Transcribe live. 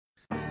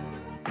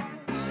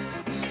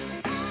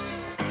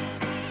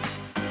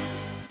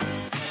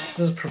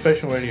This is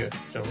professional radio,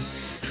 gentlemen.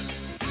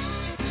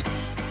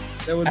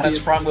 And it's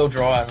front-wheel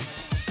drive.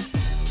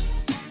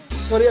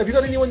 Scotty, have you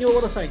got anyone you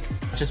want to thank?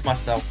 Just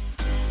myself.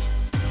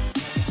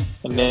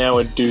 And now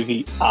we'd do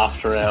the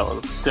after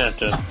hours. Dun,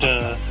 dun,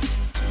 dun.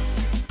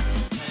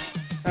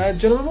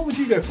 Gentlemen, what would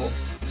you go for?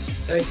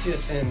 Dacia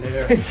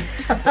Sandero.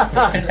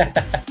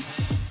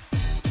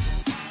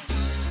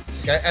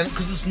 Okay, and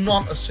because it's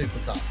not a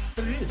supercar.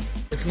 But it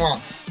is. It's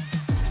not.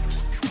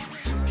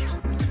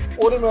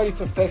 Automotive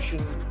perfection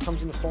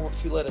comes in the form of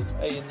two letters,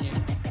 A and U.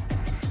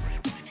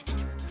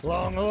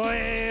 Long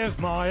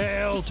live my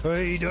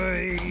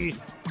LTD.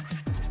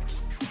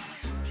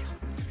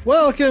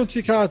 Welcome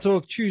to Car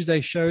Talk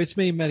Tuesday show. It's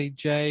me, Matty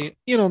J,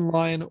 in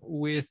online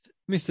with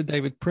Mr.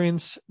 David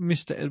Prince,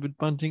 Mr. Edward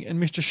Bunting,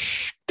 and Mr.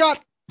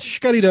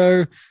 Scotty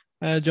Doe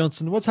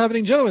Johnson. What's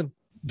happening, gentlemen?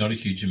 Not a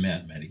huge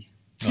amount, Matty.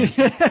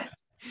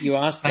 You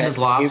ask Same that as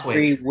last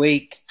every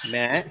week,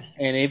 Matt,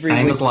 and every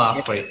Same week as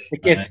last week.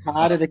 it gets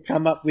harder to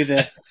come up with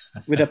a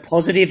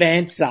positive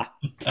answer.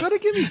 Got to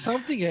give me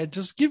something, Ed.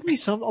 Just give me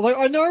something. Like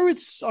I know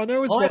it's. I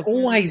not,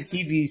 always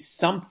give you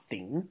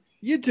something.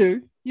 You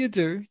do.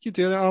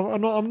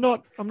 I'm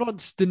not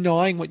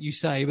denying what you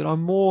say, but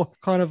I'm more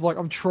kind of like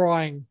I'm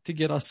trying to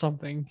get us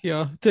something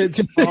here. Trying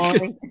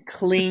to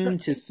cling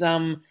to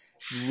some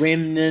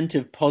remnant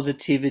of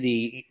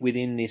positivity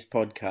within this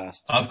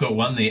podcast. I've got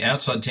one. The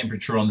outside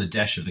temperature on the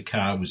dash of the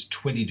car was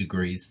 20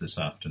 degrees this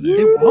afternoon.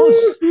 It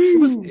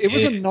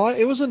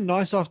was a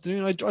nice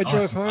afternoon. I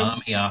drove home.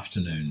 Army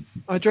afternoon.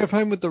 I drove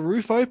home with the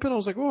roof open. I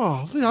was like,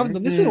 "Wow, I haven't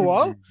done this in a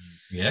while."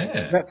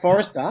 Yeah. That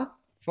Forester.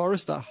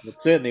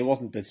 It certainly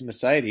wasn't the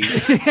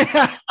Mercedes.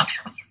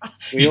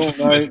 We all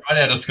know right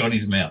out of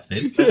Scotty's mouth.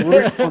 Then. The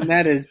roof on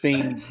that has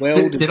been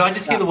welded. Did I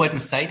just hear the word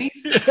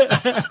Mercedes?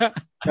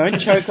 Don't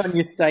choke on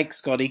your steak,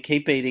 Scotty.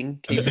 Keep eating.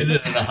 A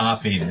minute and a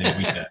half in. There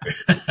we go.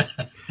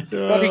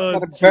 Scotty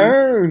got a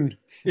burn.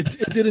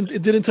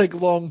 It didn't take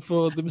long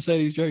for the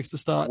Mercedes jokes to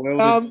start.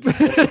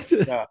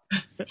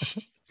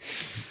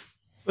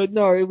 But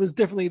no, it was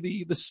definitely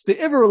the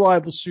ever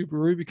reliable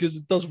Subaru because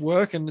it does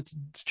work and it's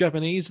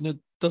Japanese and it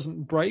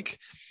doesn't break.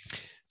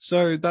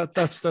 So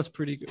that's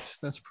pretty good.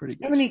 That's pretty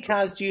good. How many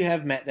cars do you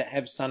have, Matt, that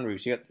have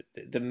sunroofs? You got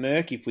the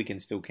Merc, if we can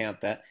still count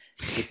that.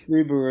 The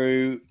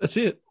Subaru. That's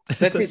it.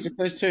 That's it. Just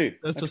those two.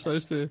 That's just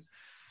those two.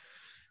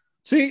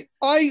 See,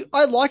 I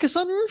like a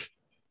sunroof,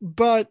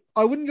 but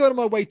I wouldn't go out of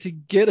my way to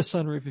get a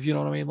sunroof, if you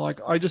know what I mean.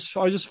 Like I just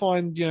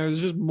find,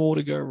 there's just more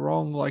to go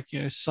wrong. Like,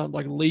 some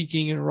like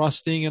leaking and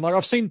rusting. And like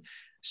I've seen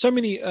so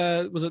many,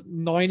 was it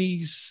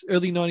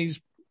early 90s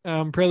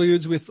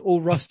Preludes with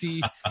all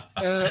rusty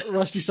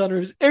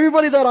sunroofs.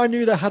 Everybody that I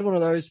knew that had one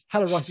of those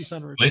had a rusty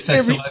sunroof. At least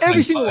every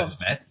single one.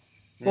 Matt.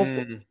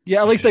 Well,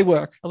 yeah, at least they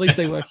work.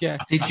 Yeah.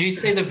 Did you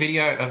see the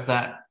video of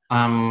that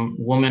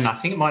woman? I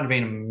think it might have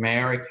been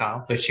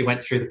America, but she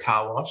went through the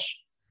car wash,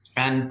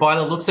 and by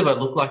the looks of it,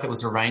 looked like it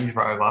was a Range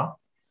Rover.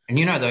 And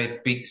the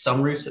big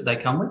sunroofs that they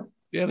come with.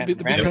 Yeah, the big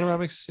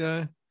panoramics.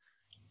 Yeah,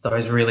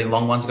 those really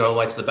long ones go all the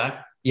way to the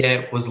back.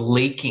 Yeah, it was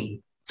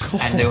leaking.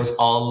 And there was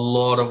a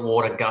lot of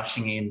water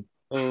gushing in.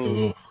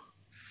 Oh.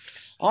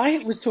 I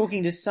was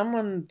talking to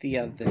someone the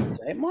other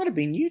day. It might have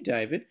been you,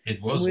 David. It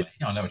was me.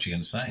 I know what you're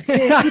going to say.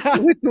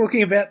 We're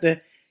talking about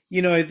the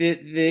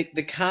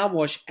car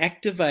wash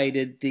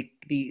activated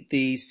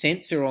the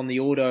sensor on the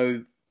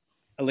auto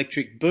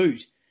electric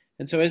boot.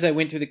 And so as they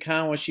went through the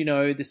car wash,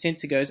 the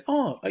sensor goes,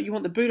 "Oh, you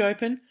want the boot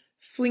open?"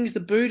 Flings the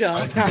boot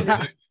up,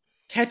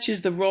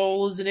 catches the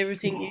rollers and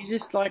everything. You're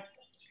just like,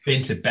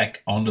 bent it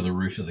back onto the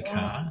roof of the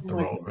car, the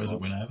roller as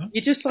it went over.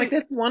 You're just like,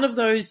 that's one of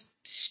those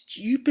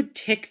stupid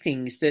tech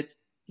things that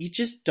you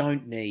just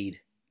don't need.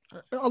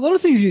 A lot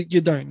of things you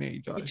don't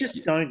need, guys. You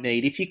just don't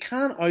need. If you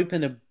can't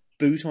open a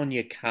boot on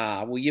your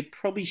car, well, you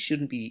probably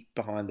shouldn't be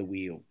behind the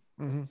wheel.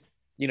 Mm-hmm.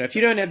 If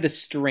you don't have the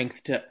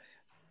strength to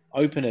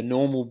open a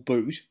normal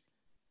boot,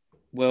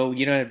 well,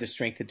 you don't have the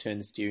strength to turn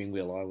the steering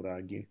wheel, I would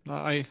argue.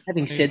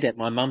 Having said that,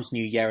 my mum's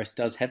new Yaris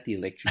does have the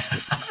electric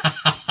boot.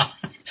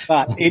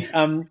 But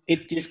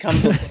it just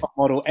comes on the top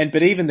model.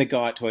 But even the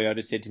guy at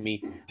Toyota said to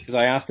me, because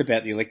I asked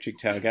about the electric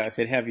tailgate, I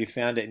said, "Have you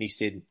found it?" And he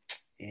said,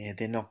 "Yeah,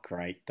 they're not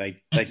great.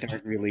 They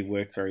don't really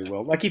work very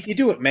well. Like if you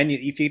do it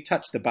manually, if you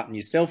touch the button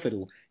yourself,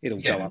 it'll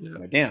go up and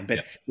go down.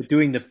 But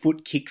doing the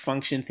foot kick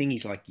function thing,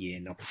 he's like, yeah,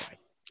 not great.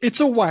 It's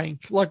a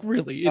wank. Like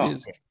really, it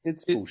is. Yeah,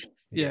 it's bullshit.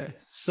 Yeah.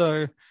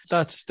 So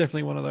that's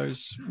definitely one of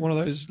those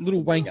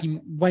little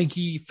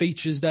wanky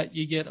features that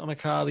you get on a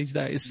car these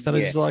days. That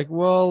is like,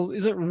 well,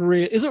 is it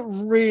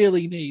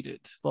really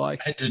needed?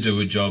 Like, I had to do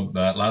a job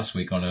last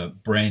week on a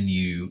brand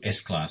new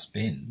S-Class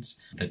Benz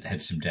that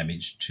had some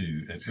damage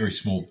to a very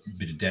small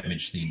bit of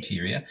damage to the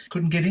interior.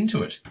 Couldn't get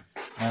into it.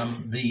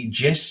 The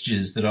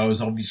gestures that I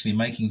was obviously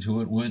making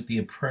to it weren't the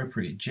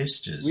appropriate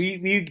gestures. Were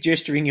you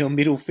gesturing your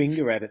middle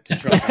finger at it to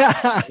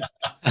try?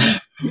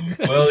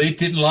 Well, it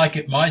didn't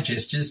like my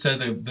gestures, so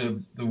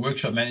the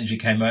workshop manager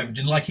came over,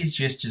 didn't like his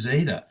gestures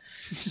either.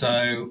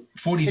 So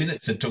 40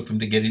 minutes it took them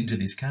to get into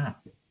this car.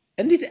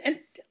 And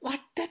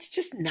like that That's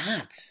just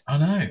nuts. I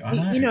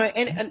know. You know,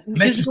 and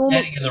imagine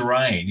standing in the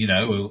rain, you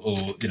know,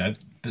 or you know,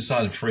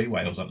 beside a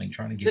freeway or something,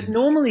 trying to get. But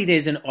normally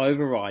there's an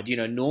override. You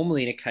know,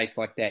 normally in a case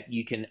like that,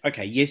 you can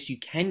you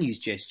can use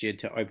gesture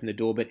to open the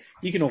door, but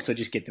you can also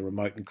just get the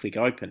remote and click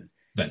open.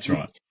 That's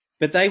right.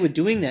 But they were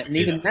doing that, and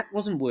even that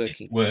wasn't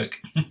working. Work.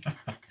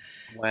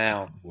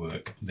 Wow.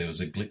 Work. There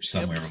was a glitch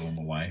somewhere along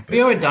the way. Have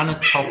you ever done a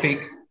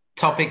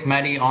topic,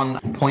 Maddie,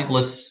 on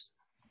pointless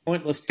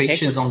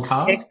features on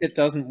cars? Tech that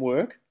doesn't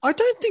work? I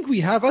don't think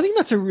we have. I think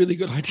that's a really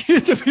good idea,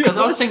 to be honest. Because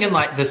I was thinking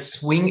like the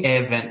swing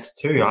air vents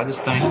too. I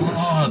just don't.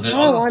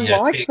 I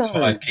like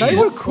those. They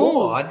were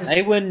cool.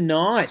 They were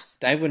nice.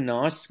 Scotty.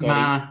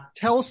 Nah.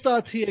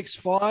 Telstar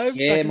TX5.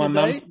 Yeah, my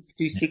mum's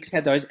 626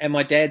 had those, and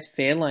my dad's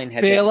Fairlane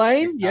had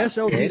Fairlane, yes,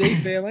 LTD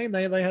Fairlane.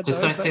 They had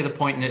just those. Don't see the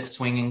point in it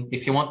swinging.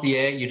 If you want the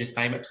air, you just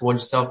aim it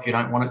towards yourself. If you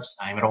don't want it, just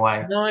aim it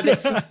away. No,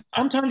 but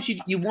sometimes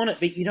you want it,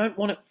 but you don't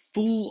want it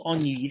full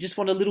on you. You just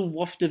want a little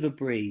waft of a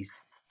breeze.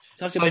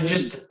 So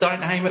just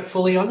don't aim it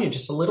fully on you,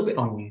 just a little bit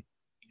on you.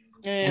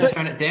 Yeah. And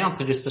turn it down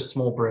to just a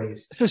small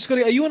breeze. So,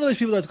 Scotty, are you one of those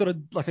people that's got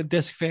a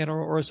desk fan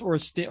or a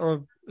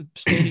standing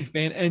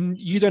fan, and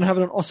you don't have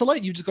it on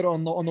oscillate? You just got it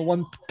on the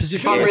one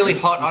position. If I'm really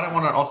hot, I don't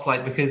want it to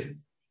oscillate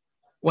because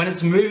when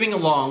it's moving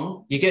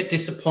along, you get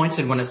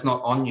disappointed when it's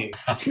not on you.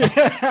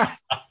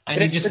 And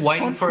you're just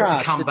waiting for it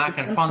to come back,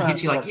 and it finally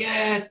hits you like,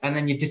 yes, and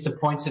then you're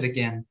disappointed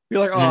again.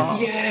 You're like, oh.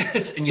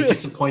 Yes, and you're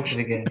disappointed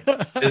again.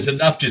 There's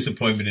enough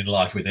disappointment in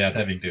life without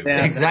having to.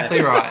 Yeah,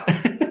 exactly right.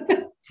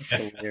 That's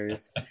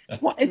hilarious.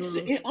 Well,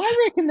 I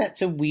reckon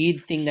that's a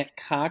weird thing that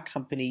car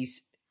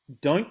companies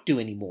don't do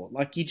anymore.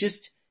 Like you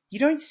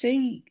don't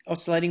see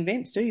oscillating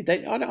vents, do you?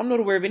 I'm not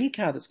aware of any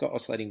car that's got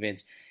oscillating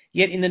vents.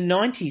 Yet in the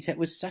 90s, that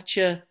was such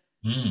a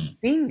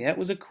thing. That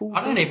was a cool thing.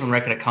 I don't even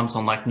reckon it comes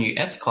on like new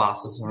S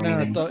classes or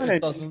anything. No,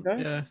 it doesn't. So.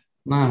 Yeah.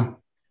 No.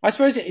 I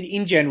suppose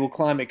in general,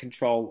 climate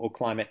control or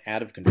climate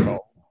out of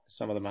control,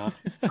 some of them are,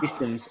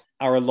 systems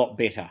are a lot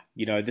better.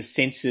 You know, the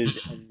sensors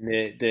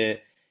and the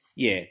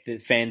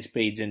fan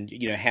speeds and,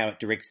 you know, how it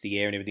directs the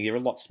air and everything, they're a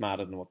lot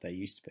smarter than what they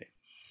used to be.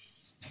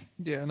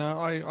 Yeah,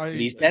 no,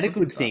 Is that a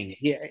good thing?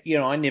 Yeah, you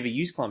know, I never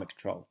use climate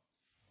control.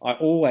 I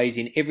always,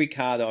 in every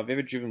car that I've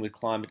ever driven with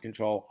climate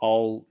control,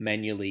 I'll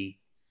manually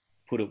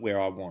put it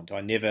where I want. I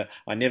never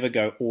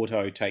go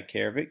auto take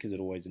care of it because it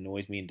always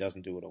annoys me and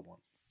doesn't do what I want.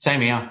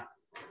 Same here.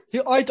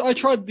 Yeah, I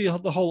tried the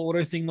whole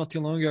auto thing not too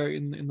long ago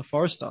in the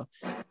Forester,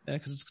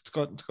 because it's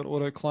got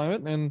auto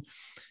climate, and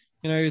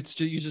you know you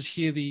just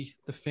hear the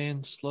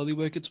fan slowly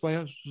work its way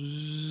up,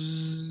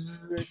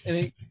 and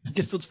it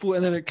gets to its full,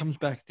 and then it comes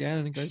back down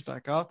and it goes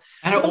back up,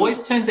 and it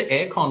always turns the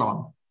aircon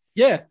on.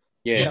 Yeah.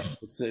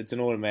 It's an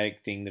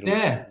automatic thing that.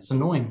 It's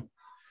annoying.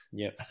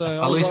 Yeah, so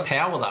I lose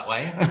power that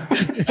way.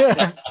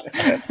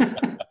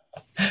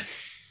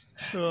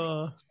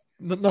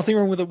 Nothing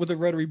wrong with a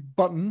rotary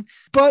button,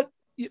 but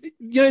you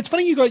know it's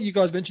funny you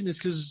guys mentioned this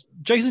because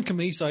Jason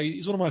Cammisa,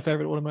 he's one of my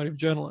favorite automotive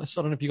journalists.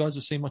 I don't know if you guys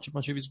have seen much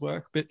of his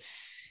work, but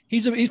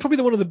he's probably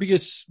one of the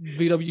biggest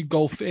VW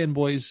Golf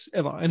fanboys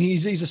ever, and he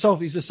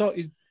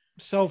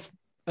self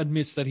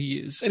admits that he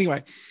is.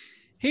 Anyway,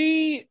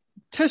 he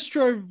test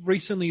drove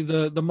recently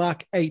the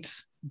Mark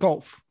 8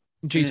 Golf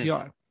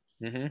GTI.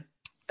 Mm-hmm.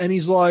 And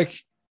he's like,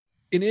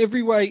 in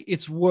every way,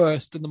 it's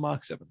worse than the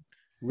Mark 7.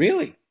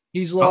 Really?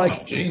 He's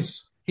like,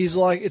 jeez. He's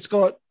like,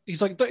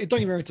 don't get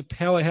me wrong, it's a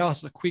powerhouse,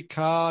 it's a quick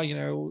car, you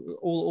know,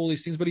 all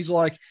these things. But he's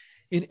like,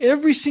 in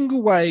every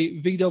single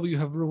way, VW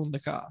have ruined the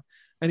car.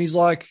 And he's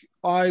like,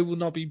 I will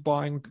not be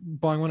buying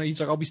one. He's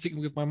like, I'll be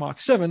sticking with my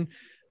Mark 7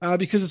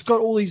 because it's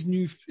got these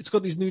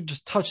new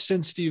just touch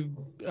sensitive,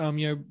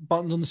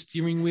 buttons on the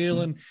steering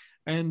wheel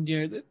and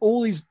you know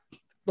all these.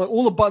 Like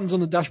all the buttons on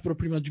the dashboard are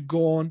pretty much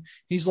gone.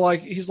 He's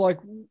like,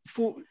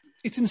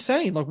 it's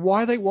insane. Like,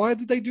 why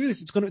did they do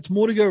this? It's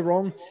more to go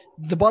wrong.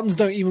 The buttons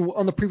don't even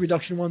on the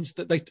pre-production ones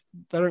that they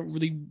don't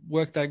really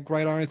work that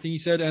great. I don't think he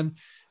said, and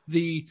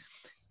the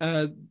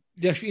actual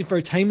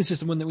infotainment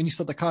system when you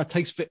start the car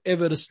takes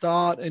forever to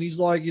start. And he's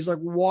like,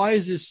 why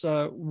is this?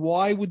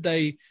 Why would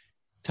they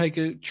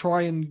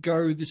try and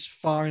go this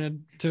far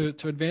and to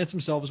advance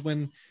themselves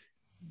when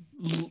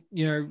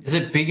you know? Is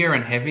it bigger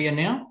and heavier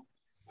now?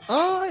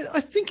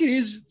 I think it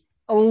is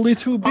a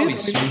little bit. I would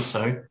assume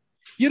so.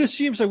 You'd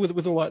assume so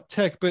with all that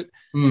tech, but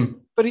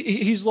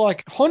he's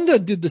like Honda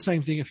did the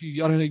same thing. If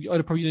you, I don't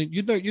know,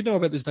 you'd know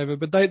about this,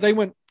 David, but they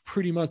went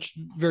pretty much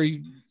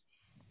very,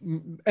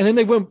 and then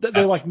they went.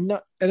 They're like, no,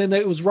 and then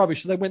it was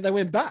rubbish. So they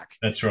went back.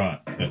 That's right.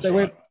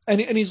 Went,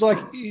 and he's like,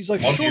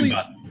 volume surely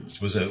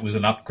buttons was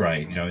an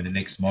upgrade. You know, in the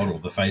next model,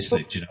 the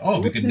facelift. You know,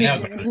 we can now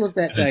go of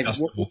that, David.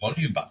 Adjustable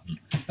volume button.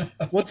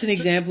 What's an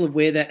example of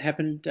where that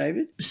happened,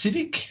 David?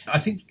 Civic, I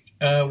think.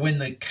 When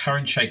the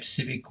current shape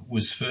Civic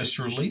was first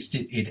released,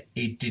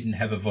 it didn't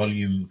have a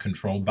volume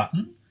control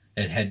button.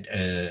 It had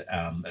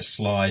a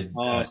slide,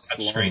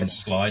 touchscreen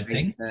slide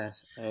thing.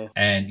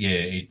 And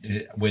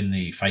when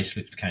the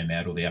facelift came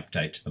out or the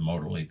update to the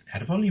model, it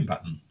had a volume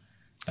button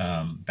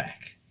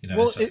back. You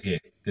know,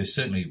 there's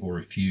certainly or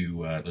a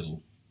few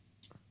little.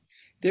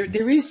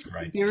 There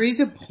is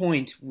a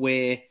point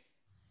where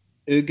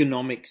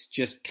ergonomics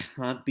just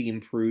can't be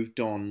improved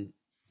on,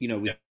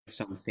 with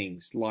some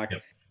things like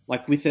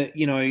with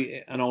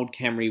an old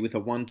Camry with a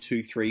 1,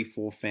 2, 3,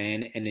 4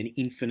 fan and an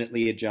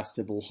infinitely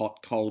adjustable hot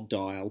cold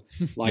dial,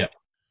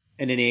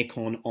 and an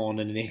aircon on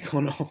and an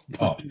aircon off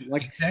button.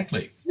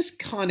 Exactly. Just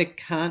kind of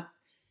can't.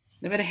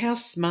 No matter how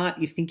smart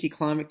you think your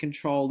climate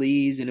control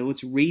is, and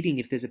it's reading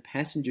if there's a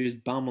passenger's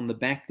bum on the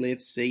back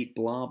left seat,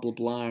 blah blah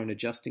blah, and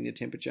adjusting the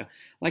temperature,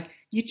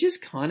 you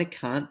just kind of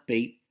can't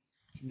beat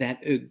that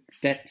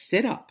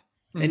setup.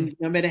 And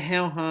no matter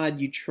how hard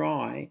you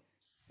try,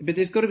 but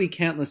there's got to be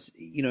countless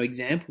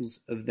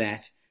examples of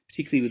that,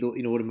 particularly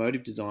in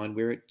automotive design,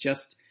 where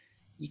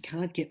you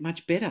can't get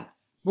much better.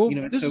 Well,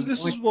 this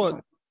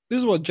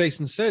is what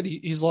Jason said.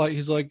 He's like,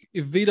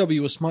 if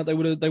VW was smart, they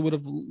would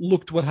have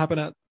looked what happened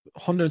at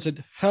Honda and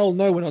said, hell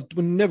no, we're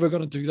never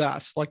going to do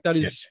that. Like, that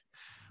is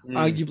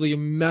arguably a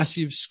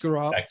massive screw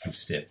up. Backward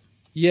step.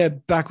 Yeah,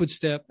 backward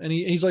step. And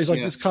he's like,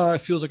 this car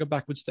feels like a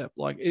backward step.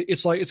 Like,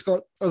 it's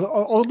got.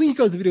 I'll link you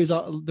guys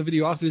the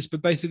video after this,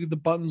 but basically the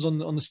buttons on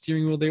the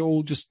steering wheel, they're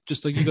all just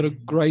like you got to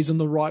graze them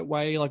the right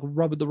way, like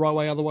rub it the right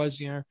way,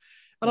 otherwise, And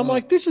I'm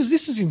like, this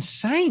is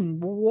insane.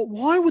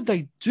 Why would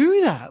they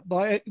do that?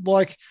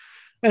 Like.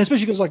 And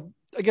especially because, like,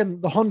 again,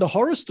 the Honda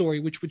horror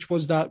story, which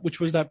was that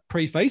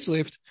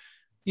pre-facelift,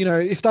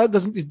 if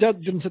that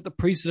didn't set the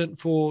precedent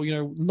for,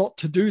 not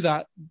to do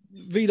that,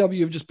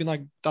 VW have just been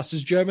like, das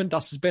is German,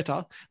 das is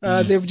better.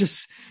 They've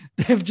just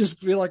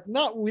been like,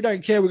 no, we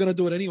don't care, we're going to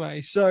do it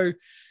anyway. So,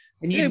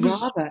 and you'd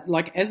rather,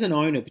 like, as an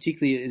owner,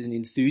 particularly as an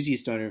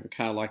enthusiast owner of a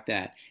car like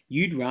that,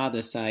 you'd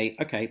rather say,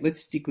 okay, let's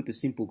stick with the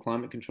simple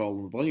climate control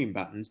and volume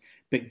buttons,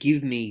 but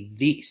give me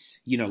this,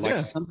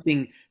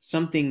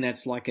 something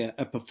that's like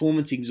a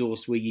performance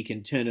exhaust where you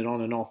can turn it on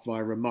and off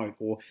via remote,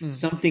 or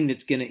something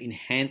that's going to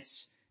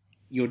enhance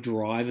your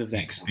drive of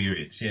that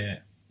experience, car,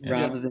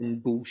 rather than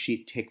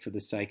bullshit tech for the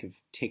sake of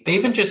tech.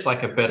 Even just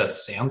like a better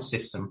sound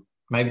system,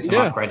 maybe some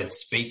upgraded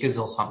speakers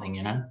or something,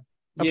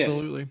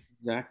 Absolutely.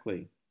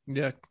 Exactly.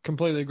 Yeah,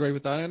 completely agree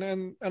with that,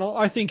 and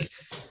I think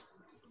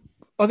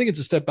it's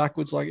a step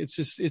backwards. Like,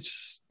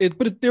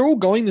 but they're all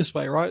going this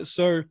way, right?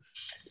 So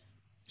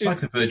it's like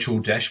the virtual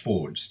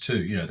dashboards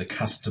too. The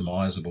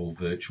customizable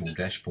virtual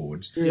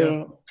dashboards.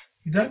 Yeah,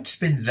 you don't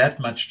spend that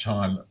much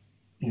time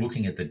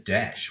looking at the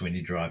dash when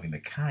you're driving the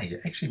car.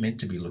 You're actually meant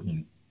to be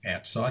looking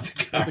outside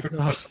the car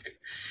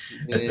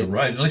at the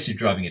road, unless you're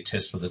driving a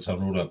Tesla that's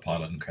on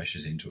autopilot and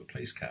crashes into a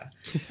police car.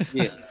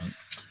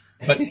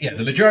 But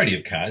the majority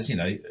of cars,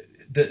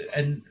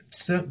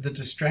 the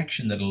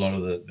distraction that a lot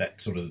of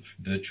that sort of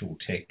virtual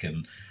tech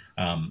and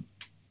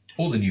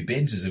all the new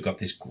Benzes have got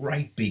this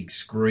great big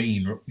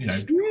screen,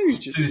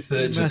 huge, 2/3 of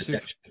the dash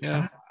of the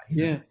car.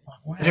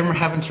 Wow. Imagine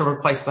having to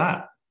replace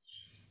that.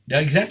 Yeah,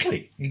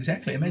 exactly.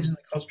 Imagine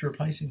the cost of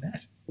replacing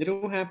that.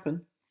 It'll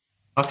happen.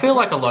 I feel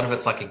like a lot of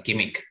it's like a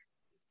gimmick.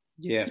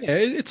 Yeah. Yeah,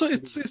 it's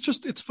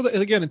for the,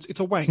 again, it's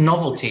a wank. It's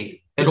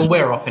novelty. It'll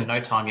wear off in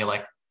no time. You're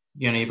like,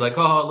 you'll be like,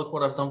 oh, look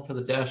what I've done for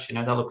the dash.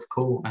 That looks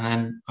cool. And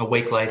then a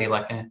week later, you're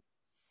like,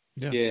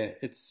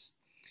 it's,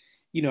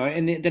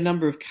 and the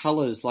number of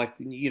colors, like,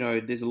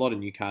 there's a lot of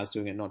new cars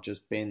doing it, not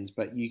just Benz,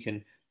 but you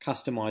can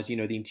customize,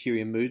 the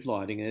interior mood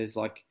lighting. There's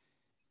like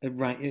an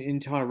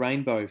entire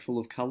rainbow full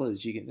of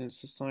colors.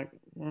 It's just like,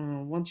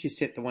 once you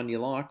set the one you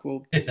like,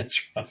 well,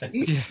 that's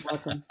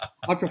right.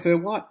 I prefer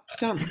white.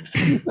 Done.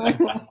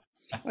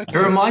 It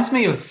reminds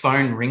me of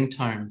phone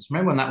ringtones.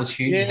 Remember when that was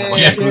huge?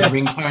 Yeah, Good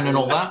ringtone and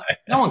all that?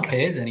 No one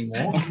cares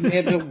anymore. I've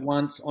never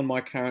once on my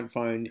current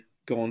phone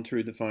gone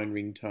through the phone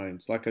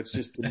ringtones. Like, it's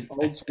just an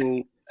old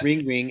school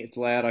ring, it's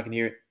loud, I can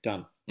hear it,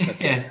 done.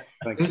 It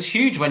was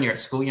huge when you're at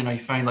school, your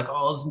phone, like,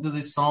 oh, listen to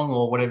this song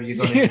or whatever you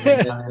got.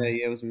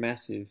 It was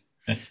massive.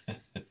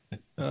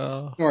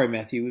 Sorry,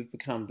 Matthew, we've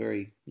become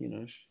very,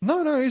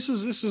 No, this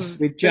is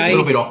a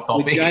little bit off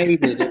topic.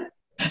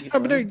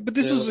 But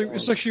this is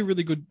it's actually a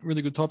really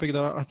good topic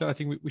that I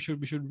think we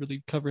should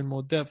really cover in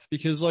more depth,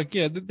 because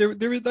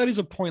that is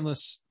a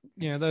pointless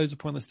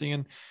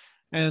thing,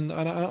 and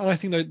I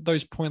think that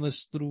those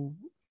pointless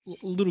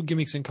little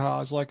gimmicks in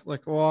cars, like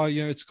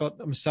it's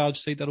got a massage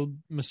seat that'll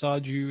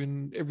massage you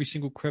in every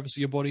single crevice of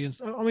your body, and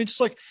I mean,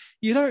 just like,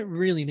 you don't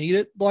really need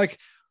it. Like,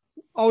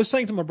 I was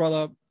saying to my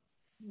brother,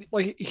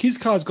 like, his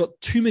car's got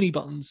too many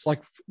buttons.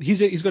 Like,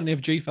 he's got an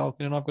FG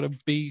Falcon and I've got a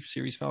B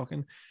series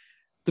Falcon.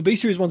 The B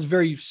series one's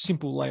very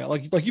simple layout.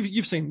 Like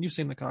you've seen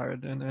the car,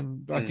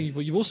 and I think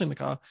you've all seen the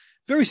car.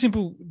 Very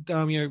simple,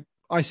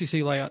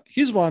 ICC layout.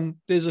 His one,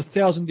 there's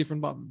 1,000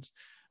 different buttons,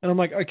 and I'm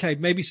like, okay,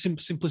 maybe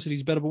simplicity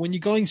is better. But when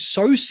you're going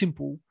so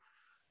simple,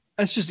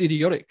 that's just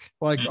idiotic.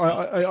 Like,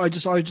 I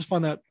just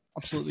find that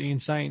absolutely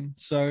insane.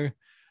 So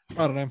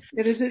I don't know.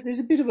 Yeah, there's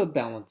a bit of a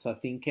balance, I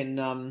think,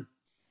 and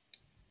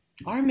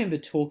I remember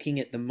talking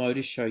at the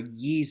motor show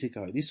years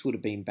ago. This would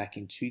have been back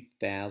in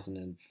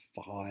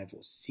 2005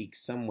 or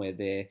 6, somewhere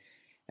there,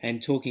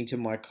 and talking to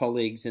my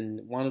colleagues,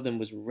 and one of them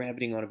was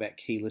rabbiting on about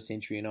keyless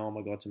entry and, oh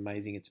my God, it's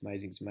amazing,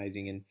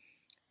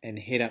 and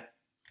head-up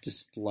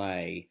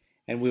display.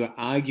 And we were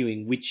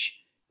arguing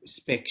which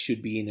spec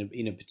should be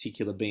in a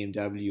particular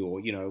BMW,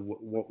 or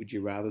what would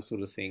you rather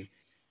sort of thing.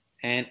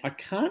 And I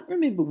can't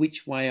remember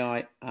which way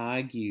I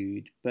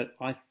argued, but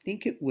I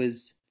think it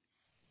was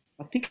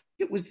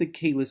the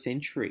keyless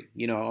entry.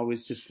 I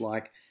was just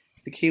like,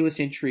 the keyless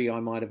entry, I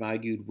might have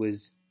argued,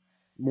 was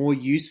more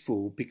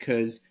useful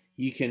because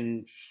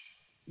you're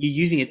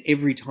using it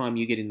every time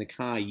you get in the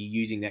car. You're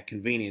using that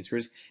convenience.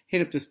 Whereas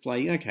head-up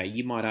display, okay,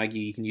 you might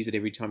argue you can use it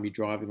every time you're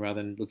driving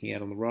rather than looking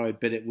out on the road.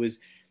 But it was,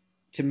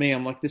 to me,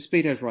 I'm like, the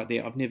speedo's right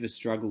there. I've never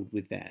struggled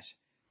with that.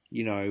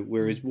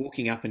 Whereas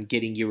walking up and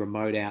getting your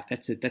remote out,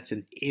 that's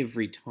an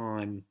every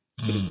time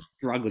sort of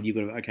struggle. You've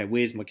got to, okay,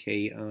 where's my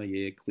key? Oh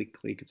yeah, click,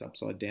 it's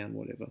upside down,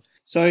 whatever.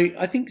 So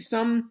I think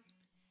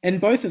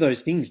and both of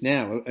those things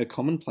now are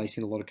commonplace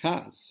in a lot of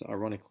cars,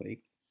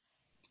 ironically.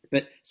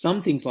 But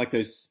some things like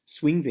those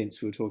swing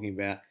vents we were talking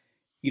about,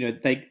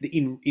 they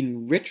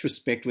in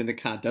retrospect, when the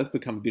car does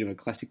become a bit of a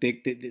classic,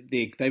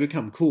 they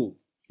become cool.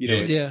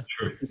 Yeah,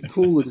 true. It's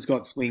cool that it's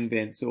got swing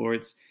vents, or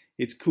it's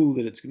cool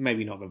that it's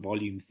maybe not the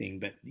volume thing,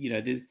 but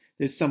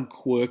there's some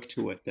quirk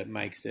to it that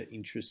makes it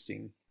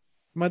interesting.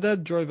 My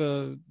dad drove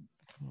a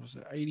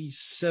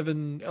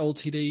 87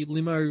 LTD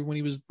limo when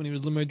he was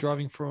limo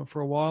driving for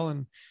a while,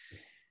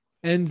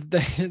 and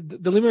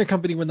the limo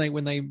company, when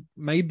they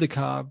made the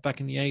car back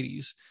in the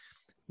 80s,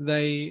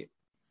 they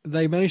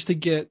managed to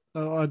get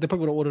they probably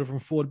would have ordered it from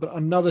Ford, but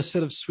another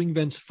set of swing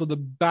vents for the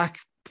back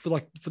for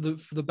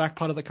the back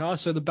part of the car.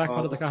 So the back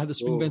part of the car had the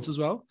swing vents as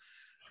well.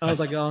 And I was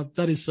like, oh,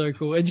 that is so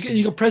cool. And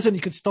you can press it, and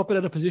you can stop it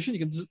at a position.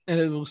 And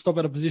it will stop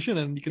at a position,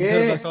 and you can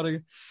turn it back on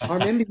again. I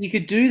remember you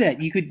could do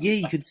that. You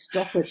could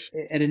stop it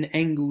at an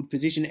angled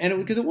position, and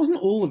because it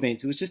wasn't all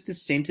events, it was just the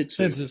center two.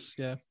 Centers,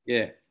 yeah.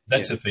 Yeah.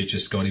 That's a feature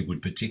Scotty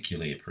would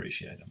particularly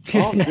appreciate.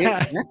 Oh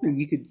yeah, exactly.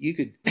 You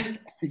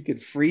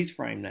could freeze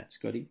frame that,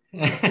 Scotty.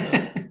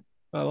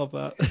 I love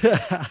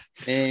that.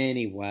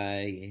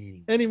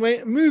 Anyway,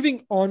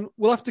 moving on.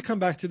 We'll have to come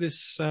back to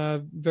this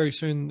very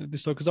soon.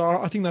 Because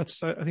I think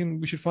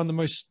we should find the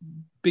most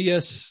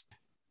BS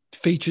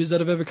features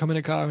that have ever come in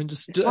a car, and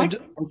just. I'm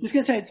just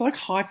going to say, it's like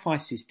hi-fi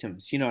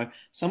systems.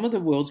 Some of the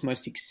world's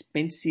most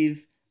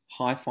expensive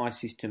hi-fi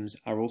systems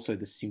are also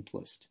the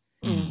simplest.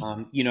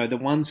 The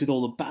ones with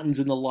all the buttons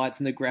and the lights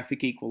and the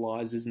graphic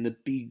equalizers and the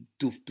big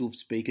doof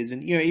speakers,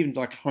 and even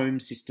like home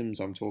systems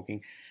I'm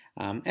talking,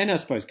 and I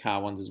suppose car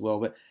ones as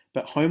well,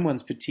 but home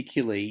ones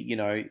particularly,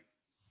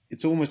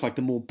 it's almost like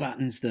the more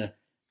buttons the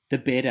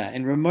better.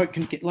 And remote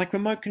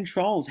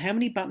controls, how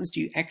many buttons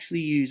do you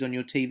actually use on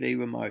your TV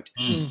remote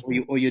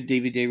or your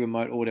DVD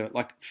remote, or whatever?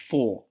 Like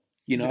 4.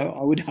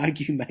 I would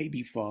argue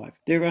maybe 5.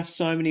 There are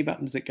so many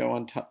buttons that go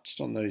untouched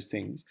on those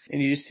things,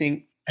 and you just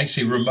think,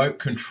 actually, remote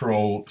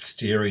control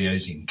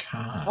stereos in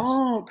cars.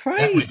 Oh,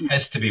 crazy. That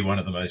has to be one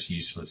of the most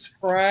useless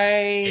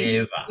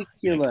ever.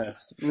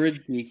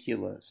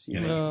 Ridiculous. You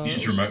can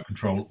use remote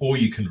control, or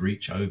you can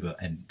reach over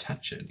and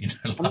touch it.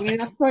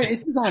 I suppose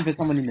it's designed for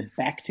someone in the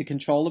back to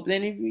control it, but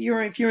then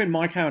if you're in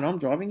my car and I'm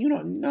driving, you're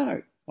not.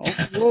 No.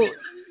 Well,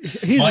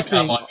 here's my the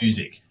car, thing. my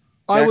music.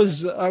 I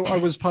was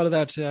part of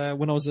that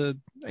when I was a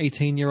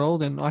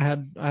 18-year-old, and I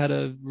had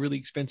a really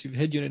expensive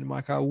head unit in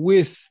my car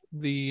with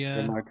the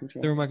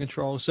remote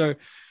control. So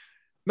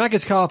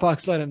Macca's car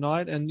parks late at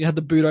night, and you had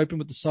the boot open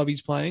with the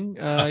subbies playing.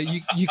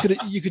 You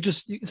could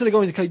just, instead of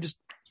going to the car, you just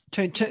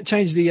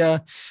change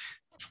the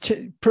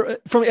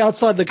from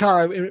outside the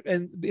car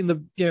and in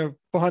the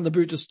behind the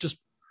boot, just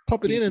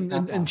pop it in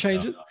and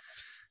change it.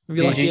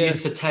 Did you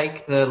used to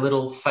take the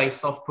little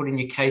face off, put in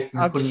your case,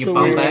 and put in your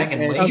bum bag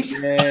and leave?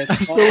 Yeah,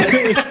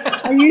 absolutely.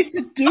 I used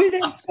to do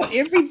that, Scott,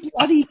 every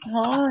bloody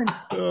time.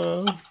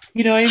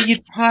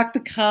 You'd park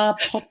the car,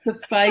 pop the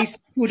face,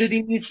 put it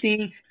in your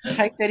thing,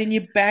 take that in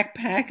your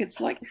backpack.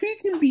 It's like, who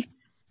can be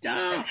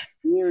stuffed?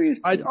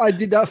 Seriously. I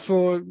did that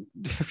for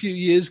a few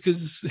years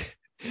because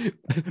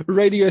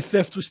radio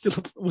theft was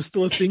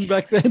still a thing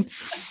back then.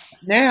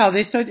 Now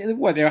they're they're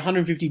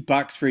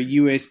 $150 for a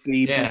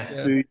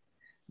USB boot.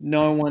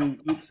 No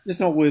one, it's just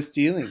not worth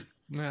stealing.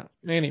 No.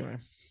 Anyway,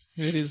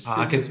 it is.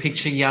 I could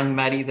picture young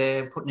Matty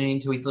there putting it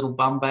into his little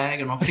bum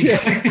bag and off he goes.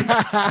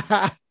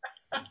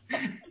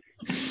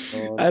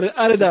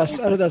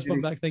 Adidas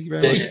bum bag. Thank you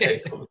very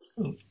much.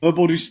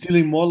 Nobody's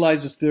stealing my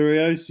laser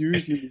stereo.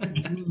 Seriously,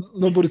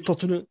 nobody's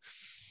touching it.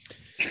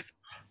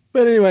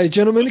 But anyway,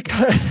 gentlemen,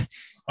 car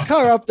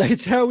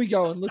updates. How are we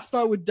going? Let's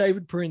start with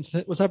David Prince.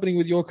 What's happening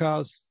with your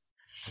cars?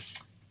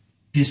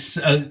 We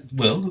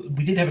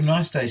did have a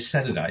nice day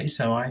Saturday,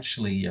 so I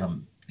actually,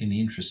 in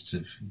the interests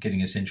of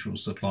getting essential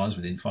supplies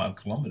within 5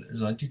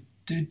 kilometres, I did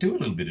do a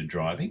little bit of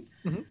driving.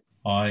 Mm-hmm.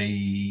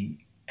 I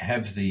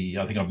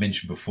think I've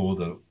mentioned before,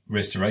 the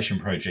restoration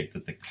project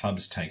that the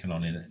club's taken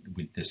on in it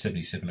with the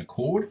 77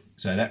 Accord.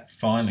 So that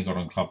finally got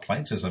on club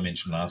plates, as I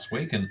mentioned last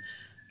week. And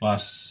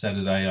last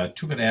Saturday I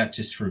took it out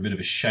just for a bit of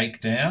a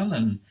shakedown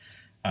and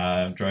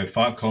drove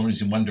 5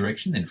 kilometres in one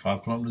direction, then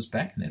 5 kilometres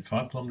back, and then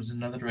 5 kilometres in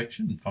another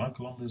direction, and 5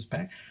 kilometres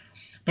back.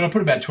 But I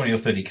put about 20 or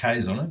 30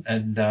 Ks on it,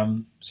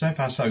 and so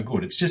far so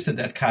good. It's just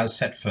that car's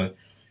sat for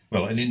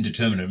an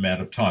indeterminate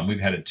amount of time. We've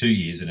had it 2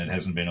 years and it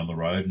hasn't been on the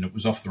road, and it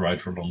was off the road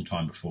for a long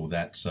time before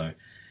that. So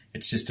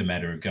it's just a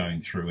matter of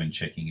going through and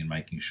checking and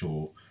making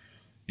sure,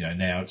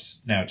 now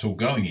it's all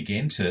going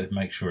again to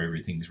make sure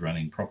everything's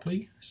running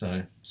properly.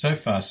 So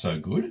far so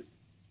good.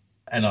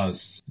 And I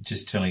was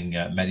just telling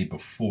Maddie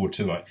before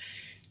too, I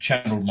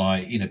channeled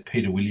my inner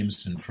Peter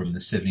Williamson from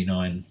the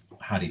 79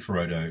 Hardy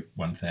Ferodo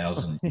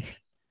 1000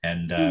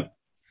 and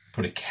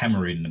put a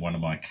camera in one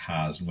of my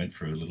cars and went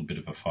for a little bit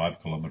of a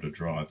 5-kilometre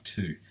drive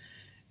too,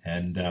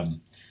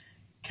 and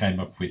came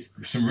up with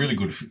some really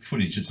good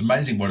footage. It's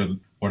amazing what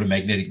a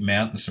magnetic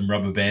mount and some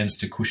rubber bands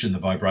to cushion the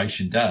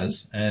vibration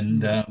does,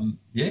 and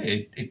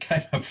it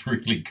came up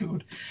really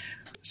good.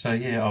 So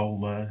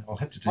I'll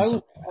have to do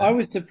something. I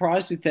was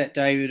surprised with that,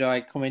 David.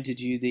 I commented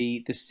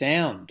the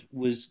sound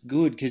was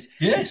good because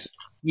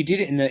you did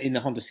it in the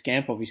Honda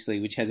Scamp, obviously,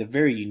 which has a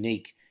very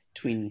unique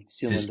twin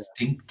cylinder,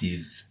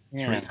 distinctive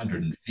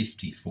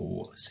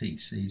 354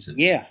 cc's of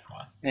power.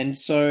 And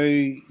so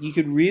you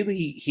could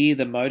really hear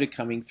the motor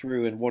coming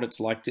through and what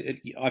it's like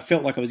I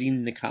felt like I was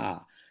in the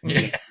car.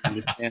 The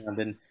sound,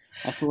 and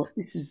I thought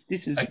this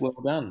is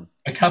well done.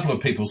 A couple of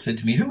people said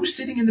to me, "Who was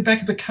sitting in the back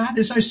of the car?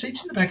 There's no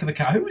seats in the back of the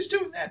car. Who was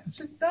doing that?" I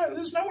said, "No,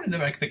 there's no one in the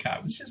back of the car.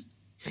 It was just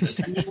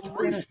on the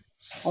roof."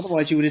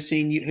 Otherwise, you would have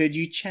heard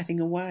you chatting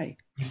away.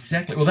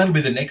 Exactly. Well, that'll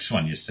be the next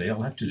one. You see,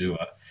 I'll have to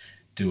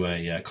do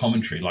a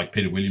commentary like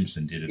Peter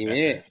Williamson did.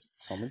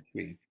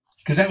 Commentary.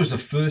 Because that was the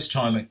first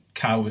time a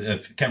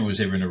camera was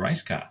ever in a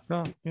race car.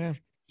 Oh, yeah.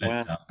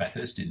 That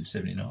Bathurst did in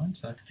 79.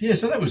 So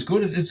that was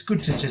good. It's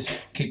good to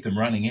just keep them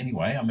running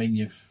anyway. I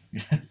mean,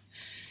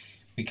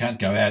 we can't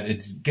go out.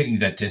 It's getting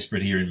that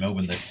desperate here in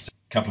Melbourne that a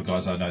couple of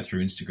guys I know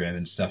through Instagram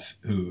and stuff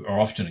who are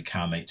often at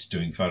car meets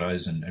doing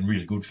photos and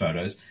really good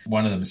photos.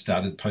 One of them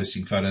started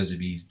posting photos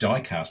of his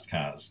die-cast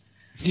cars.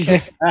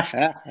 Yeah.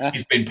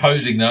 He's been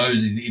posing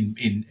those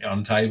in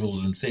on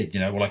tables and said,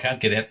 I can't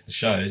get out to the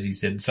shows. He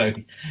said, so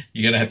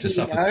you're going to have to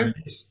suffer through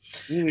this.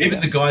 Even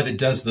the guy that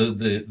does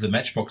the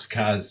Matchbox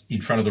cars in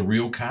front of the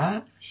real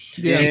car,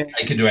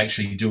 taken to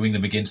actually doing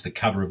them against the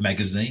cover of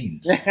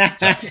magazines.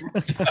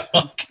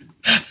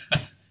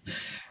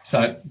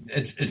 So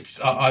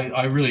it's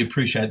I really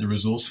appreciate the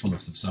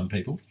resourcefulness of some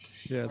people.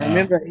 Yeah, I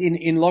remember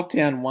in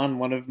lockdown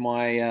one of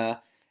my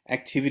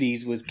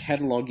activities was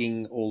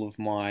cataloguing all of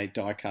my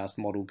die-cast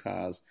model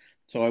cars.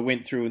 So I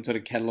went through and sort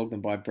of catalogued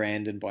them by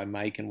brand and by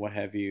make and what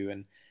have you.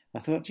 And I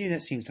thought, gee,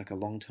 that seems like a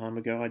long time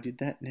ago I did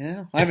that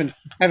now. I haven't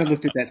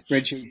looked at that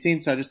spreadsheet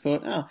since. I just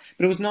thought, but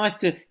it was nice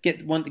to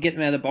get them out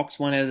of the box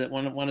one at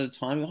a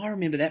time. I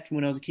remember that from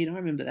when I was a kid. I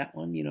remember that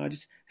one. I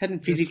just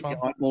hadn't physically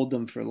eyeballed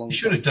them for a long time. You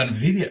should have done a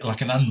video, like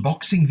an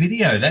unboxing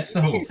video. That's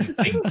the whole thing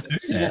to do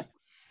now.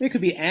 There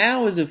could be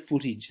hours of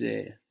footage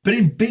there. But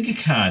in bigger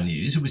car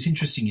news, it was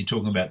interesting you're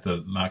talking about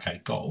the Mark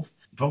 8 Golf.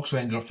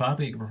 Volkswagen got far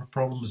bigger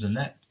problems in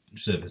that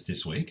service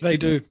this week. They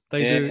do.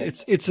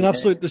 It's an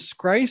absolute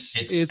disgrace.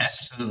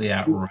 It's absolutely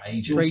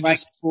outrageous.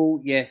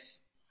 Yes.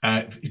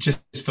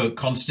 Just for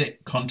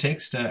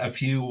context, a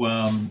few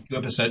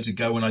episodes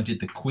ago when I did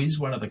the quiz,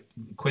 one of the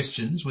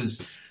questions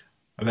was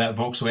about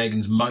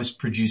Volkswagen's most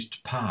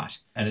produced part,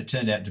 and it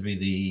turned out to be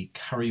the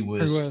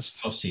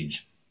currywurst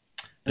sausage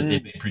that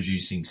they've been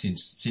producing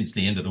since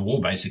the end of the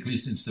war, basically,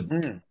 since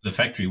the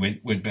factory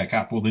went back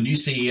up. Well, the new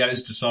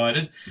CEO's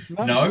decided,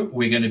 no,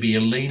 we're going to be a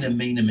leaner,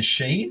 meaner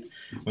machine.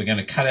 We're going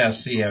to cut our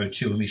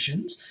CO2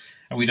 emissions,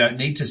 and we don't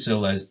need to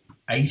sell those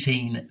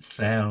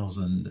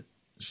 18,000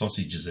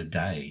 sausages a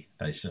day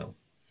they sell.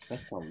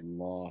 That's a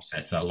lot.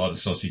 That's a lot of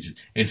sausages.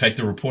 In fact,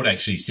 the report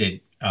actually said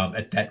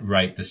at that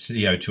rate, the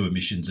CO2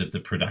 emissions of the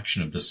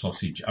production of the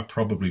sausage are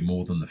probably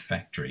more than the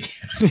factory.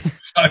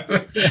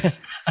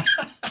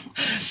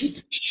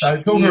 So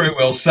it's all very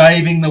well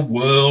saving the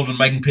world and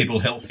making people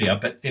healthier,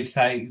 but if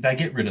they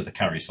get rid of the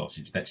curry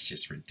sausage, that's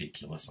just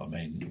ridiculous. I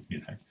mean,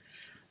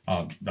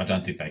 I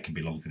don't think they can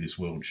be long for this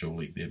world,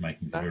 surely. They're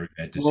making very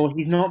bad decisions. Well,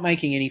 he's not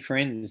making any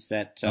friends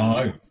that...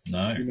 No.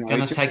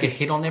 Going to take a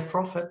hit on their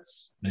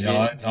profits.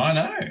 Yeah. I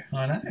know.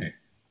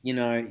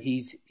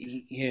 It's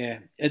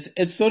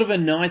sort of a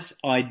nice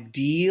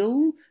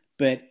ideal,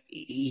 but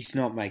he's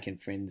not making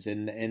friends.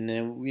 And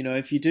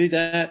if you do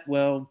that,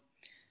 well...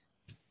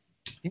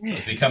 Yeah.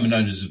 It's become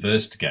known as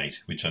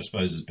Verstgate, which I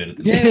suppose is better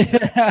than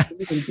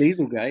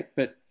Dieselgate,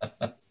 but...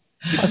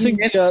 I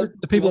think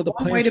the people at the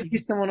plant... One way to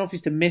piss someone off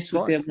is to mess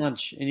with their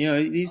lunch. And,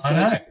 these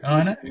guys...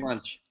 I know.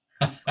 Lunch.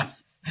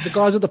 The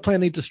guys at the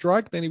plant need to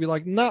strike. Then he'd be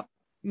like, no,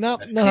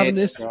 not having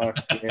this. Sorry,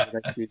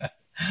 that's good.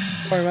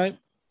 Sorry, mate.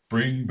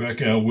 Bring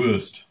back our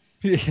worst.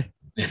 Yeah.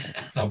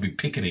 I'll be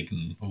picketing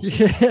and all sorts.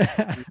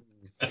 Yeah.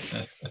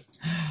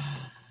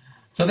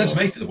 So that's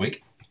me for the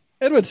week.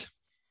 Edward.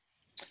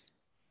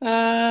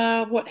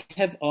 What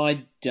have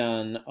I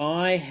done?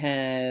 I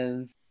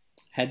have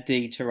had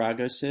the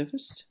Tarago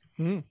serviced.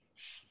 Mm.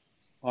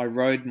 I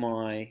rode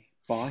my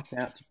bike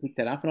out to pick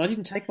that up, and I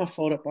didn't take my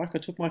fold-up bike. I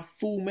took my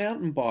full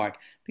mountain bike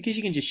because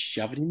you can just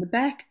shove it in the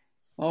back.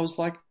 I was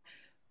like,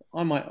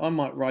 I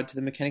might ride to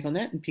the mechanic on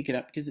that and pick it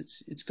up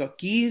because it's got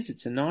gears.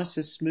 It's a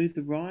nicer,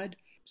 smoother ride.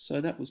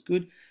 so that was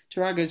good.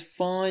 Tarago's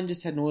fine,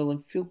 just had an oil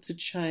and filter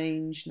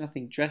change,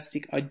 nothing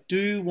drastic. I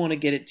do want to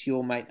get it to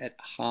your mate at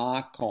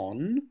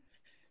Harcon.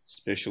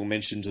 Special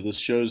mention to the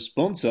show's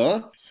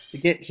sponsor, to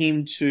get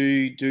him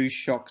to do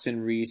shocks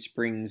and rear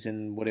springs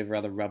and whatever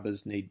other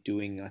rubbers need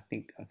doing. I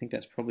think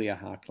that's probably a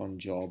Harcon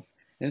job.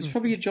 And it's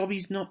probably a job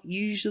he's not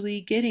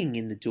usually getting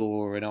in the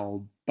door, an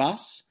old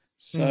bus.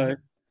 So,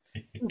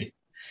 do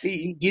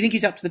you think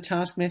he's up to the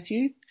task,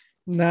 Matthew?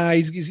 Nah,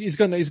 he's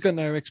got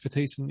no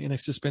expertise in a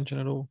suspension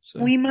at all. So.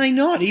 Well, he may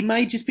not. He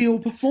may just be all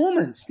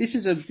performance. This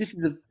is a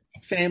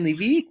family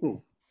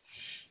vehicle.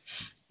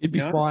 He'd be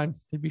fine.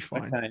 He'd be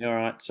fine. Okay, all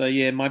right. So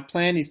yeah, my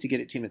plan is to get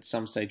it to him at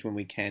some stage when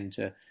we can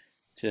to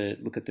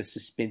look at the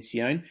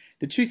Suspension.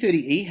 The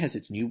 230E has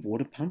its new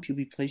water pump, you'll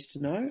be pleased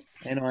to know.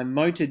 And I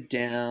motored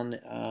down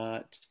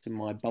to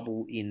my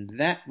bubble in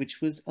that,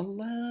 which was a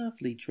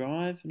lovely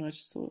drive. And I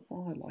just thought,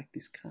 I like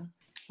this car.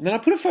 And then I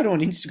put a photo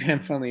on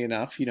Instagram, funnily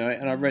enough, and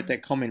I wrote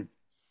that comment,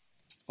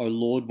 "Oh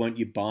Lord, won't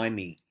you buy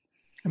me?"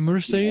 A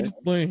Mercedes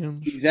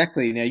Benz.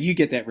 Exactly. Now you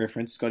get that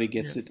reference. Scotty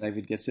gets it.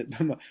 David gets it.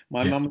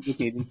 My mum was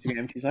looking at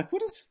Instagram. She's like,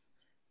 What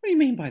do you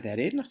mean by that,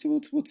 Ed? And I said,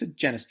 well, what's a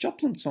Janis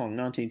Joplin song,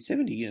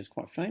 1970? It's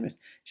quite famous.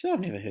 She said,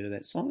 I've never heard of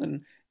that song.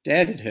 And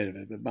Dad had heard of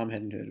it, but Mum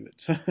hadn't heard of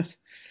it.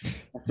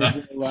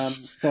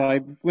 So I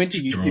went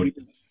to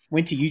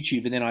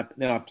YouTube, and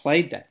then I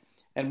played that.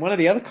 And one of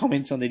the other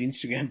comments on that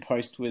Instagram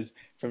post was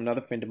from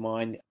another friend of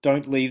mine,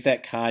 don't leave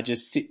that car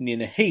just sitting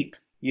in a heap,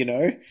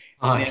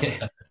 Oh,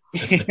 yeah.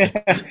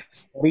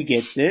 Scotty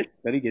gets it.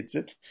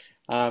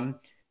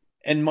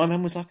 And my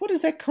mum was like, what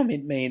does that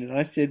comment mean? And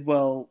I said,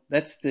 well,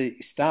 that's the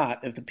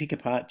start of the Pick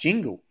Apart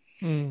jingle.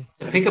 The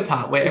Pick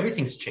Apart, where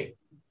everything's cheap.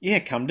 Yeah,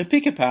 come to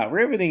Pick Apart, where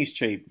everything's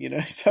cheap,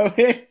 So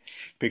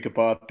Pick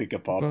Apart,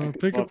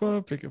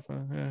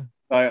 yeah.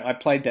 So I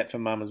played that for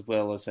Mum as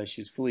well, so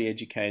she was fully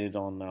educated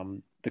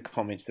on the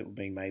comments that were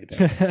being made about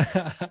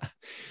it.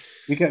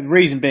 Because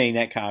reason being,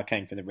 that car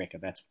came from the wrecker.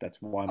 That's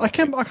why. I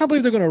can't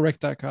believe they're going to wreck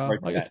that car.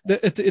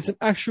 It's an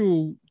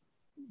actual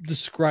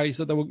disgrace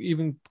that they were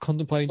even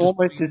contemplating.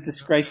 Almost as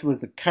disgraceful as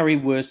the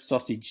currywurst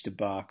sausage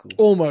debacle.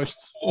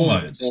 Almost.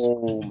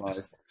 Ooh,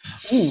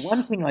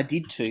 one thing I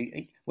did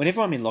too. Whenever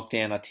I'm in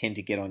lockdown, I tend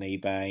to get on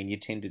eBay, and you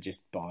tend to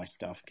just buy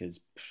stuff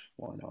because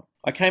why not?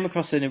 I came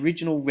across an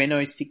original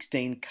Renault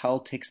 16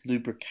 Caltex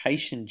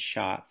lubrication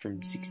chart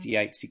from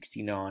 68,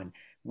 69.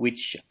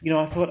 Which,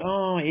 I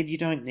thought, Ed, you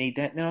don't need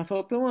that. And then I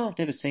thought, well, I've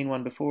never seen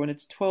one before, and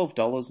it's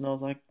 $12. And I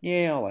was like,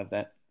 yeah, I'll have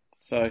that.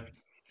 So,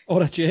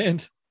 hold at your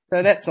hand.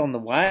 So that's on the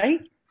way.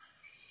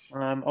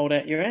 Hold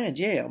out your hand.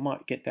 Yeah, I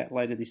might get that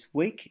later this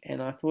week. And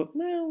I thought,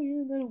 well,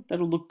 yeah,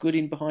 that'll look good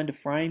in behind a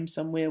frame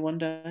somewhere one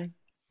day.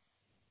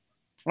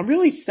 I'm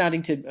really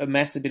starting to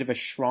amass a bit of a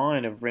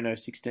shrine of Renault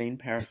 16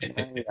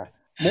 paraphernalia.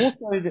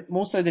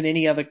 More so than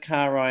any other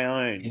car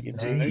I own.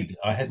 Indeed.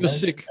 I had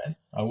sick.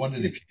 I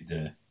wondered if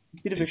you'd... It's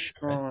a bit of a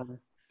shrine.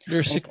 You're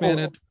a sick man,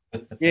 Ed.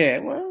 Yeah,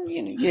 well,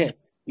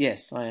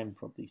 yes, I am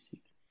probably sick.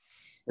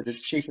 But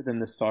it's cheaper than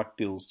the psych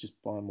bills,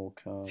 just buy more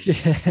cars.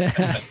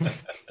 Yeah.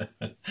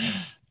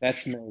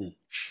 That's me.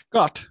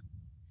 Scott.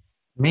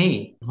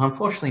 Me?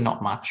 Unfortunately,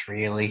 not much,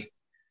 really.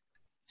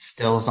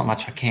 Still, there's not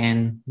much I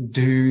can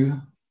do.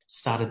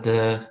 Started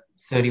the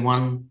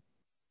 31,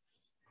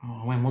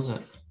 when was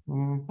it?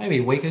 Maybe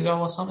a week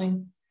ago or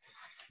something.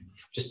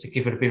 Just to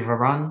give it a bit of a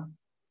run.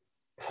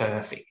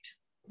 Perfect.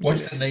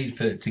 What's the need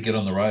to get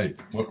on the road?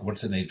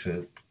 What's the need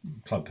for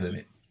club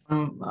permit?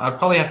 I'd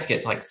probably have to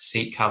get like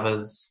seat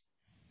covers,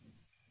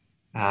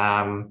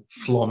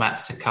 floor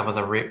mats to cover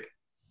the rip.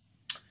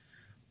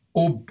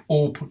 Or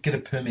get a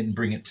permit and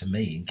bring it to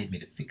me and get me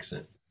to fix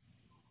it.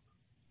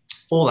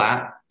 All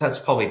that's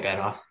probably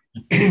better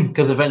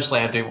because eventually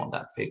I do want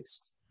that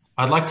fixed.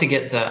 I'd like to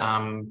get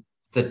the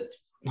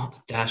not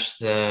the dash,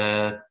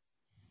 the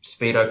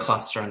speedo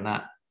cluster and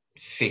that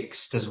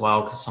fixed as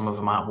well because some of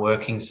them aren't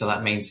working. So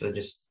that means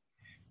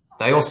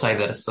they all say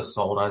that it's the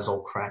solder's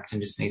all cracked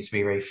and just needs to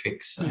be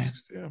refixed. So.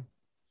 Yeah.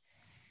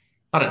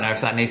 I don't know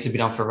if that needs to be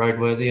done for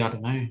roadworthy. I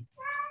don't know.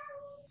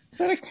 Is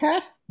that a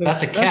cat?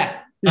 That's a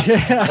cat.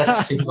 Yeah.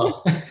 That's Simba.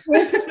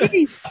 Where's the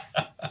kitty?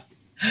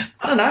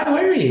 I don't know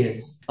where he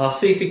is. I'll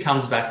see if he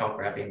comes back. I'll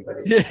grab him.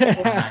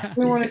 But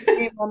We want to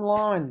see him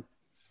online.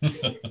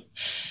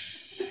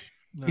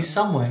 No. He's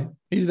somewhere.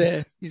 He's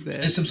there.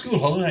 There's some school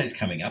holidays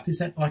coming up. Is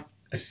that like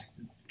a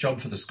job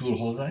for the school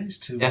holidays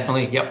to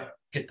Definitely. Yep.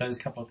 get those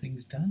couple of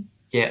things done?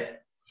 Yeah.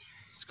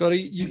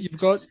 Scotty, you've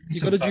got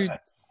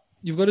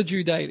a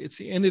due date. It's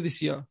the end of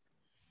this year.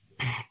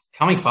 It's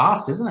coming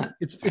fast, isn't it?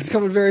 It's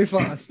coming very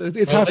fast.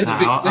 It's Well,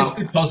 happening. let's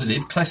be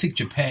positive. Classic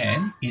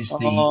Japan is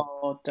the...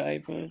 Oh,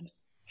 David.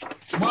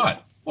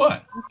 What?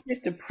 I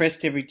get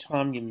depressed every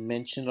time you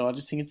mention it. I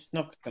just think it's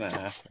not going to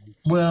happen.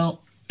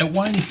 Well, it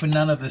won't if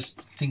none of us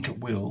think it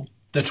will.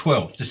 The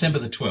 12th, December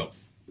the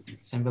 12th.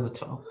 December the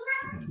 12th.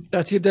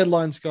 That's your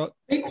deadline, Scott.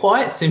 Be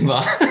quiet,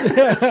 Simba.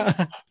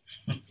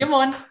 Come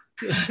on.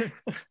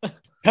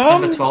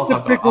 Come December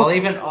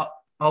 12th.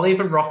 I'll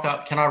even rock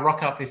up. Can I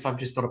rock up if I've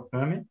just got a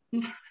permit?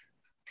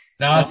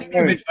 No, I think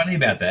they're a bit funny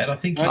about that. I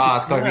think it's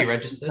got to be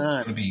registered. It's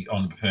got to be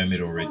on the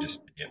permit or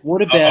registered. Yep.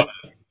 What about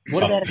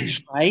a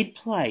trade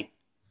plate?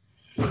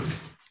 Oh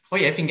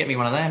yeah, if you can get me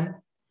one of them.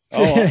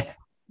 Oh,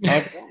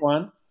 I've got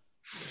one.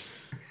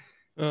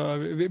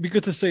 It'd be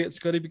good to see it,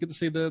 Scotty. It'd be good to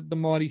see the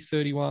mighty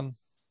 31.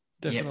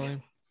 Definitely. Yep.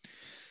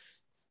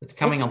 It's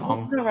coming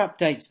along. What are our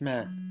updates,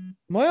 Matt?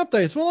 My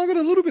updates. Well, I got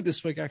a little bit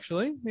this week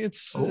actually.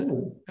 It's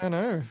I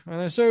know.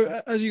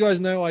 So as you guys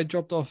know, I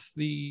dropped off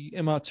the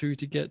MR2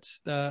 to get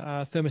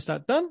the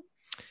thermostat done.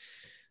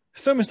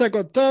 Thermostat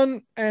got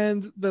done,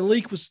 and the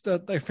leak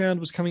that they found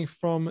was coming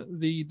from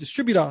the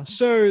distributor.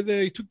 So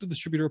they took the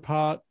distributor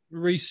apart,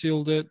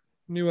 resealed it,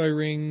 new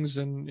O-rings,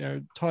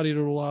 and tidied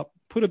it all up,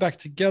 put it back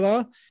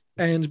together.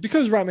 And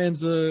because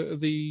Ratman's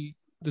the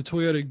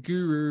Toyota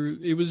guru,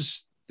 it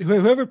was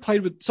whoever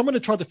played with someone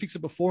had tried to fix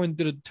it before and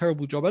did a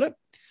terrible job at it.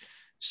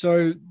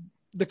 So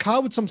the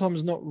car would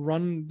sometimes not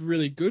run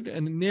really good.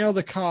 And now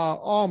the car,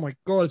 oh my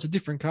God, it's a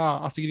different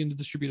car after getting the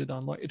distributor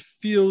done. Like it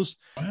feels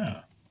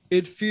like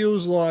it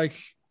feels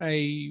like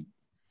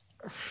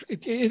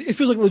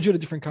legit a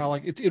different car.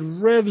 Like it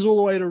revs all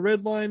the way to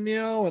red line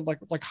now and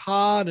like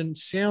hard and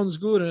sounds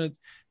good and it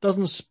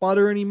doesn't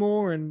sputter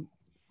anymore. And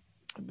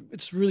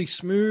it's really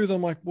smooth.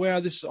 I'm like, wow,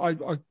 I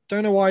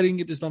don't know why I didn't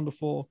get this done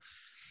before.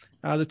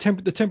 The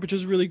temperature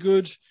is really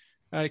good.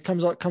 It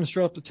comes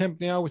straight up to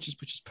temp now, which is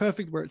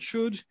perfect where it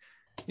should,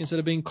 instead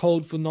of being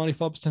cold for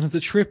 95% of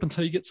the trip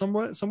until you get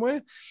somewhere. So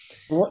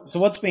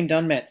what's been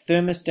done, Matt?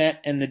 Thermostat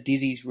and the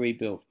Dizzy's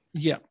rebuilt.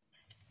 Yeah.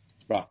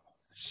 Right.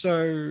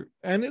 So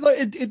and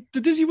the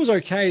Dizzy was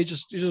okay. It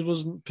just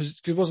wasn't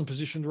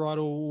positioned right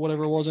or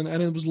whatever it was, and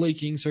it was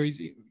leaking. So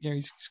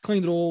he's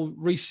cleaned it all,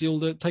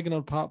 resealed it, taken it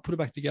apart, put it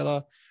back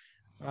together,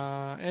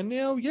 and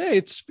now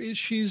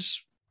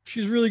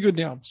she's really good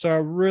now. So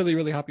I'm really,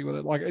 really happy with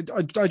it. Like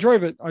I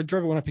drove it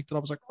when I picked it up.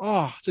 I was like,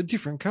 it's a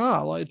different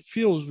car. Like it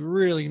feels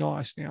really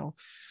nice now.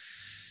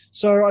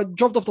 So I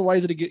dropped off the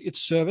Laser to get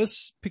its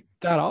service, picked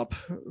that up.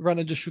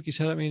 Runner just shook his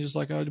head at me and just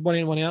like, one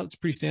in, one out. It's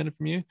pretty standard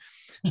from you.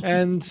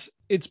 And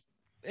it's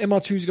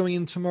MR2 is going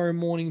in tomorrow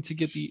morning to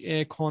get the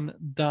aircon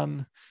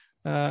done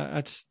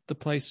at the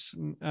place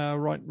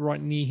right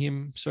near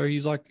him. So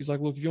he's like,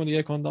 look, if you want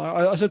the aircon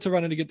done, I said to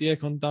Runner to get the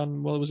aircon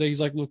done while it was there.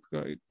 He's like, look,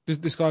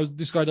 this guy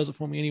does it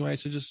for me anyway,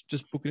 so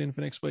just book it in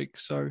for next week.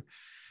 So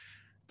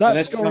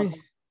that's going.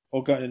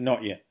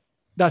 Not yet.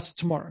 That's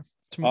tomorrow.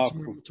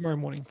 Cool. Tomorrow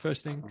morning,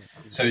 first thing.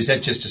 So is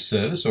that just a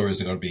service, or is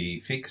it got to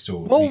be fixed?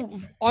 Or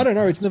I don't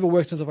know. It's never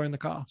worked since I've owned the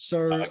car,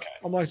 so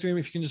I'm like to him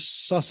if you can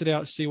just suss it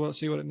out, see what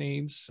it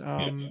needs.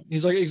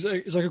 He's like,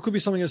 it could be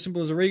something as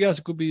simple as a regas.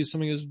 It could be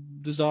something as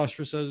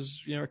disastrous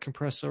as a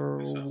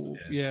compressor.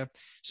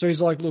 So he's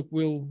like, look,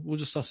 we'll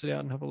just suss it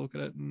out and have a look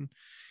at it. And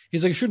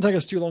he's like, it shouldn't take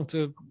us too long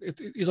to.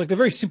 He's like, they're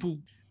very simple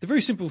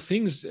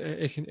things.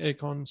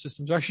 Aircon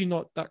systems are actually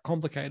not that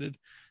complicated.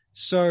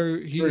 So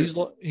he's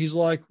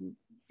like.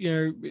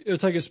 It'll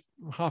take us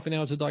half an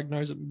hour to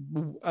diagnose it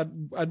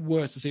at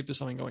worst to see if there's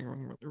something going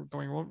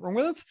wrong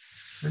with it.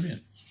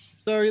 Brilliant.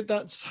 So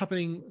that's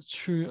happening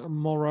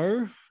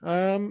tomorrow.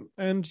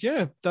 And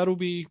yeah, that'll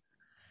be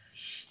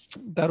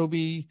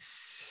that.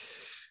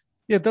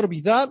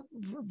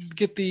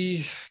 Get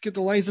the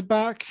Laser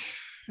back,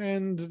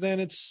 and then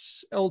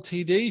it's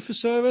LTD for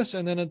service,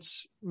 and then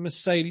it's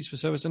Mercedes for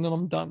service, and then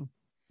I'm done.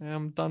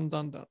 I'm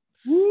done.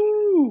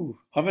 Woo!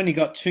 I've only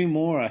got two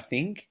more, I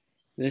think.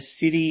 The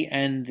City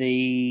and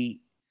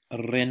the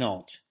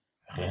Renault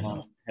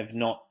have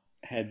not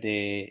had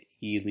their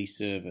yearly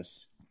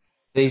service.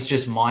 These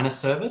just minor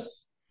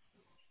service?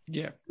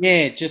 Yeah,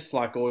 just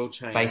like oil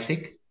change.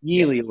 Basic?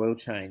 Yearly oil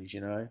change,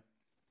 Yeah.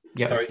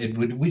 Sorry,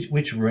 Edward,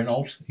 which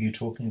Renault are you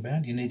talking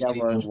about? You need to be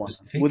more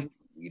specific.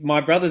 My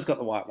brother's got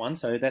the white one,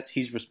 so that's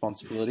his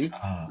responsibility.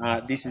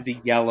 This is the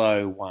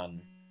yellow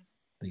one.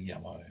 The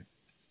yellow.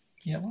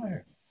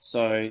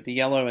 So the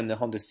yellow and the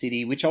Honda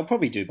City, which I'll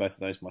probably do both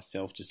of those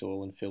myself, just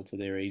oil and filter.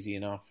 They're easy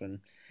enough, and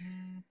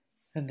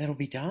that'll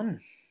be done.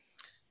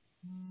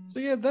 So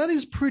yeah, that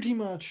is pretty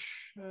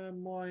much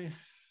my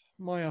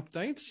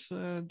updates,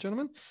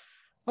 gentlemen.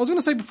 I was going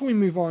to say before we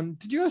move on,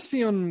 did you guys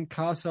see on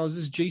car sales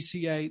this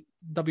GC8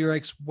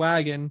 WRX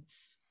wagon?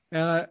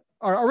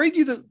 I'll read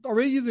you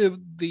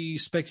the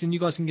specs, and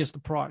you guys can guess the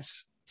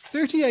price.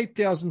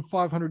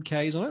 38,500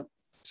 Ks on it,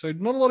 so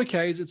not a lot of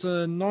Ks. It's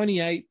a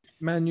 98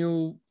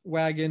 manual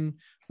wagon,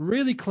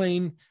 really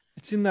clean.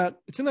 It's in that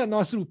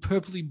nice little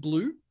purpley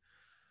blue.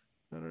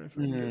 I don't know if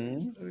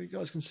you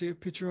guys can see a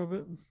picture of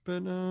it,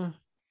 but oh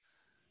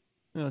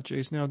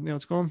geez, now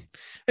it's gone.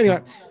 Anyway,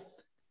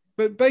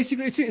 but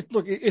basically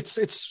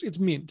it's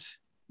mint.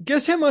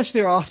 Guess how much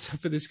they're after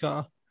for this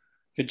car?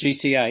 For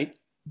GC8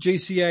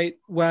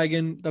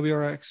 wagon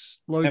WRX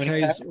low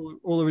Ks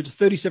all original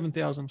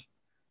 37,000.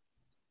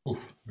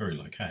 Oof, very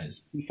low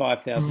Ks.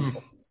 55,000.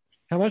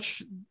 How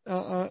much?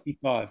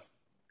 65.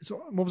 So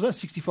what was that?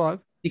 65?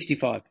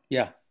 65,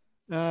 yeah.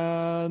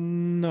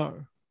 No.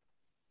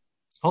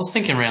 I was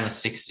thinking around the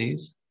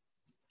 60s.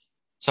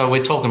 So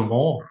we're talking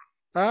more.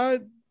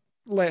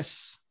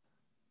 Less.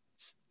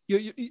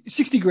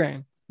 60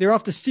 grand. They're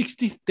after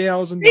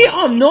 $60,000. Yeah,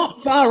 I'm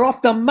not far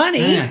off the money.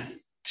 Yeah.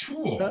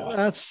 Sure.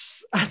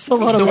 That's a lot Still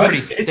of money.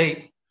 pretty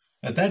steep.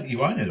 At that,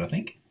 you own it, I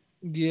think.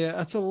 Yeah,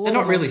 that's a lot. They're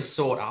not of really money.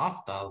 sought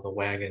after, the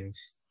wagons.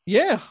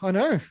 Yeah, I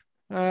know.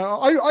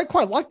 I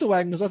quite like the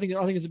Wagners. I think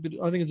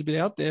it's a bit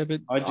out there,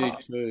 but I do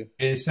too.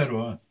 Yeah, so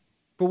do I.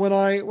 But when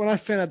I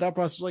found out that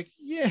price, I was like,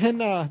 yeah,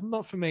 nah,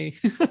 not for me.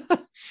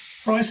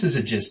 Prices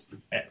are just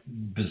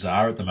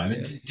bizarre at the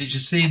moment. Yeah. Did you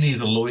see any of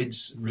the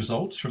Lloyd's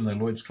results from the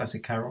Lloyd's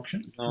Classic Car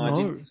Auction? No, I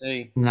didn't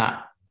see.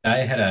 Nah.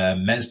 They had a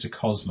Mazda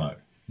Cosmo.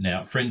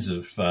 Now, friend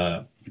of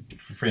Ed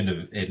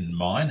and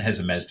mine has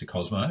a Mazda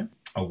Cosmo,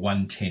 a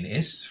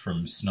 110S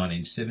from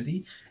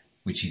 1970,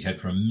 which he's had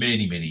for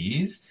many, many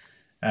years.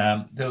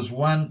 There was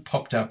one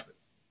popped up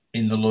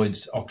in the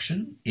Lloyd's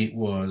auction. It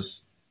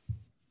was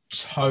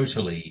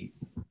totally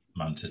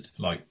munted.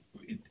 Like,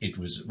 it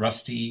was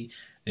rusty.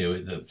 There were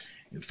the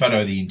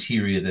photo of the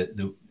interior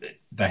that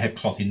they had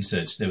cloth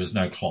inserts. There was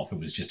no cloth. It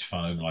was just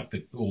foam. Like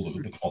all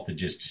the cloth had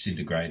just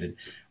disintegrated.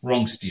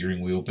 Wrong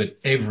steering wheel, but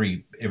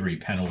every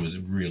panel was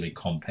really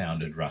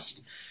compounded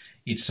rust.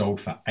 It sold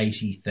for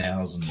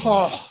 $80,000.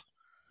 Oh,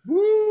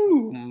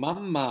 Woo,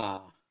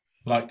 mama.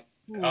 Like,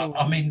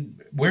 I mean,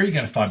 where are you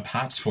going to find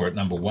parts for it?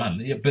 Number one,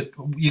 yeah, but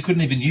you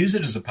couldn't even use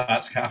it as a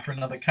parts car for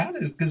another car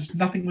because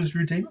nothing was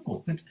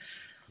redeemable.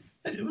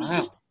 It was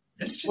just.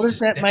 It's just. What does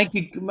that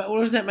make? What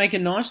does that make a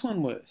nice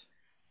one worth?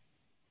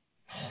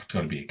 Oh, it's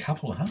got to be a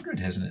couple of hundred,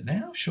 hasn't it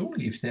now?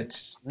 Surely, if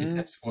that's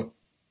what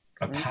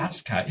a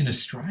parts car in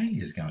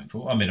Australia is going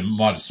for. I mean, it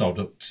might have sold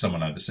it to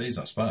someone overseas,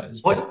 I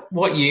suppose.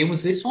 What year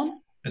was this one?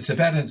 It's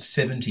about at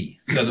 70.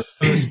 So the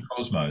first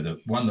Cosmo,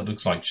 the one that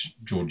looks like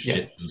George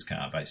Jetson's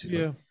car, basically.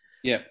 yeah.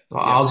 Yeah.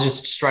 Well, I was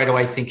just straight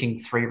away thinking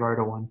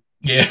 3-rotor one.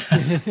 Yeah,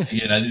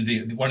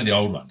 one of the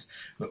old ones.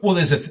 Well,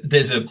 there's a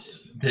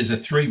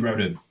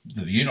 3-rotor,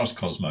 the Unos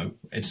Cosmo.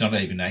 It's not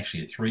even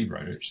actually a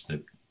 3-rotor; it's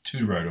the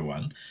 2-rotor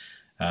one.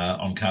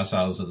 On car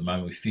sales at the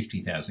moment with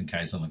 50,000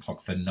 Ks on the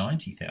clock for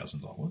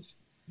 $90,000.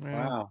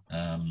 Wow.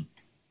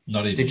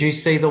 Not even. Did you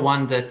see the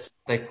one that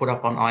they put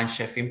up on Iron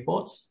Chef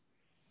Imports?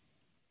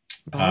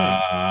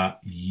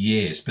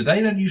 Yes, but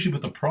they don't usually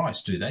put the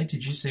price, do they?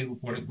 Did you see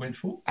what it went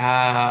for?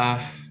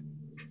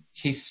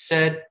 He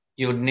said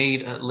you'll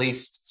need at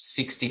least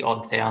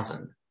 60-odd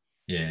thousand.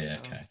 Yeah,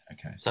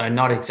 okay. So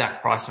not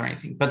exact price or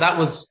anything. But that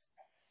was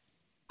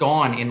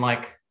gone in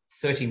like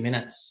 30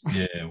 minutes.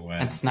 Yeah, wow.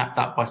 And snapped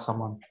up by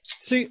someone.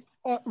 See,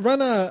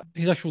 Rana,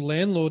 his actual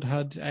landlord,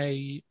 had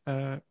a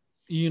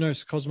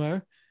Unos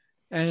Cosmo,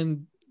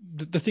 and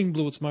the thing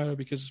blew its motor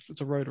because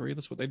it's a rotary.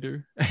 That's what they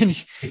do.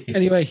 And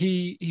anyway,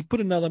 he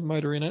put another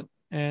motor in it,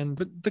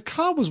 but the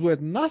car was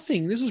worth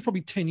nothing. This was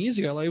probably 10 years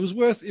ago. Like, it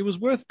was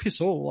worth piss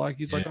all. Like,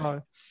 he's like,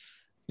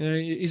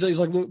 he's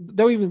like, look,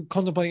 they were even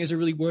contemplating, is it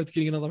really worth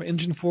getting another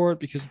engine for it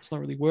because it's not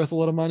really worth a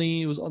lot of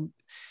money.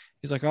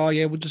 He's like, oh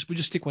yeah, we'll just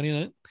stick one in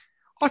it.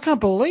 I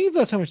can't believe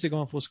that's how much they're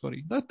going for,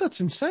 Scotty.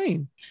 That's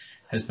insane.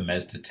 Has the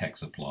Mazda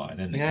tax applied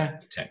and the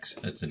tax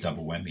at the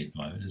double whammy at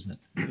the moment, isn't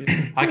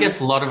it? I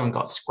guess a lot of them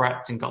got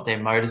scrapped and got their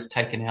motors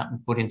taken out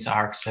and put into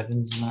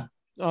RX-7s and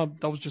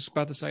that. I was just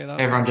about to say that.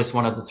 Everyone just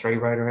wanted the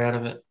 3-rotor out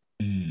of it.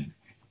 Mm.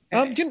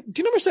 Do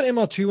you know how much that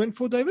MR2 went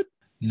for, David?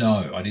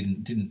 No, I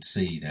didn't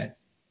see that.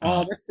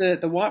 Oh, that's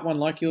the white one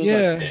like yours.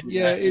 Yeah.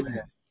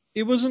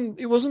 It wasn't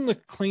the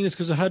cleanest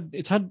because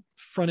it's had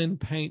front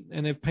end paint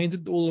and they've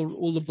painted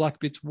all the black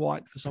bits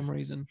white for some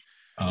reason.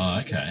 Oh,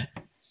 okay.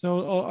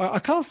 So I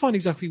can't find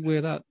exactly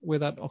where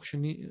that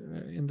auction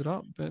ended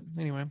up, but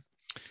anyway,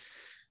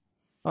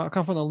 I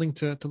can't find a link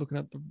to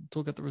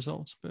look at the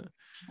results. But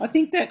I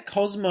think that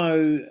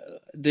Cosmo,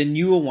 the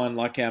newer one,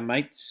 like our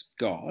mates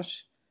got,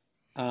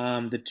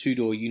 the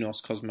 2-door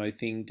Unos Cosmo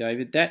thing,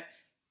 David. That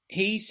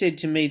he said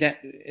to me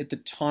that at the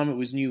time it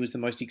was new, was the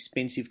most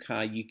expensive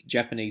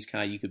Japanese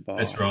car you could buy.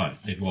 That's right,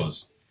 it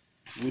was.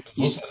 It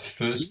was also the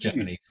first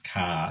Japanese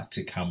car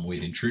to come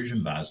with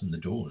intrusion bars in the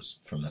doors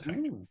from the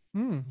factory.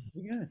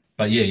 Yeah.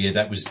 But yeah,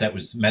 that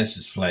was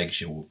Mazda's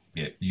flagship.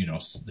 The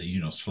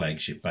Unos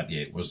flagship. But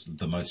yeah, it was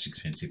the most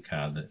expensive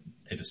car that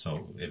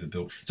ever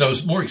built. So it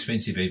was more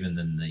expensive even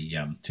than the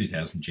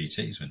 2000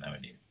 GTs when they were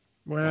new.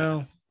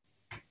 Well,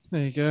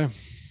 there you go.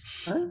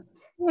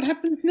 What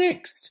happens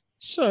next?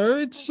 So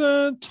it's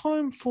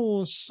time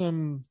for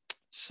some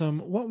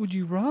what would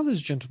you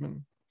rather's,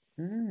 gentlemen.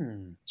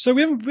 So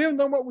we haven't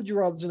done what would you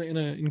rather's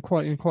in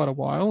quite a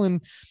while,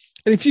 and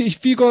if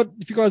you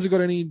guys have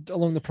got any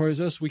along the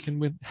process,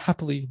 we'd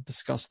happily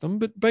discuss them.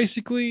 But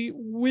basically,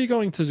 we're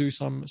going to do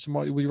some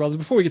what would you rather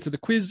before we get to the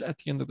quiz at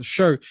the end of the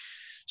show.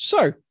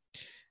 So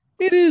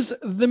it is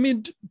the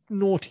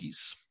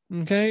mid-noughties,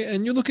 okay,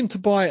 and you're looking to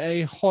buy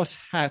a hot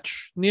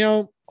hatch.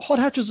 Now, hot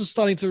hatches are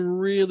starting to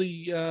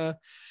really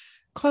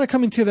kind of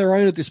come into their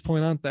own at this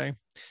point, aren't they?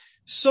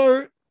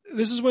 So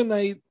this is when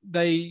they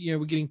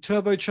were getting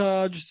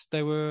turbocharged.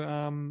 They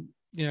were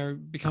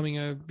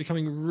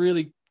becoming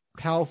really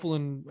powerful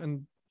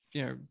and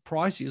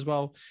pricey as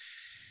well.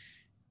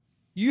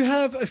 You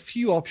have a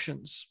few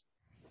options.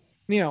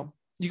 Now,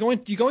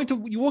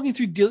 You're walking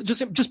through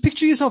just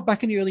picture yourself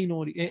back in the early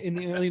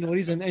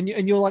noughties,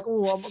 and you're like,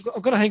 oh,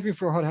 I've got a hankering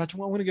for a hot hatch. I'm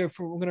going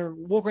to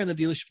walk around the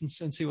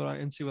dealership and see what I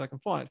can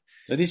find.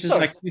 So this is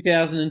like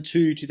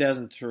 2002,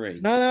 2003.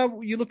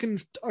 No, you're looking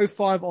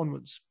 05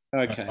 onwards.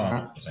 Okay.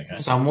 Okay.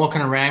 So I'm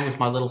walking around with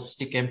my little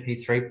stick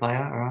MP3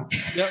 player. All right.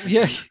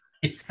 Yeah.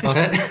 Got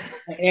it.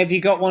 Have you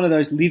got one of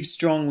those Live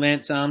Strong,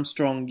 Lance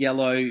Armstrong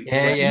yellow?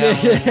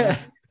 Yeah.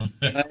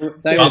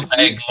 They One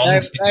bag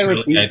long since were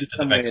relegated to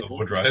the back of the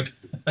wardrobe.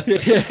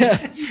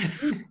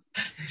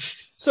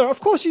 So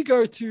of course you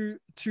go to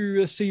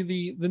see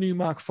the new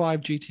Mark V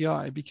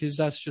GTI, because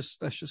that's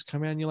just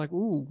come out, and you're like,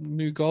 ooh,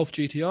 new Golf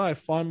GTI,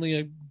 finally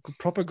a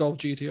proper Golf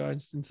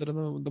GTI instead of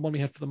the one we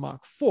had for the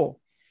Mark IV.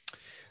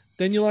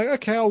 Then you're like,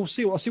 okay, I'll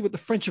see what the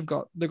French have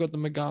got. They've got the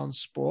Megane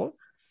Sport.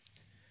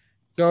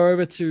 Go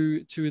over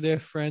to their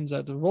friends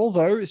at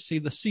Volvo, see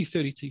the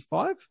C30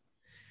 T5.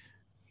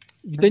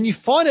 Then you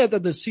find out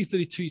that the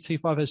C32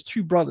 T5 has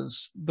two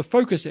brothers, the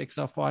Focus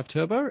XR5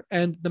 Turbo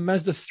and the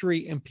Mazda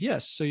 3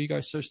 MPS. So you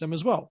go search them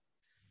as well.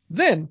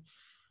 Then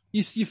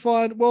you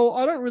find, well,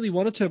 I don't really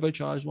want a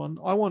turbocharged one.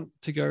 I want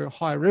to go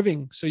high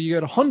revving. So you go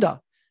to Honda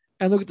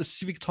and look at the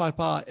Civic Type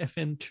R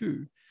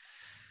FN2.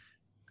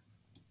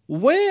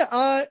 Where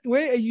are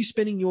you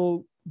spending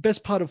your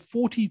best part of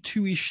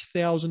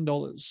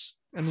 $42,000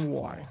 and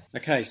why?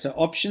 Okay, so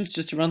options,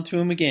 just to run through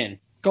them again.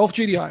 Golf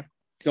GTI.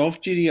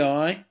 Golf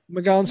GTI.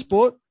 Megane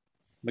Sport.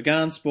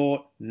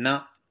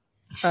 Nah.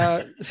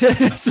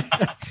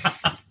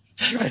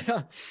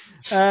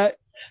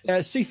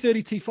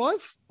 C30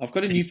 T5. I've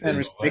got a newfound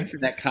respect for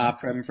that car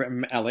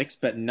from Alex,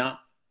 but nah.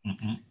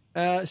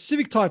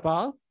 Civic Type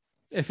R,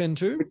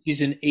 FN2. Which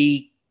is an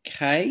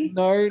EK?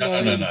 No.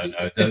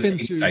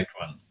 FN2. The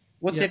one.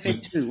 What's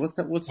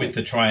FN2? What's with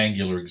the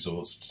triangular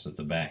exhausts at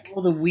the back?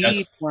 Oh, the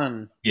weird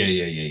one.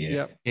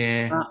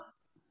 Yeah.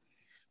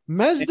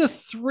 Mazda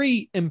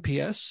 3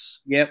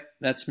 MPS. Yep,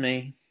 that's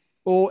me.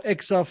 Or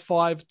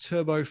XR5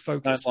 Turbo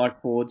Focus. Don't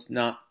like Fords.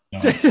 No.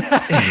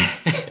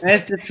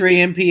 Mazda 3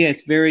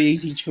 MPS, very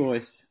easy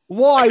choice.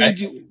 Why would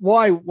you?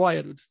 Why,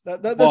 Edward?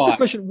 That's the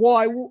question.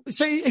 Why?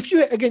 So if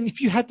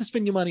you had to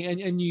spend your money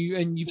and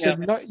you've said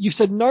no, you've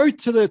said no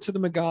to the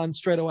Megane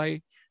straight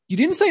away. You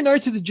didn't say no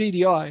to the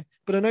GDI,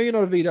 but I know you're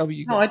not a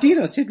VW guy. No, I did.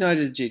 I said no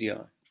to the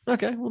GDI.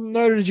 Okay, well,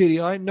 no to the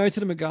GDI, no to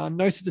the Megane,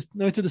 no to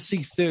the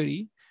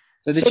C30.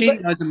 So the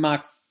GDI is a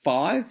Mark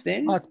V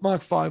then?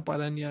 Mark V by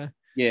then, yeah.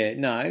 Yeah,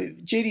 no.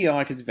 GDI,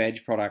 because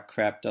veg product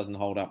crap doesn't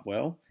hold up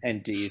well,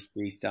 and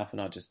DSG stuff,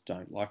 and I just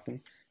don't like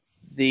them.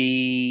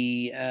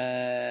 The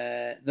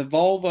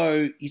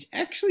Volvo is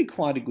actually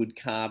quite a good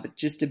car, but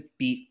just a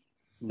bit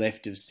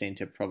left of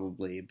centre,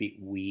 probably a bit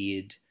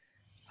weird.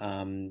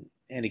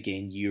 And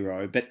again,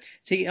 Euro. But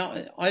see,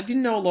 I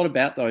didn't know a lot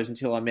about those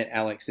until I met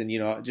Alex, and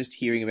just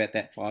hearing about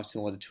that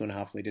 5-cylinder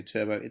 2.5-litre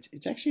turbo,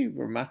 it's actually a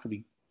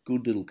remarkably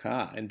good little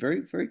car, and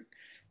very, very,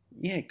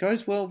 it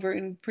goes well,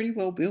 pretty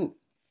well built.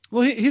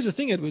 Well, here's the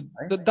thing, Edward.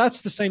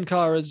 That's the same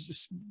car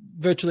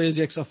virtually as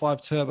the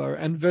XR5 Turbo,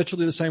 and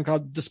virtually the same car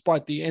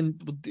despite the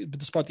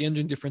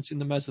engine difference in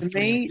the Mazda 3. For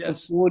me, the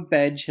Ford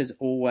badge has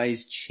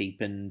always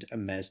cheapened a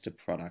Mazda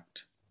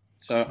product.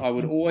 So I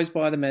would always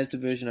buy the Mazda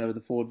version over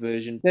the Ford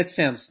version. That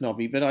sounds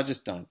snobby, but I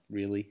just don't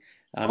really.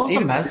 What's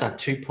a Mazda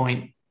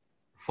 2.4?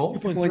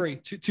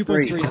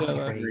 2.3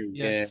 turbo.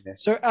 Yeah.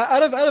 So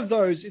out of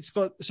those, it's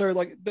got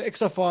like the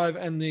XR5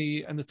 and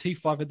the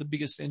T5 had the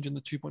biggest engine,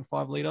 the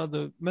 2.5 liter.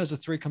 The Mazda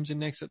 3 comes in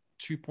next at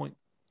 2.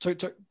 So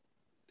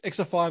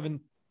XR5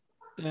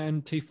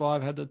 and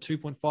T5 had the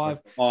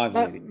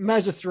 2.5.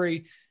 Mazda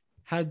 3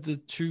 had the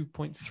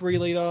 2.3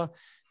 liter.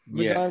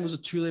 Megane was a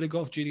 2-liter.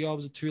 Golf GTI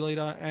was a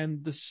 2-liter,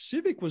 and the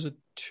Civic was a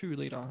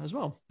 2-liter as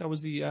well. That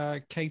was the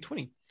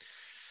K20.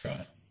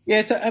 Right.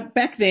 Yeah, so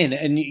back then,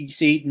 and you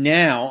see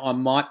now, I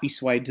might be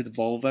swayed to the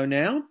Volvo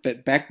now,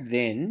 but back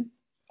then,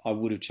 I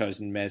would have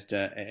chosen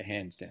Mazda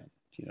hands down.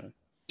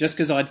 Just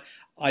because I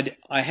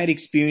had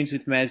experience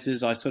with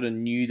Mazdas, I sort of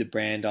knew the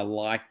brand, I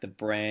liked the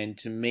brand.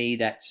 To me,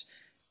 that's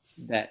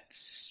I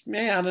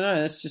don't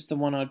know. That's just the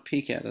one I'd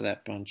pick out of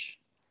that bunch.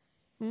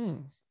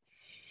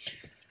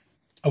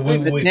 Ask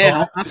me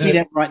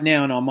that right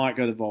now, and I might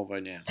go the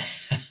Volvo now.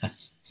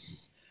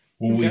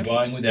 Were we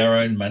buying with our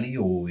own money,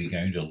 or were we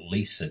going to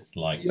lease it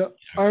like your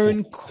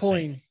own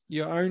coin?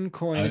 Your own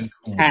coin.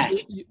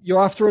 You're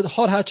after the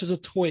hot hatch as a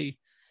toy.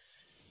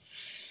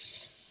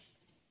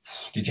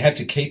 Did you have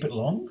to keep it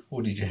long,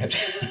 or did you have to?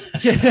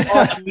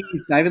 5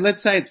 years, David.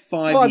 Let's say it's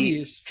 5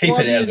 years. Keep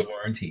it out of the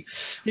warranty.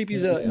 Keep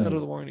it out of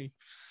the warranty.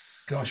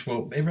 Gosh,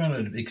 well, everyone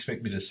would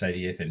expect me to say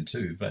the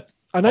FN2, but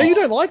I know you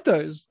don't like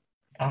those.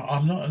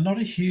 I'm not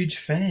a huge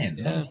fan.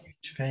 Yeah. Not a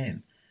huge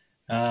fan.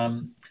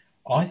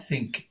 I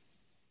think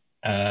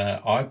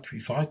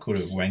if I could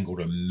have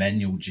wangled a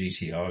manual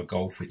GTI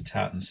Golf with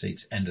tartan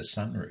seats and a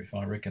sunroof,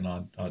 I reckon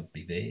I'd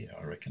be there.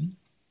 I reckon.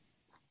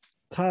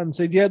 Tartan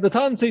seats, yeah, the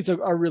tartan seats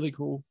are really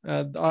cool.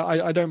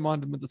 I don't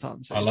mind them with the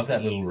tartan seats. I love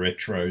that little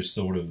retro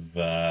sort of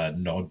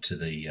nod to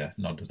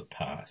the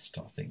past,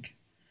 I think.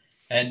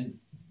 And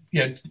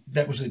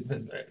that was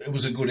it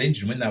was a good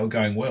engine when they were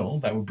going well.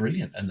 They were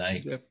brilliant, and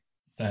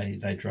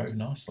they drove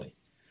nicely.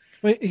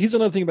 Well, here's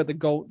another thing about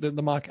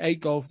the Mark 8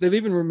 Golf. They've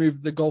even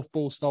removed the golf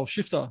ball style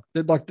shifter.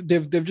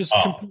 They've just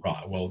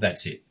right. Well,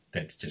 that's it.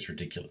 That's just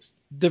ridiculous.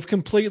 They've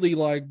completely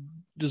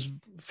just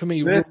for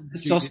me. The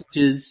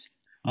sausages,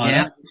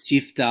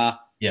 shifter,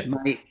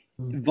 mate.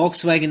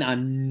 Volkswagen are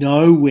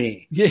nowhere.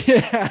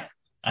 Yeah.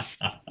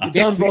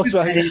 Down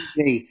Volkswagen.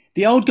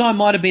 The old guy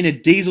might have been a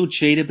diesel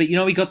cheater, but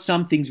he got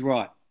some things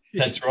right.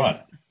 That's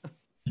right.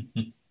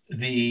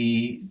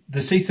 The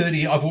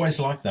C30, I've always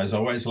liked those. I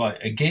always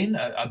like, again,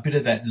 a bit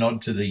of that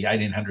nod to the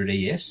 1800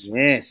 ES.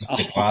 Yes.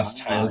 The glass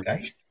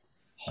tailgate.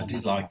 I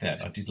did like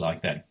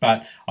that.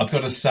 But I've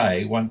got to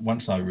say,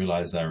 once I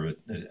realised they were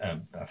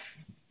a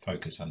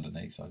Focus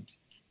underneath, I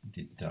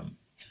did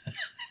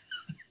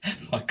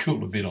I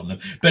cool a bit on them.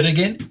 But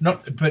again,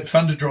 but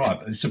fun to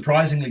drive.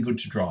 Surprisingly good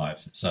to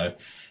drive. So...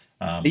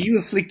 are you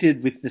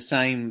afflicted with the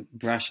same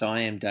brush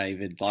I am,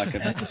 David? Like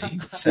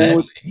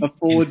sadly, a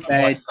Ford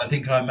badge? I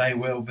think I may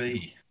well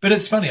be. But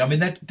it's funny. I mean,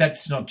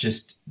 that's not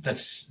just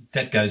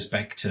that goes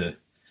back to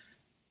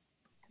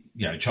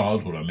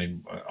childhood. I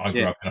mean, I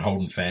grew up in a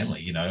Holden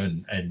family,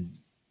 and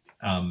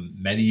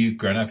Maddie, you've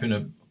grown up in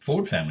a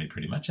Ford family,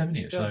 pretty much, haven't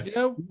you? So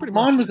pretty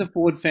mine was a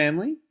Ford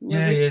family.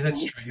 Yeah,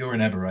 that's true. You're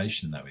an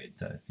aberration, though,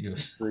 Ed. You're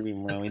pretty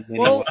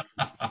well.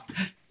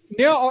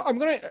 Now, I'm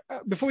going to,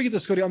 before we get to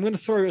Scotty, I'm going to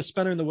throw a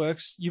spanner in the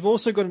works. You've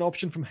also got an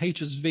option from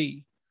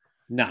HSV.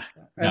 Nah.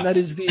 And that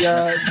is the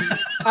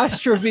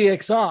Astra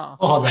VXR.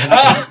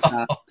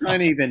 Oh,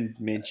 don't even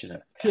mention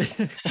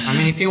it. I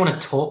mean, if you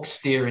want to torque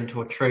steer into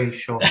a tree,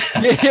 sure.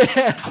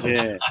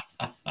 Yeah.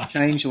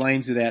 Change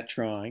lanes without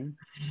trying.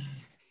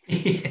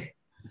 Yeah.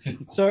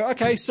 So,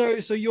 okay, so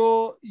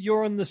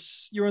you're on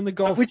the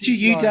Golf. Which are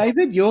you,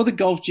 David? You're the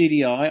Golf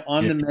GDI.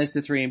 I'm the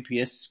Mazda 3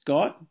 MPS.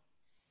 Scott?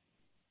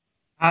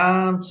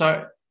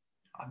 So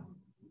I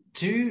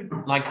do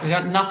we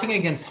got nothing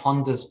against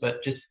Hondas,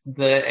 but just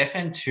the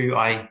FN2,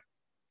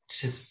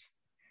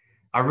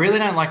 I really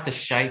don't like the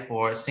shape,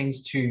 or it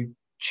seems too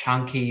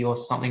chunky or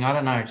something. I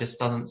don't know. It just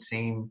doesn't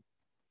seem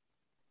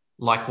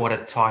like what a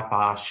Type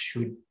R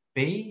should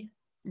be.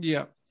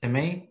 Yeah. To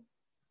me,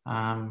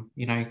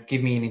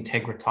 give me an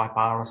Integra Type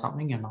R or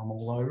something, and I'm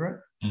all over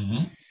it.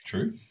 Mm-hmm.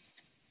 True.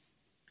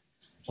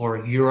 Or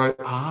a Euro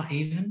R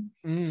even.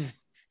 Mm.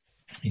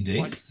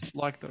 Indeed.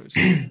 Like those.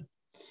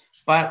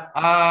 But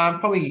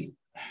probably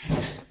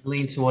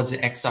lean towards the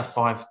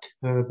XR5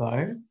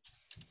 Turbo,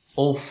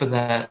 all for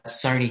the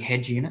Sony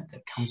head unit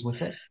that comes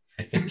with it.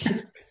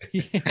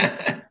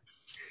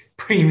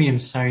 Premium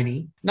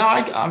Sony. No,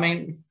 I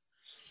mean,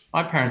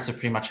 my parents have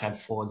pretty much had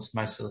Fords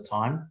most of the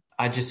time.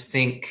 I just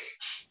think,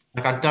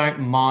 I don't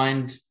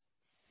mind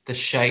the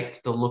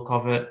shape, the look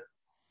of it.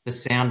 The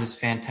sound is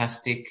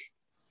fantastic.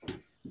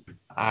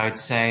 I would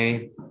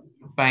say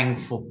bang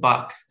for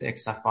buck, the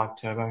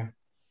XR5 Turbo.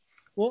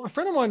 Well, a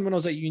friend of mine when I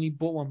was at uni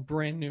bought one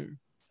brand new.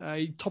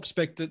 He top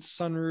spec'd it,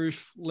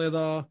 sunroof,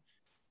 leather,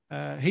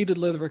 heated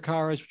leather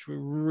Recaros, which were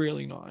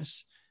really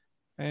nice.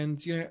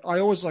 And I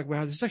always like,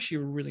 wow, this is actually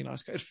a really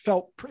nice car. It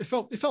felt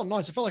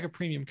nice. It felt like a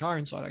premium car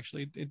inside.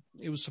 Actually,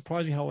 it was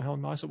surprising how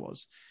nice it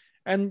was.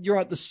 And you're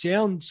right, the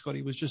sound,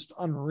 Scotty, was just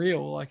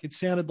unreal. Like it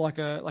sounded like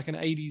an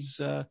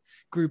 80s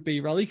Group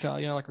B rally car,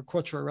 like a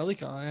Quattro rally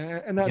car.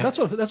 And that's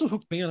what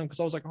hooked me on them, because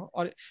I was like,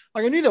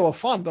 I knew they were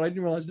fun, but I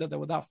didn't realize that they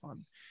were that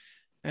fun.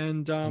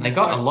 And they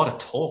got a lot of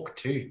torque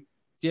too.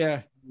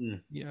 Yeah,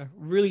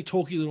 really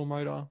torquey little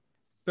motor.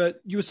 But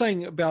you were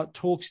saying about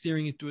torque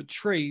steering into a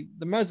tree.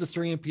 The Mazda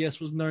 3 MPS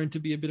was known to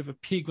be a bit of a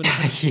pig when it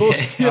comes to torque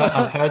steering.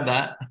 I've heard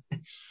that.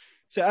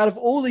 So out of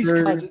all these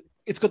cars,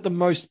 it's got the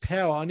most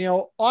power.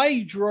 Now,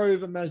 I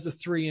drove a Mazda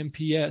 3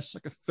 MPS,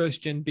 like a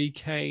first-gen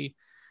BK,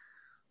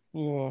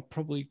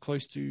 probably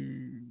close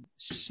to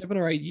 7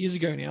 or 8 years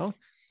ago now.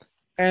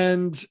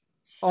 And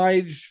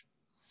I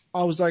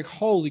was like,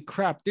 holy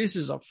crap, this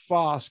is a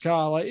fast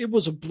car. Like, it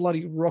was a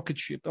bloody rocket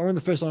ship. I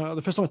remember the first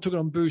time I took it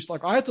on boost,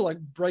 like I had to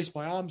brace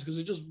my arms because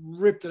it just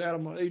ripped it out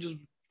of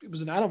it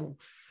was an animal.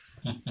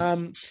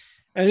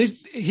 And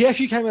he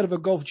actually came out of a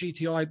Golf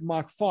GTI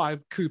Mark V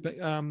coupe,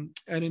 and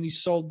then he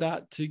sold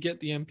that to get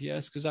the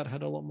MPS because that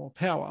had a lot more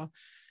power.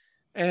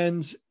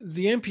 And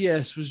the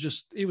MPS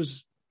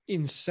was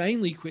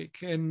insanely quick,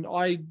 and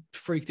I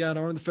freaked out.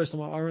 I remember the first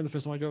time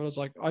I drove it, I was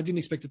like, I didn't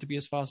expect it to be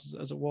as fast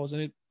as it was,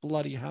 and it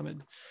bloody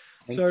hammered.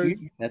 Thank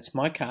you. That's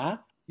my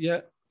car.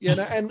 Yeah. Yeah,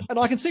 no, and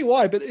I can see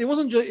why, but it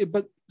wasn't just.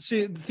 But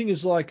see, the thing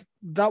is,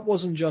 that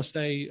wasn't just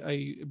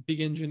a big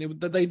engine.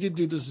 They did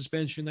do the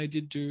suspension. They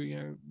did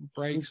do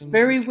brakes. And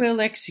very well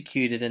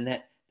executed,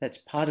 and that's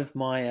part of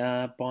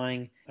my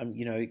buying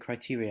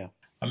criteria.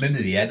 I remember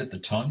the ad at the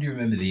time. Do you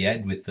remember the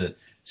ad with the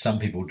 "some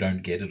people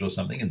don't get it" or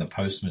something, and the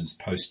postman's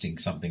posting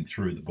something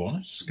through the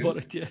bonnet?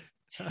 Yeah.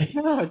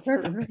 No, I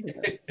don't remember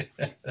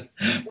that.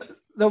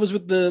 That was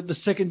with the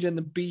second gen,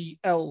 the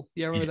BL.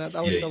 Yeah, I remember that.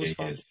 That was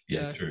fun. Yes.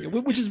 Yeah, true.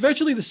 Which is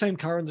virtually the same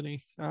car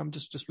underneath.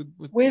 Just with.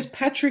 Where's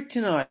Patrick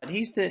tonight?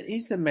 He's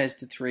the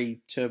Mazda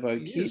 3 Turbo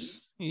kid.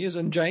 He is,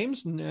 and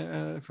James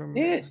from.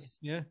 Yes.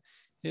 Yeah.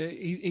 Yeah,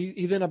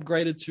 he then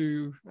upgraded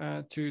to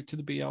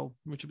the BL,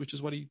 which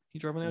is what he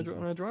drove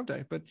on our drive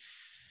day. But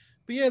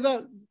yeah,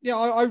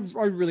 I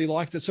really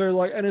liked it. So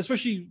like, and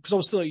especially because I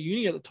was still at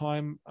uni at the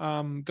time,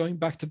 going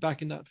back to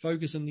back in that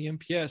Focus and the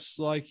MPS,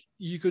 like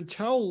you could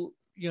tell,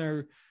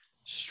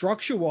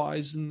 structure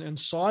wise and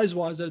size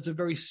wise that it's a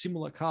very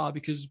similar car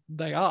because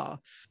they are,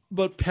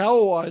 but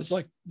power wise,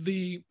 like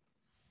the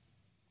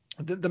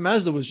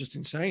Mazda was just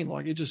insane.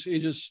 Like it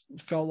just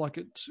felt like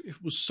it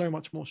was so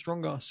much more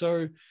stronger.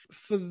 So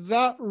for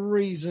that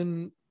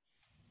reason,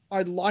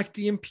 I like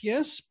the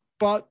MPS,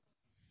 but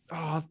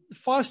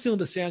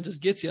 5-cylinder sound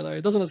just gets you though,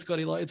 doesn't it,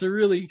 Scotty? Like it's a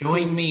really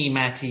join me,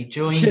 Matty.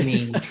 Join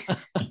me.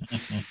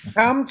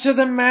 Come to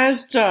the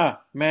Mazda,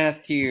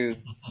 Matthew.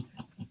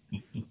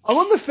 I'm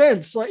on the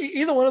fence. Like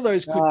either one of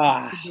those could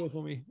do it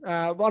for me.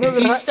 But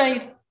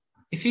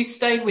if you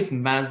stayed with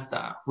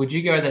Mazda, would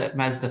you go the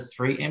Mazda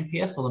 3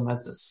 MPS or the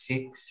Mazda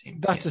 6 MPS?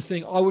 That's the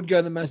thing. I would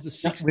go the Mazda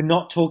 6. No, we're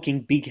not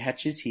talking big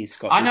hatches here,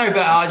 Scott. I know,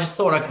 but I just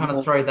thought I'd kind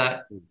of throw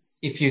that.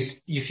 If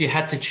you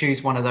had to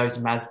choose one of those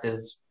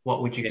Mazdas,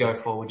 what would you go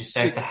for? Would you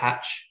stay with the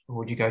hatch or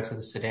would you go to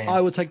the sedan? I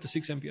would take the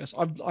 6 MPS.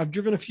 I've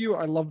driven a few.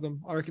 I love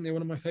them. I reckon they're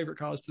one of my favorite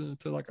cars to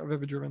like I've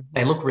ever driven.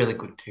 They look really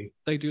good too.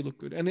 They do look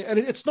good, and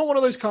it's not one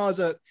of those cars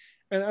that.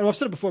 And I've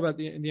said it before about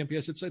the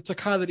MPS. It's a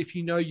car that if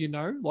you know,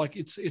 like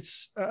it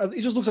just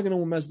looks like a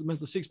normal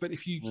Mazda 6. But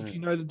if you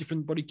know the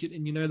different body kit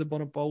and you know the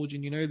bonnet bulge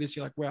and you know this,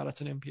 you're like, wow,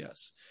 that's an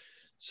MPS.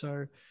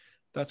 So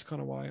that's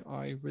kind of why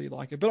I really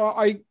like it. But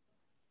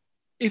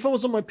if I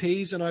was on my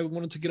P's and I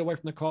wanted to get away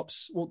from the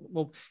cops,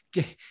 not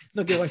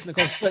get away from the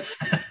cops,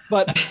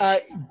 but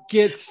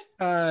get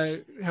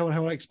how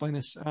would I explain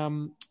this?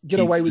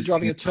 Get away with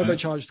driving a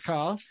turbocharged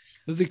car.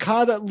 The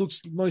car that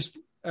looks most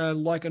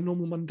like a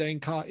normal mundane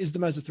car is the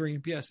Mazda 3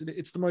 MPS.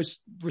 It's the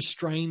most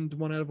restrained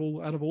one out of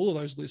all of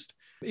those lists.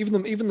 Even the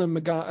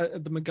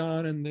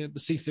Megane and the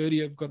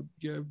C30 have got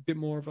a bit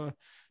more of a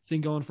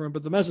thing going for them,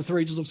 but the Mazda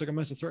 3 just looks like a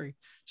Mazda 3.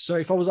 So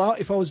if I was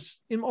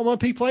on my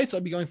P plates,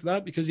 I'd be going for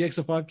that because the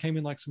XR5 came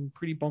in like some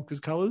pretty bonkers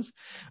colors.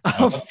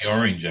 I love the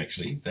orange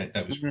actually.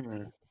 That was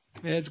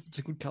yeah, it's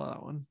a good color,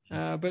 that one.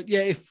 But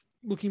yeah, if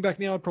looking back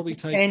now, I'd probably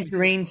take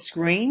Tangerine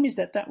Scream. Is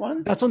that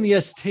one? That's on the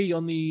ST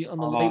on the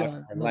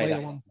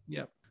later one.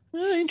 Yeah.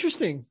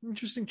 Interesting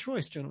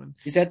choice, gentlemen.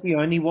 Is that the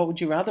only? What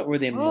would you rather, or are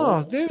there more?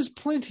 Oh, there's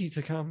plenty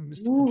to come,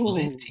 Mr.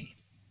 Plenty.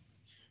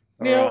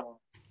 Now,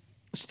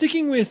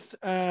 sticking with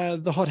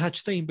the hot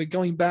hatch theme, but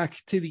going back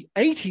to the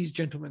 80s,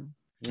 gentlemen,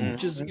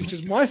 which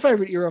is my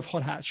favorite era of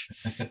hot hatch.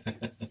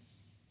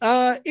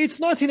 It's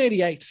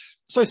 1988.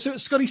 So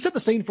Scotty, set the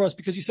scene for us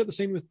because you set the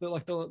scene with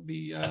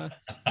the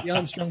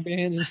Armstrong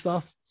bands and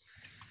stuff.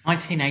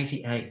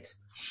 1988.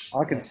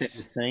 I can set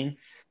the scene.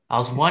 I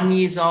was 1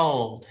 year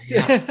old.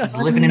 Yeah, I was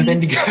living in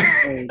Bendigo.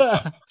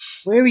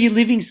 Where were you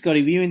living,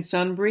 Scotty? Were you in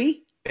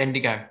Sunbury?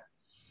 Bendigo,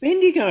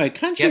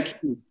 country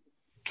kid.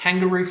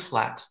 Kangaroo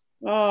Flat.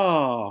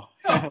 Oh,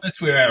 that's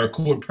where our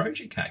Accord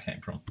project car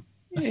came from.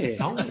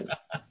 Yeah.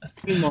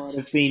 You might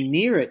have been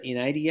near it in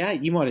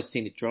 88. You might have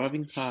seen it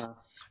driving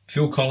past.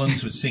 Phil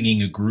Collins was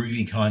singing A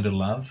Groovy Kind of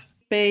Love.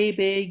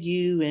 Baby,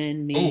 you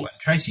and me. Oh, and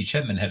Tracy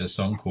Chapman had a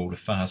song called A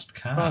Fast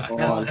Car. That's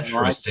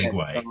for a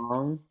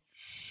segue.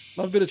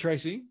 Love a bit of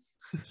Tracy.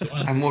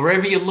 And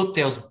wherever you look,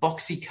 there was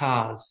boxy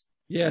cars.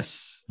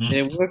 Yes.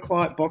 They were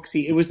quite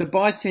boxy. It was the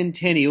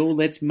bicentennial,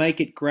 Let's Make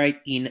It Great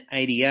in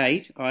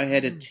 88. I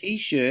had a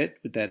T-shirt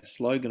with that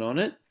slogan on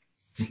it.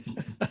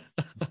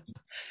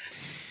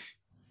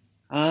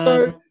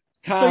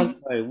 Cars,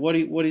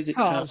 what is it?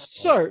 Cars.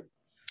 So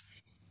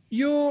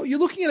you're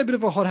looking at a bit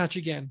of a hot hatch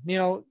again.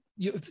 Now,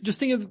 you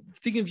just think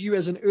of you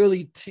as an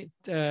early,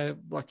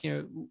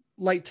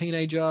 late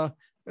teenager,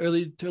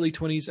 early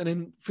 20s, and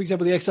then, for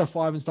example, the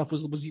XR5 and stuff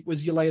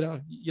was your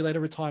later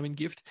retirement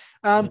gift.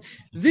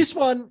 This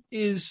one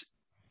is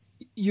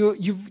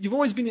you've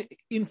always been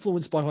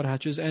influenced by hot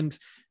hatches, and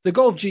the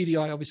Golf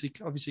GDI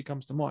obviously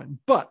comes to mind,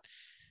 but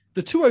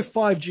the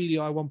 205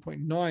 GDI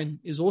 1.9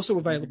 is also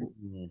available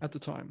at the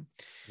time,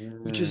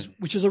 which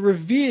is a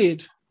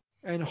revered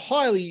and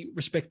highly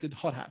respected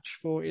hot hatch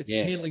for its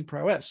handling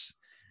prowess.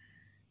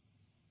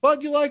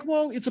 But you're like,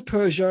 well, it's a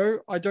Peugeot.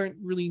 I don't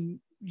really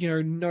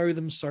know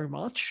them so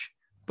much,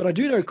 but I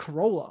do know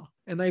Corolla,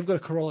 and they've got a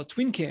Corolla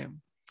twin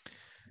cam.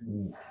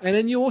 And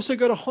then you also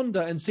go to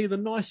Honda and see the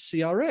nice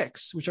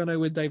CRX, which I know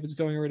where David's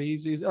going already.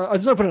 There's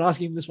no point in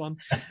asking him this one.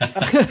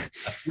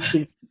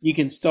 You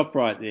can stop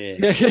right there.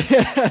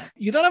 Yeah.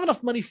 You don't have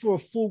enough money for a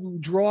four-wheel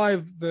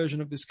drive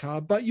version of this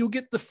car, but you'll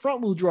get the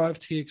front-wheel drive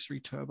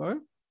TX3 Turbo.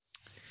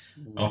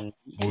 Oh,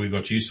 well, we've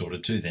got you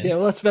sorted too then. Yeah,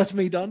 well, that's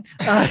me done.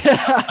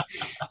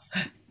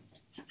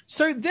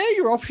 So they're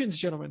your options,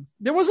 gentlemen.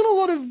 There wasn't a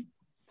lot of,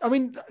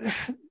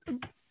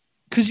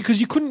 because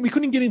we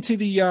couldn't get into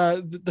the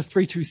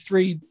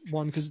 323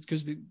 one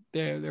because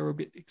they were a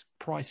bit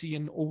pricey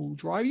and all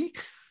drivey.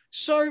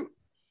 So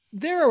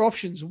there are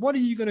options. What are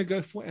you going to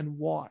go for and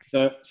why?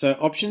 So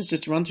options,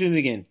 just to run through them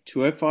again: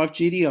 205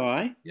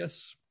 GDI,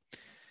 yes,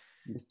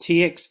 the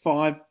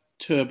TX5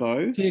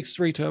 Turbo.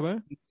 TX3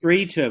 Turbo.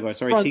 3 Turbo,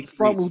 sorry. Front, TX3.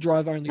 front-wheel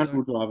drive only.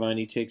 Front-wheel drive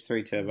only,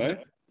 TX3 Turbo.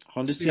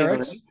 Honda CRX.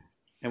 CRX.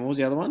 And what was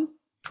the other one?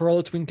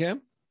 Corolla Twin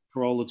Cam.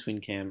 Corolla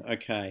Twin Cam.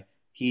 Okay,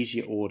 here's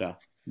your order.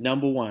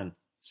 Number 1,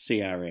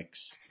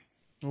 CRX.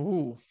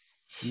 Ooh.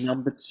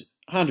 Number 2,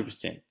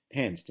 100%,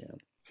 hands down.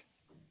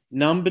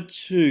 Number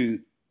 2,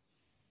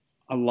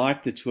 I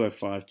like the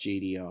 205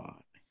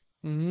 GDI.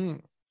 Mm-hmm.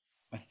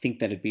 I think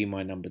that'd be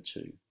my number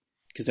 2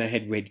 because they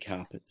had red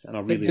carpets, and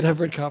I They really did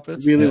have red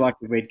carpets. really like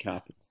the red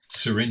carpets.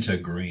 Sorrento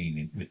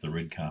green with the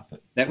red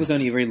carpet. That was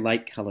only a very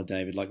late colour,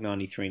 David, like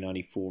 93,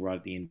 94, right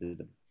at the end of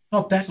them.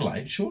 Not that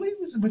late, surely?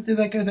 Did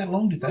they go that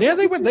long? Did they? Yeah,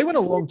 they went a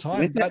long time.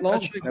 Went that long.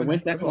 shape They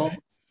went that long.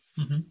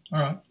 Mm-hmm.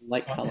 All right.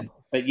 Late Fine. colour.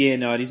 But yeah,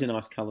 no, it is a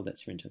nice colour, that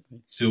Sorrento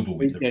green. Silver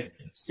with the Yeah. red.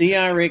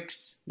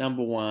 CRX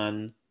number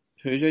 1,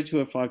 Peugeot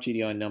 205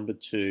 GDI number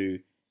 2,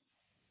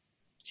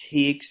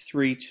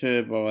 TX3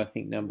 Turbo I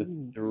think number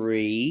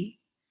 3,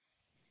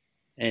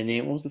 and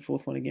then what was the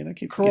fourth one again? I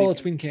keep Corolla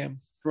forgetting. Twin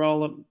Cam.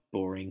 Corolla,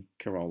 boring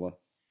Corolla.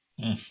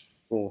 Mm.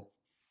 4.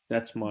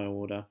 That's my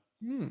order.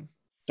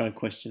 Don't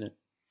question it.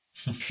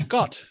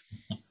 Scott.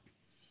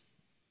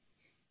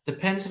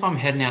 Depends if I'm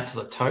heading out to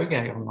the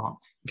Togay or not.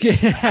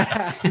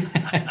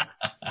 Yeah.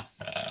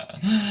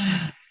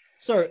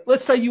 So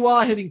let's say you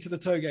are heading to the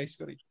Togay,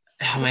 Scotty.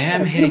 I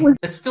am heading.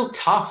 It's still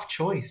tough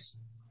choice.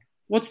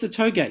 What's the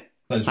tow gate?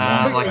 Those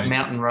Like wide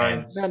mountain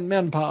roads.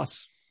 Mountain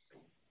Pass.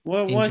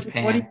 Why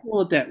do you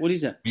call it that? What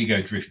is that? You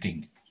go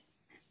drifting.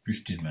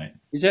 Drifting, mate.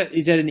 Is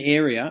that an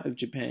area of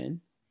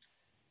Japan?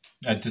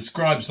 It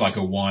describes like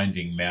a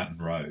winding mountain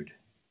road.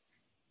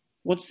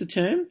 What's the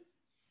term?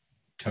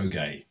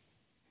 Togay.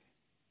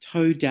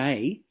 Tow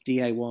day,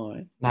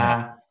 D-A-Y.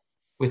 Nah,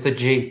 with a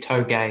G,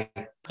 Togay.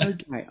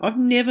 Okay, I've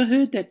never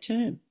heard that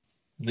term.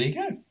 There you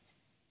go.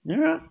 All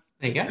right.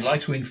 There you I'd go.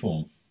 like to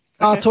inform.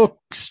 Car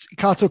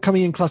talk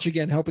coming in clutch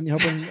again, helping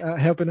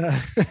helping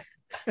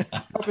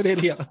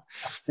Eddie here.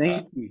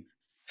 Thank you.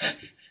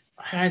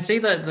 It's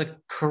either the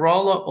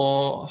Corolla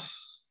or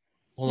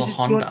the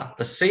Honda.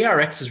 The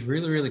CRX is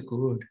really, really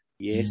good.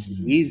 Yes, it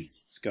is,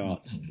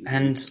 Scott.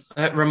 And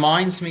it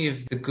reminds me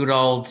of the good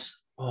old,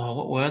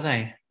 what were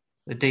they?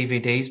 The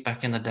DVDs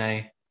back in the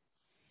day.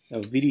 Oh,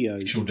 videos.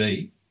 Initial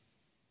D.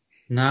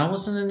 No, it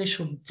wasn't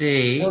Initial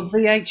D. Well,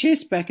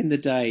 VHS back in the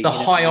day. The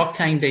high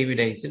octane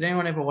DVDs. Did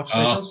anyone ever watch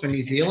those ones from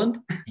New Zealand?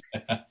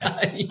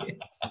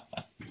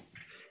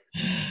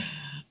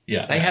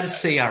 Yeah. They had a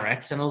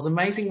CRX, and it was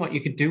amazing what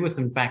you could do with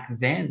them back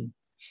then,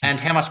 and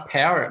how much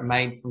power it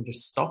made from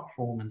just stock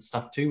form and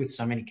stuff too, with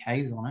so many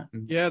Ks on it.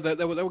 And Yeah,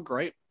 they were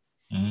great.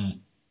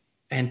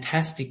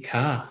 fantastic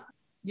car.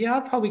 Yeah,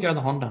 I'd probably go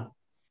the Honda.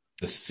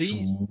 The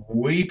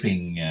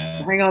sweeping.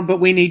 Hang on, but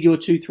we need your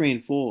 2, 3,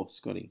 and 4,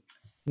 Scotty.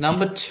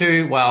 Number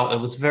 2, well, it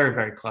was very,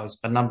 very close,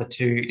 but number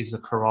 2 is the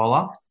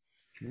Corolla.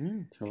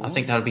 I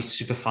think that would be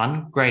super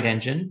fun. Great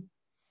engine.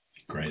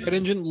 Great. Great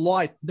engine,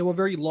 light. They were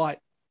very light.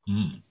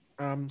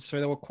 So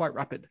they were quite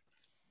rapid.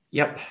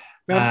 Yep.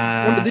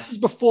 Remember, this is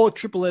before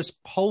Triple S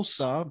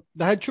Pulsar.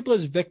 They had Triple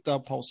S Vector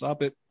Pulsar,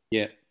 but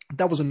yeah,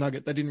 that was a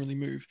nugget. They didn't really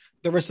move.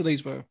 The rest of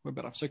these were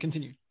better. So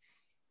continue.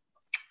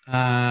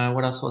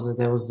 What else was it?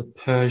 There was the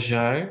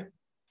Peugeot.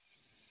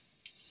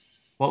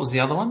 What was the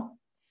other one?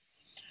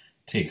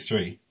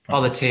 TX3.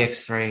 Oh, the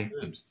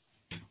TX3.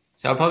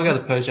 So I'll probably go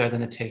the Peugeot,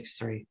 then the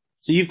TX3.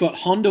 So you've got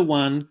Honda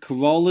 1,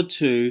 Corolla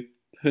 2,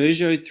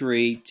 Peugeot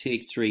 3,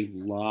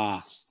 TX3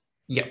 last.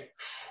 Yep.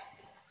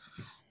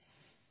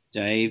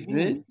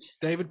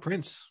 David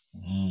Prince.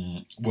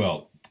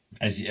 Well,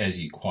 as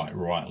you quite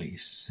rightly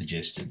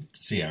suggested,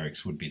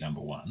 CRX would be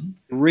number 1.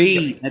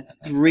 3. That's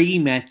 3,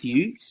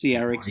 Matthew.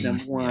 CRX Three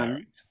number CRX.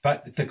 1.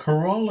 But the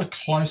Corolla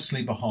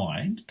closely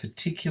behind,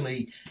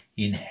 particularly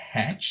in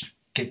hatch,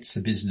 gets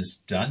the business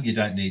done. You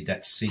don't need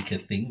that Seeker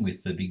thing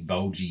with the big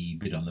bulgy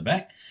bit on the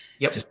back.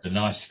 Yep. Just a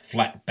nice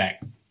flat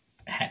back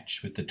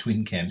hatch with the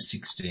twin cam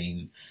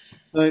 16.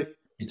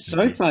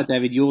 So far,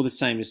 David, you're the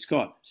same as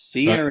Scott.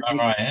 CRX. So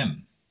far I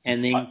am.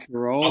 And then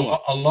Corolla.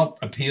 A lot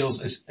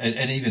appeals,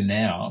 and even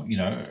now,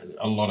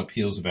 a lot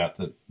appeals about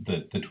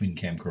the twin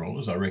cam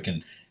Corollas. I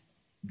reckon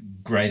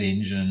great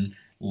engine,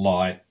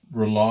 light,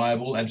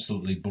 reliable,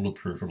 absolutely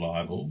bulletproof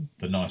reliable,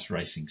 the nice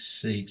racing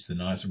seats, the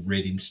nice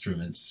red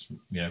instruments,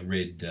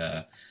 red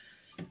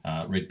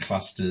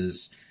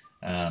clusters.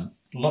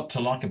 Lot to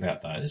like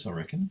about those, I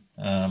reckon.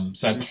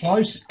 So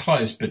close,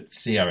 but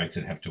CRX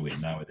would have to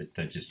win. No,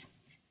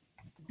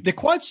 they're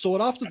quite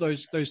sought after,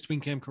 those twin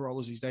cam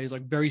Corollas these days,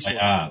 like very sought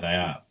after. They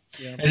are.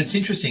 Yeah. And it's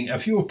interesting, a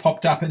few have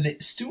popped up and they're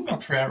still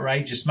not for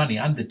outrageous money,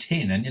 under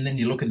 10, and then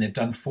you look and they've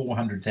done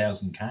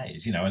 400,000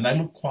 Ks, and they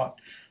look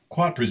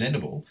quite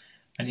presentable.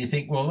 And you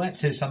think, well, that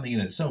says something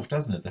in itself,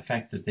 doesn't it? The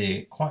fact that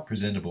they're quite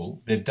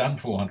presentable, they've done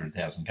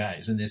 400,000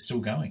 Ks and they're still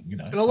going,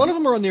 And a lot of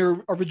them are on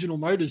their original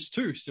motors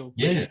too, still.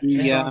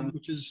 Yeah.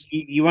 Which is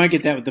you won't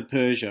get that with the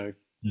Peugeot.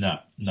 No.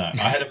 I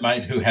had a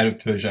mate who had a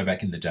Peugeot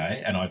back in the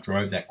day, and I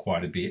drove that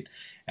quite a bit,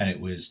 and it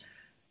was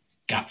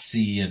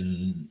gutsy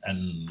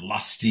and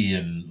lusty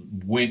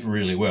and went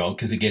really well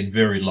because, again,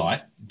 very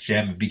light,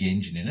 jam a big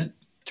engine in it,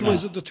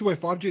 Is it the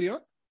 205 GTI?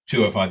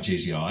 205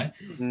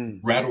 GTI,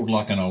 rattled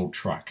like an old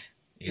truck.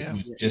 It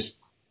was just,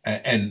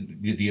 and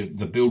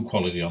the build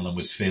quality on them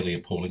was fairly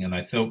appalling, and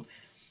they felt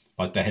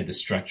like they had the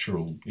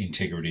structural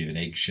integrity of an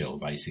eggshell.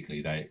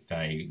 Basically,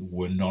 they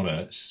were not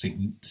a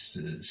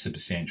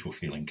substantial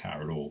feeling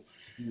car at all.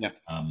 Yeah.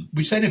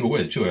 Which they never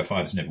were. The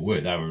 205s never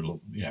were. They were,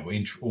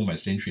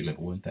 almost entry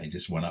level, weren't they?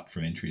 Just one up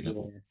from entry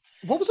level.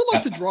 What was it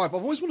like to drive?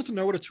 I've always wanted to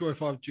know what a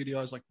 205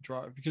 GTI is like to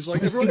drive, because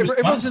like everyone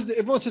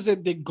says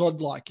that they're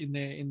godlike in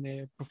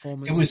their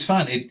performance. It was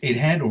fun. It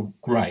handled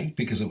great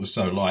because it was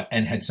so light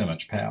and had so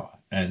much power,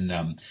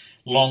 and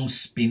long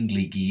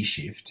spindly gear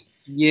shift.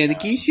 Yeah, the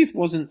gear shift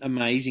wasn't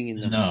amazing in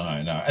them. No,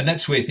 and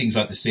that's where things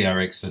like the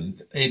CRX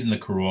and even the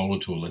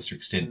Corolla to a lesser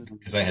extent,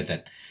 because they had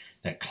that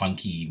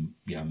clunky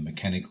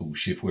mechanical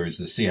shift, whereas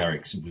the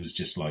CRX was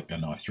just like a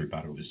knife through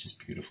butter. It was just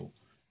beautiful.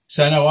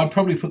 So no, I'd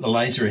probably put the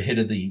Laser ahead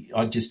of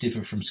I'd just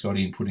differ from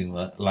Scotty in putting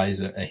the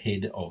Laser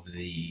ahead of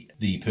the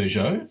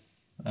Peugeot.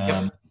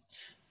 Yep.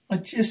 I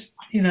just,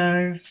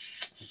 the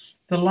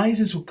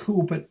Lasers were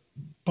cool, but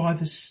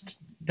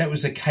that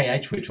was a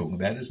KH we're talking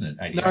about, isn't it?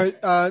 88?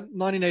 No,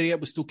 1988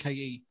 was still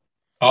KE.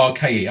 Oh,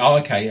 KE. Oh,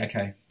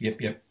 okay. Yep.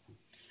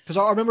 Because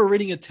I remember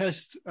reading a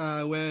test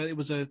where it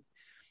was a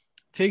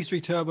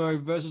TX3 Turbo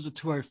versus a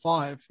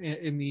 205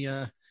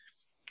 in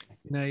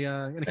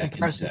a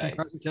comparison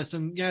test,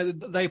 and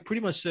they pretty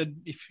much said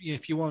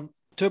if you want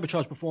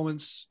turbocharged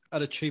performance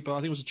at a cheaper, I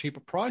think it was a cheaper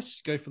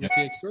price, go for the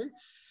TX3.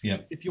 Yeah.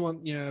 If you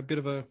want a bit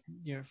of a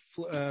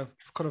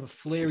kind of a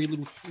flary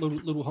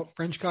little hot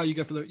French car, you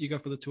go for the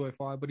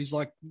 205. But he's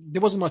like,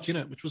 there wasn't much in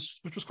it, which was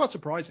quite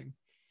surprising.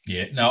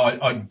 Yeah, no,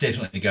 I'd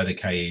definitely go the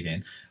KE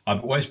then.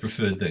 I've always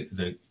preferred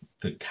the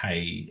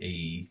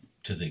KE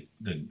to the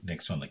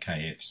next one, the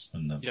KFs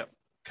and the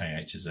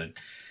KHs. That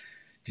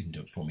didn't do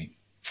it for me.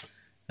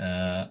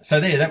 So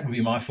that would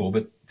be my four.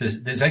 But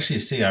there's actually a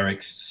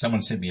CRX.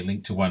 Someone sent me a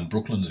link to one.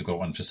 Brooklyn's have got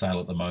one for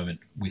sale at the moment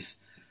with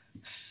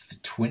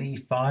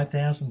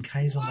 25,000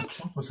 Ks on the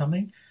top or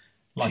something.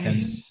 Like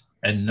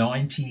a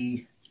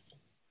 90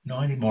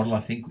 model,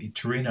 I think,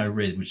 Torino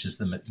Red, which is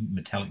the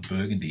metallic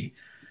burgundy.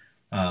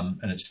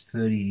 And it's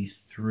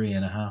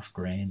 33.5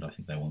 grand, I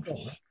think they want for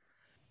it.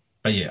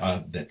 But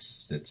yeah,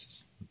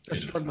 that's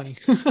drug money.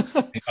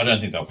 I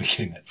don't think they'll be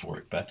getting that for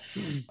it. But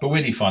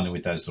where do you find them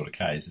with those sort of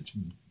Ks? It's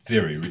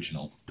very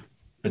original.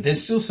 But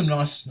there's still some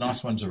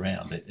nice ones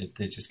around.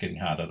 They're just getting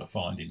harder to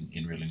find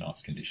in really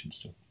nice condition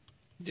still.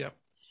 Yeah.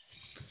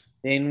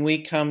 Then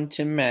we come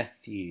to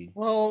Matthew.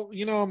 Well,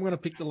 I'm going to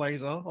pick the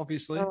Laser,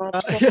 obviously.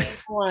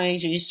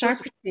 Laser, you're so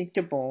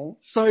predictable.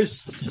 So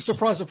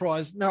surprise,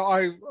 surprise. Now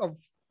I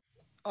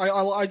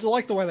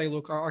like the way they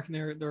look. I reckon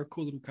they're a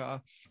cool little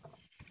car.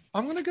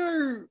 I'm going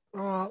to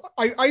go...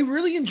 I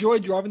really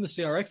enjoyed driving the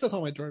CRX that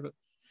time I drove it,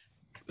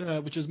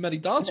 which is Matty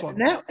Dart's one.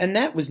 And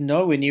that was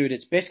nowhere near at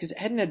its best because it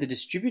hadn't had the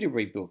distributor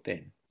rebuilt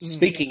then.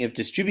 Speaking of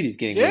distributors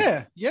getting...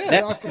 I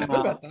forgot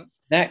about that.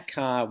 That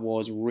car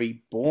was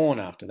reborn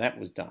after that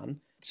was done.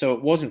 So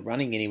it wasn't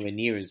running anywhere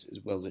near as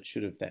well as it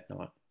should have that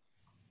night.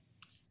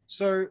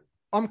 So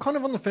I'm kind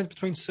of on the fence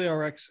between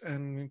CRX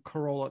and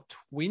Corolla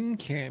twin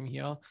cam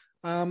here.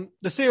 The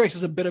CRX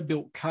is a better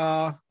built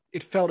car.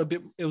 It felt a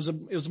bit. It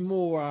was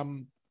more.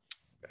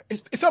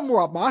 It felt more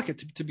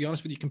upmarket, to be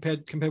honest with you,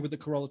 compared with the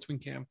Corolla twin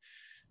cam.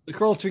 The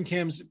Corolla twin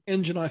cam's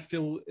engine, I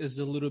feel, is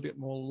a little bit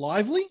more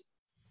lively,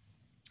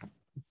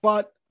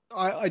 but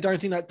I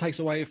don't think that takes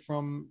away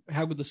from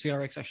how good the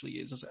CRX actually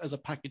is as a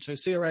package. So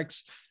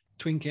CRX,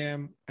 twin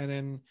cam, and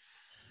then,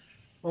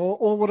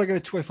 or would I go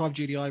 205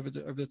 GDI over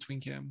the twin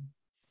cam?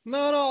 No,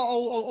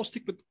 I'll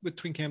stick with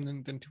twin cam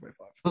then 205.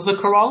 Was the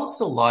Corolla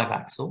still live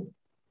axle?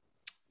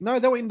 No,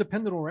 they were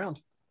independent all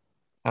around.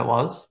 That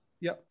was?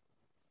 Yep.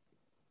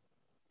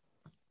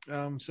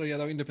 So yeah,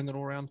 they were independent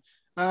all around.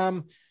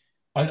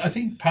 I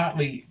think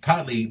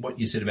partly what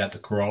you said about the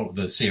Corolla,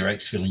 the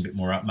CRX feeling a bit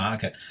more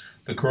upmarket.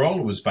 The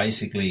Corolla was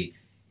basically,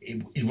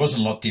 it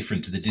wasn't a lot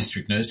different to the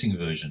district nursing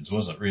versions,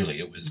 was it? Really,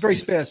 it was very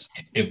sparse.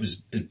 It was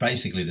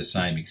basically the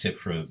same, except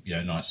for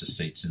nicer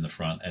seats in the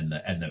front and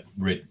the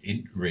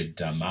red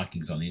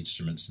markings on the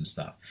instruments and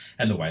stuff,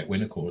 and the way it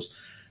went, of course.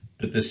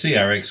 But the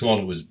CRX, while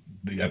it was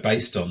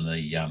based on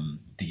the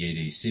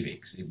ED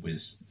Civics, it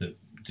was the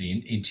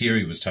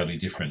interior was totally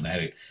different. They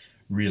had it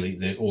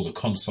really, all the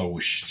console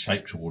was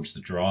shaped towards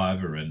the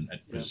driver, and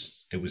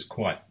it was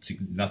quite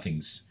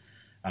nothing's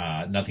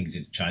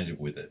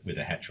interchangeable with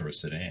a hatch or a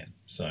sedan.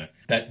 So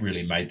that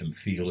really made them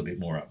feel a bit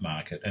more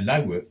upmarket, and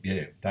they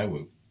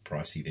were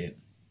pricey then.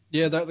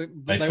 Yeah,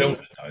 they felt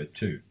it though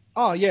too.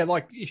 Oh yeah,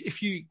 like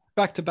if you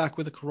back to back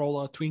with a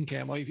Corolla twin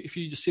cam, like if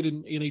you just sit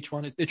in each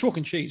one, they're chalk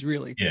and cheese,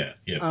 really. Yeah.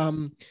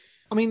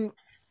 I mean,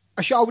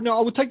 actually, I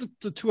would take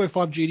the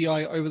 205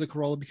 GDI over the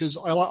Corolla because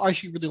I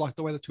actually really like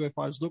the way the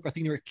 205s look. I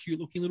think they're a cute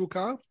looking little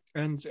car,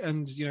 and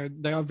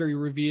they are very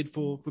revered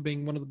for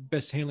being one of the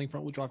best handling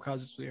front wheel drive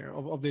cars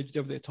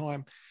of their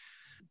time.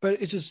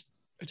 But it just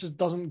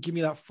doesn't give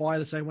me that fire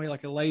the same way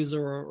like a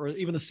Laser or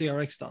even a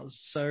CRX does.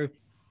 So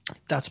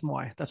that's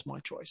my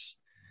choice.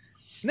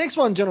 Next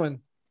one, gentlemen.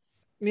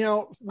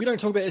 now we don't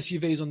talk about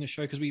SUVs on this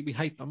show because we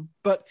hate them.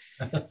 But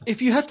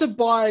if you had to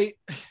buy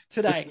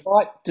today,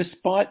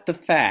 despite the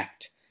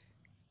fact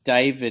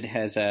David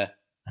has a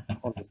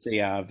Honda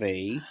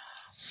CR-V,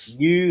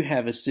 you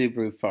have a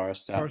Subaru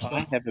Forester,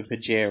 I have a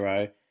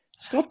Pajero.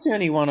 Scott's the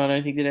only one I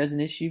don't think that has an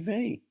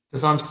SUV.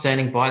 Because I'm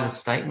standing by the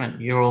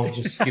statement. You're all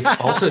just, you've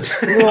faltered.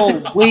 We're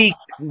all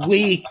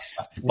weak-minded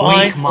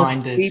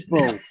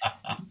people.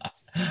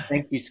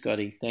 Thank you,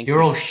 Scotty. Thank you.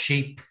 You're all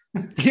sheep.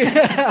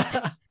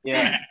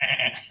 yeah.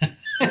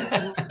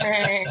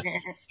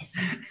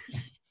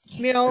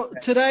 Now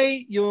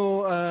today,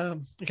 you're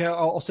okay.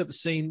 I'll set the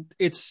scene.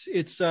 It's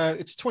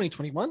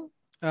 2021.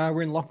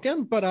 We're in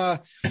lockdown, but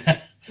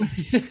hang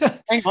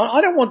on.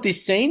 I don't want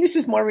this scene. This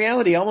is my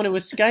reality. I want to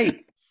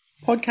escape.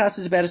 Podcast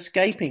is about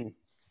escaping.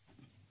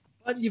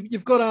 But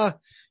you've got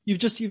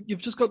just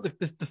got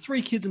the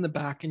three kids in the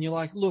back, and you're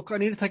like, look, I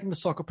need to take them to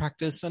soccer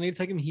practice. I need to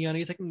take them here. I need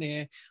to take them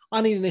there.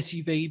 I need an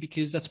SUV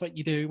because that's what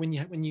you do when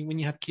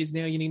you have kids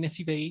now. You need an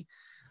SUV.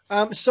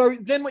 So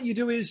then what you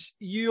do is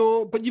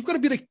but you've got a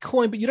bit of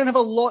coin, but you don't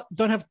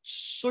have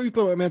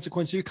super amounts of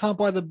coins, so you can't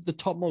buy the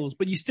top models.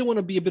 But you still want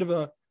to be a bit of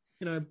a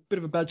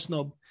badge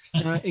snob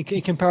in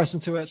comparison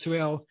to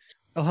our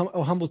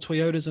humble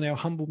Toyotas and our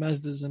humble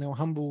Mazdas and our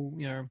humble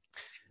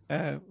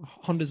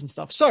Hondas and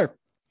stuff. So.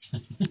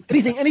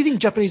 Anything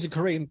Japanese and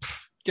Korean,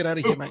 get out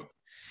of here, mate.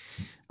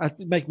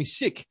 It'd make me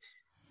sick.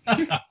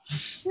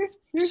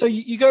 So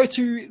you go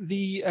to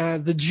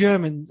the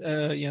German,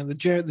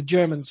 the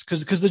Germans,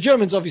 because the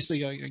Germans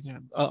obviously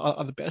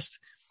are the best.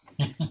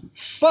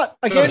 But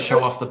again, got to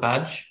show off the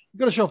badge.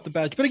 Got to show off the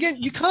badge. But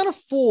again, you can't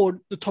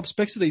afford the top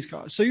specs of these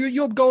cars, so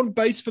you're going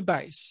base for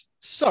base.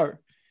 So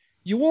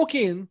you walk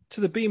in to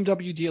the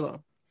BMW dealer,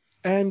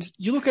 and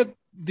you look at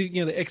the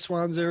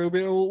X1s. They're a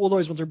bit, all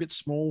those ones are a bit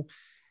small.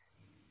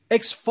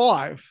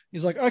 X5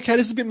 is like, okay,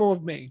 this is a bit more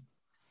of me.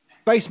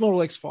 Base model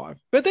X5.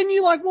 But then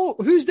you're like, well,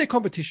 who's their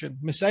competition?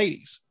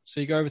 Mercedes.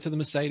 So you go over to the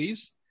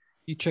Mercedes.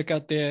 You check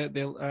out their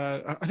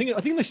I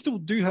think they still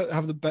do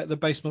have the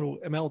base model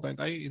ML, don't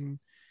they? In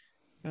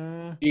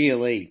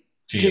GLE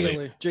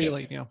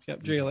now.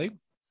 Yep, GLE.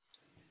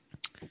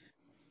 And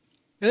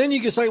then you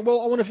can say,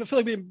 well, I want to feel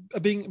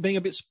like being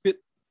a bit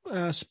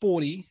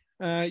sporty.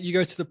 You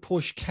go to the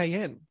Porsche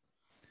Cayenne.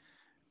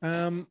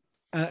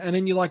 And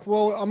then you're like,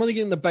 well, I'm only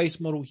getting the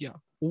base model here.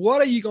 What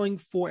are you going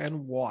for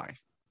and why?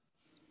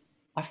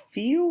 I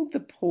feel the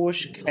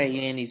Porsche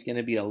Cayenne is going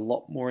to be a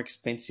lot more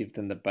expensive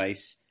than the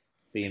base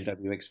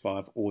BMW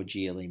X5 or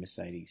GLE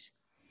Mercedes.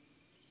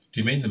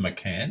 Do you mean the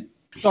Macan?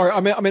 Sorry, I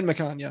meant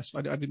Macan. Yes,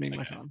 I did mean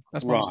Macan.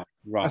 That's my mistake.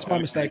 Right. That's my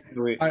mistake.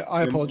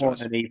 I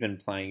apologize. Not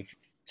even playing.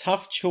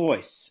 Tough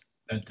choice.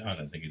 I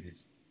don't think it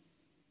is.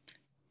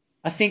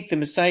 I think the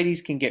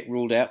Mercedes can get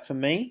ruled out for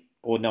me,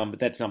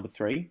 that's number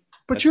 3.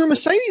 But you're a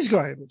Mercedes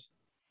guy.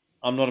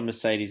 I'm not a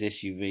Mercedes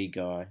SUV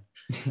guy.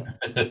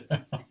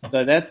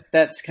 So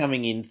that's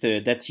coming in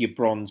third. That's your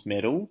bronze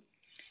medal.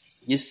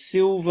 Your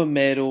silver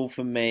medal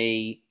for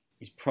me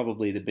is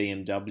probably the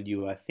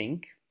BMW, I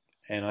think.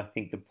 And I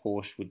think the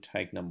Porsche would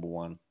take number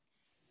 1.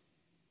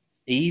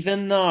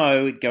 Even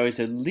though it goes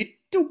a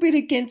little bit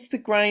against the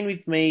grain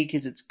with me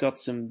because it's got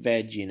some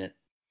veg in it.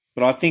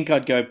 But I think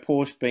I'd go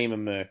Porsche, Beamer,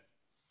 Merc.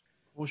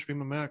 Porsche,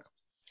 Beamer, Merc.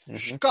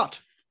 Mm-hmm.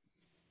 Scott.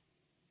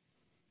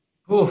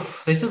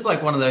 Oof, this is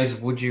like one of those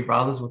would you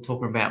rathers we're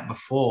talking about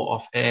before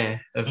off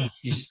air. Of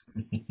just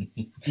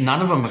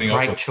none of them are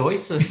great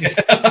choices.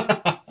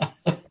 I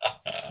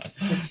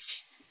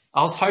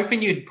was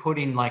hoping you'd put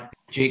in like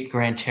Jeep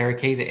Grand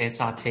Cherokee, the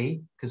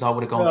SRT, because I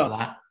would have gone for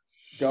that.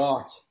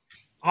 God,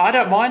 I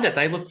don't mind it.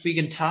 They look big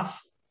and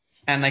tough,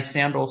 and they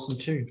sound awesome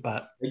too.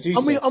 But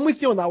I'm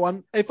with you on that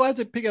one. If I had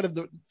to pick out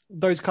of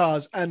those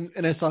cars and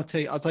an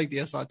SRT, I'd take the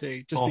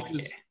SRT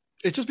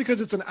just because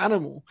it's an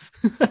animal.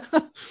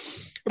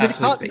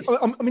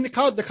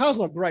 The car's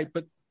not great,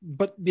 but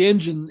the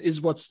engine is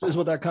what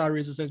that car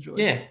is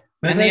essentially. Yeah,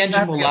 and the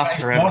engine will last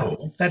forever.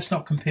 Model. That's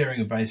not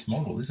comparing a base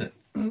model, is it?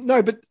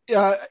 No, but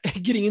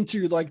getting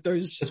into like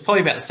those, it's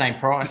probably about the same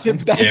price.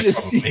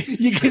 Badges,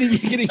 you're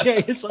getting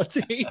a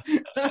SRT.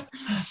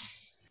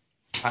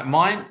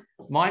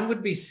 Mine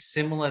would be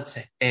similar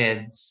to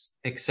Ed's,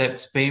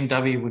 except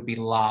BMW would be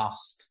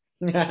last.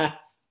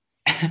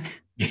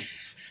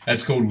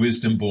 That's called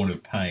wisdom born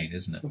of pain,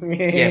 isn't it?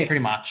 Yeah,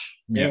 pretty much.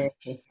 Yeah.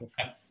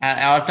 And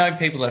I've known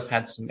people that have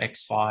had some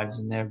X5s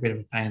and they're a bit of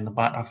a pain in the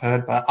butt, I've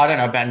heard, but I don't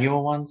know about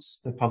newer ones.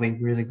 They're probably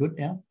really good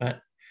now,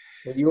 but...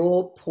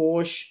 Your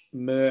Porsche,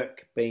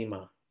 Merc,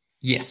 Beamer.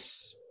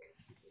 Yes.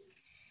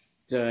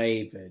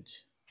 David.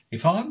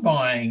 If I'm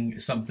buying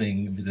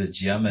something with a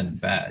German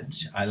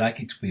badge, I like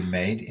it to be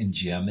made in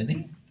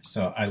Germany,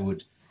 so I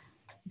would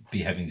be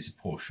having a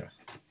Porsche.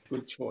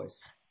 Good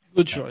choice.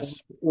 Good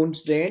choice. And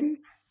then?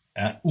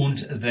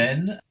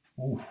 Can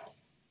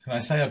I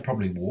say I'd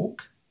probably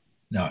walk?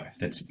 No,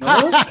 that's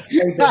no.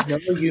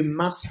 You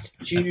must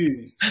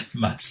choose.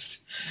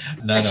 Must.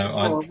 No.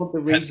 I want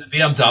the reason. The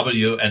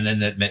BMW and then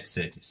that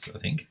Mercedes, I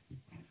think.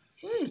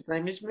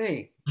 Same as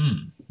me.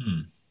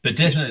 But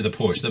definitely the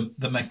Porsche.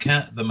 The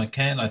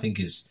Macan, I think,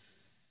 is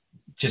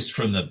just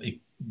from the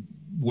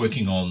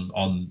working on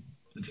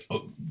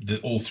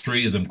all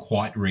three of them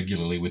quite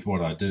regularly with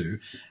what I do,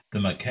 the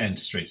Macan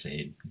streets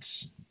ahead.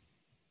 It's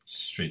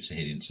streets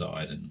ahead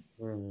inside and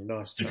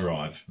nice to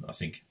drive, I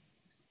think.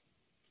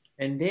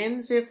 And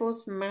then there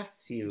was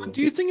Matthew.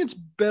 Do you think it's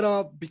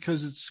better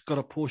because it's got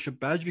a Porsche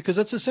badge? Because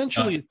that's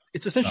essentially a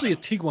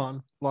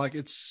Tiguan. Like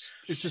it's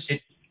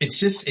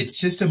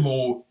just a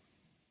more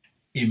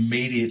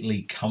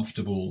immediately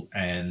comfortable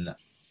and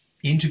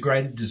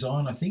integrated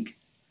design, I think.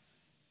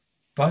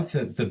 Both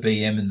the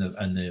BM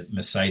and the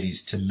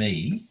Mercedes, to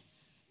me,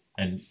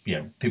 and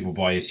people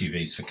buy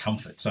SUVs for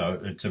comfort,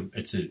 so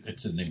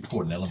it's an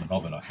important element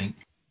of it. I think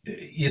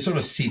you sort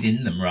of sit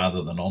in them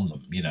rather than on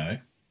them.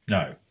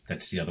 No,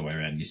 that's the other way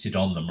around. You sit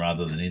on them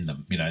rather than in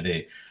them.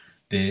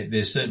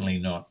 They're certainly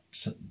not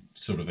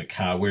sort of a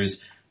car.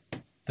 Whereas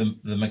the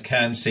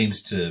Macan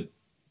seems to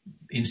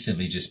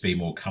instantly just be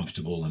more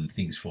comfortable and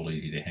things fall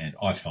easy to hand.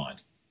 I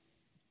find.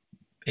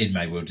 Ed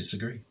may well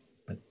disagree,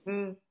 but.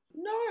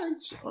 No,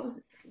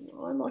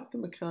 I like the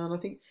Macan. I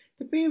think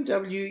the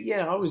BMW,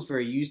 I was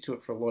very used to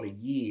it for a lot of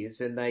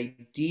years, and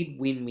they did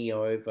win me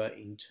over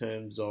in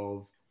terms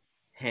of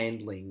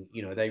handling.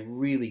 They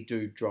really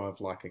do drive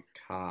like a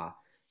car.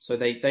 So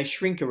they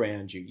shrink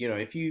around you.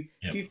 If you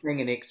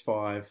bang an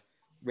X5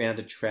 round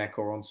a track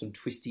or on some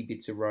twisty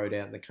bits of road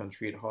out in the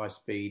country at high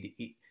speed,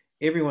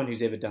 everyone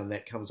who's ever done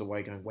that comes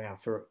away going, wow,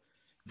 for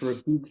a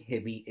big,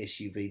 heavy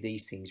SUV,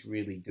 these things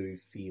really do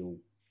feel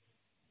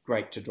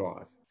great to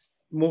drive.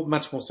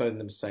 Much more so than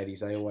the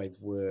Mercedes, they always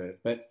were.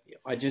 But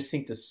I just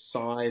think the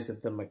size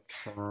of the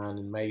Macan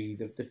and maybe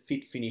the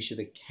fit finish of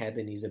the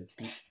cabin is a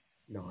bit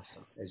nicer,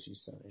 as you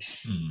say.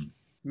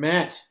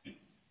 Matt?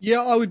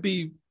 Yeah, I would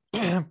be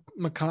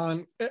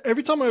Macan.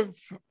 Every time I've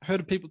heard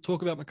of people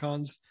talk about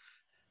Macans,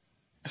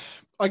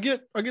 I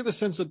get the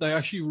sense that they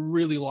actually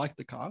really like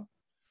the car.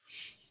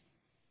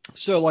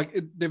 So,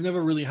 they've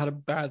never really had a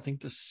bad thing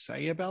to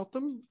say about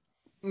them.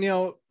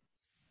 Now,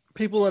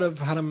 people that have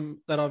had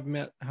them that I've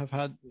met have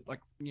had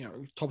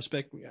top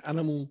spec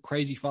animal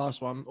crazy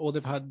fast one, or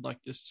they've had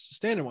just a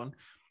standard one,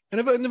 and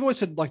they've always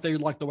said they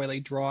like the way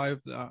they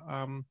drive.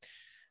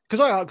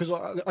 Because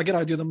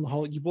I do them the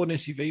whole. You bought an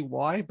SUV,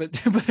 why? But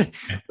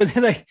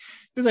then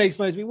they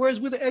explain to me. Whereas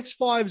with the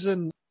X5s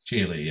and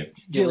GLE.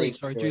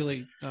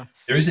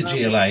 There is a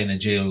GLA and a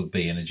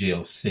GLB and a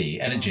GLC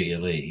and a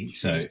GLE.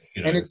 So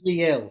and a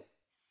GL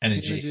and a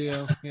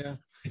GL. Yeah.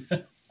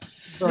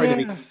 Sorry to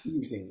be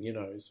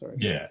confusing, sorry.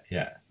 Yeah.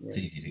 It's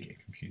easy to get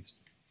confused.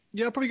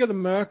 Yeah, I'd probably go the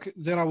Merc.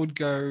 Then I would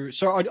go.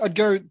 So I'd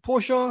go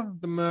Porsche,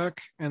 the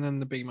Merc, and then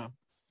the Beamer.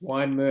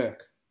 Why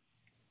Merc?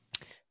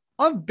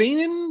 I've been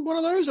in one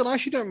of those, and I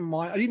actually don't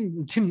mind. I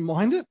didn't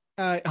mind it.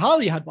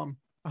 Harley had one.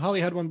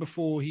 Harley had one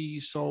before he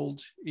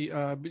sold. He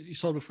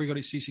sold before he got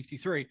his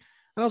C63, and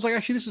I was like,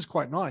 actually, this is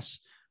quite nice.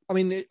 I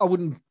mean, I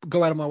wouldn't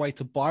go out of my way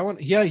to buy one.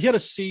 He had a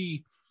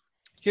C.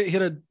 He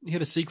had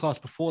a C class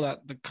before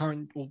that, the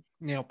current,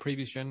 now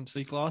previous gen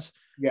C class.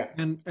 Yeah.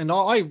 And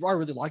I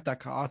really liked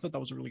that car. I thought that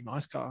was a really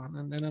nice car.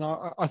 And then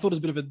I thought it was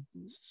a bit of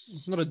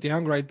not a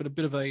downgrade, but a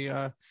bit of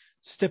a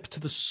step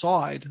to the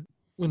side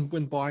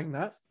when buying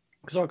that,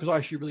 because I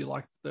actually really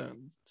liked the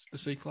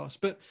C class.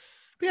 But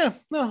yeah,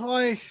 no,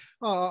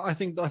 I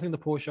think the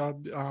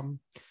Porsche.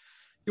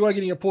 You are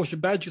getting a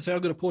Porsche badge. You say,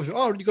 I've got a Porsche.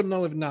 Oh, you got an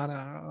 11?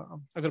 No,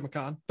 I've got a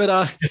Macan.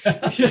 But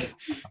yeah,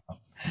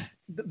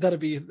 that'd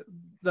be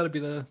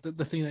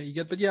the thing that you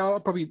get. But yeah, I'll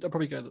probably go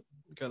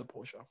the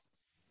Porsche.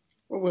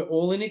 Well, we're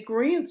all in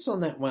agreement on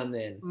that one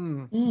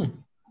then.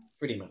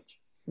 Pretty much.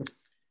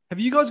 Have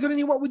you guys got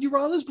any what would you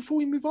rathers before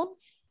we move on?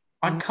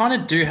 I kind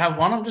of do have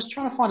one. I'm just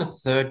trying to find a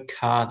third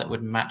car that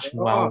would match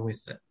well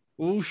with it.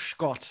 Oh,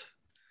 Scott.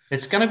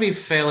 It's going to be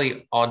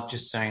fairly odd,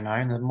 just so you know.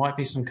 And there might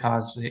be some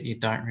cars that you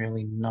don't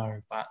really know,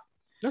 but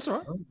that's all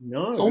right.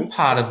 No, it's all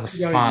part of the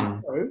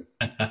fun.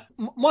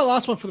 My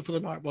last one for the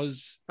night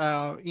was,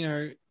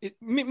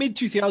 mid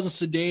 2000s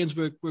sedans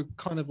were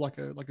kind of like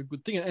a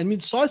good thing, and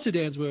mid-size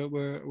sedans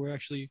were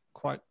actually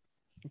quite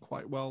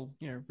well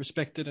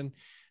respected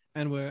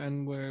and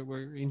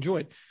were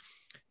enjoyed.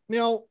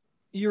 Now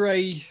you're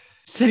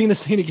setting the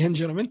scene again,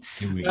 gentlemen.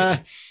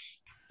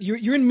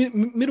 You're in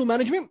middle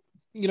management.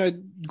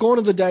 Gone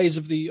are the days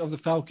of the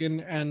Falcon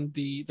and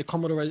the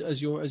Commodore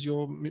as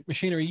your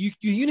machinery.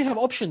 You have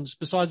options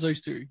besides those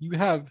two. You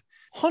have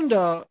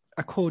Honda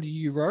Accord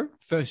Euro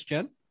first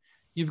gen,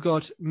 you've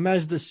got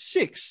Mazda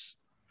 6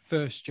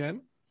 first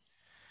gen,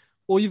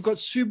 or you've got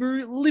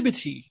Subaru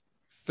Liberty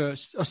not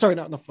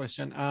first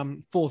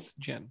gen, fourth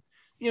gen.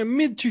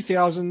 Mid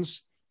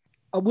 2000s.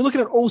 We're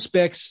looking at all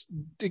specs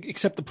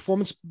except the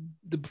performance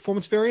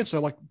variant.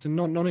 So like the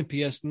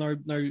non-NPS, no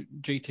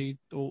GT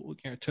or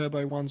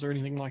turbo ones or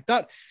anything like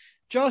that.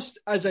 Just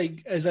as a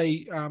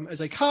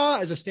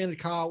car, as a standard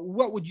car,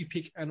 what would you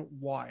pick and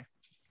why?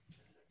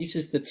 This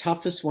is the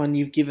toughest one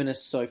you've given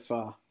us so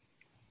far.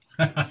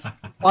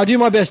 I do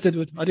my best,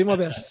 Edward. I do my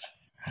best.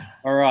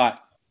 All right.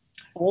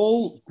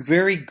 All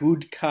very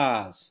good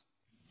cars.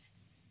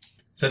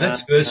 So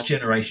that's first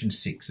generation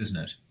 6, isn't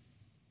it?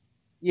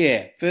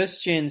 Yeah,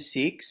 first gen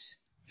 6,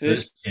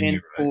 First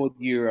gen Ford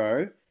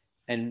Euro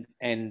and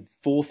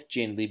 4th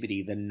gen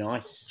Liberty, the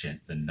nice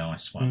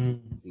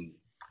one.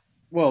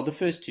 Well, the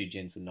first 2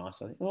 gens were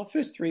nice, I think. Well, the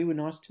first 3 were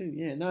nice too.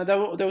 Yeah, no,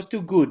 they were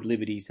still good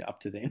Liberties up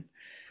to then.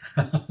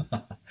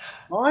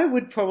 I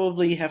would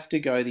probably have to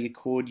go the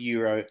Accord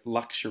Euro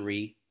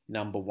Luxury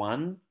number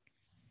 1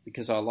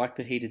 because I like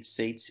the heated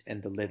seats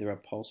and the leather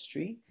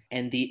upholstery.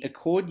 And the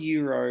Accord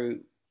Euro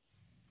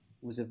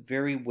was a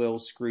very well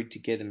screwed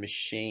together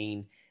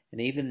machine. And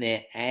even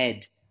their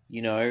ad,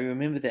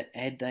 remember the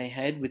ad they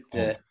had with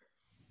the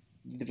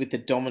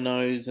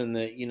dominoes and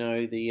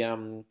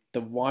the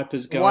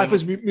wipers going.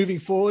 Wipers moving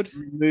forward.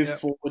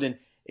 Forward. And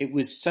it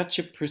was such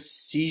a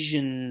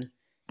precision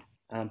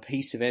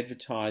piece of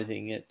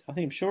advertising.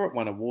 I'm sure it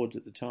won awards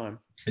at the time.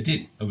 It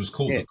did. It was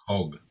called the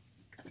Cog.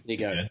 There you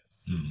go. Yeah.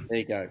 Mm. There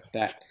you go.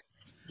 That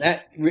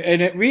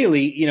and it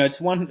really,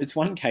 it's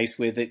one case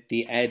where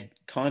the ad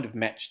kind of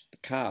matched the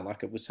car.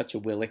 Like it was such a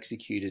well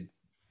executed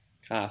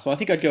car. So I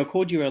think I'd go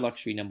Accord Euro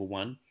Luxury number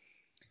 1.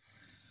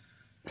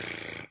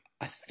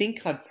 I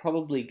think I'd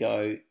probably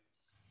go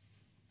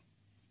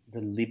the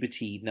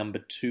Liberty number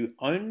 2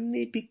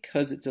 only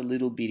because it's a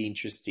little bit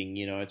interesting.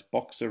 It's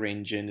boxer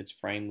engine, it's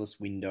frameless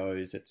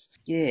windows.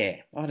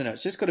 I don't know.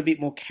 It's just got a bit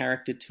more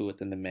character to it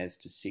than the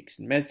Mazda 6.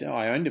 And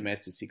I owned a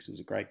Mazda 6. It was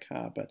a great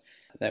car, but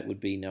that would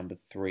be number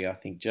 3, I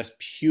think, just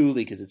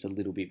purely because it's a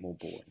little bit more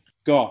boring.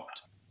 God.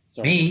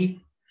 Sorry.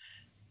 Me?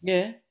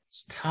 Yeah.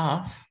 It's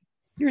tough.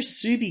 You're a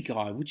Subi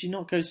guy. Would you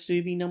not go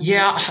Subi number 1?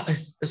 Yeah,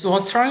 so I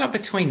was throwing up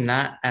between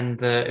that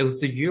and it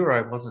was the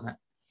Euro, wasn't it?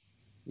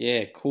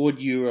 Yeah, Accord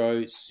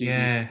Euro, Subi.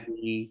 Yeah,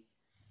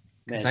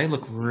 because they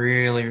look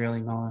really,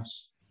 really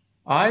nice.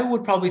 I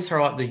would probably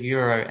throw up the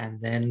Euro and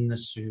then the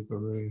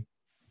Subaru.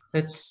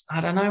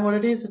 I don't know what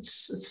it is.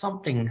 It's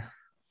something.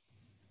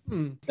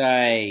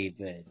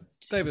 David.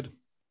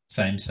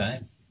 Same.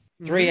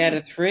 3 out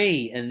of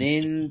 3, and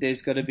then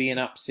there's got to be an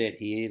upset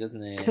here,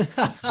 doesn't there?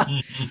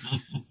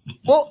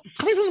 Well,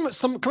 coming from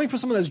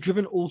someone that's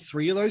driven all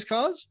 3 of those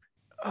cars,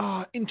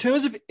 in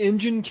terms of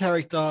engine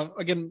character,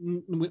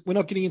 again, we're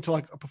not getting into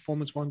like a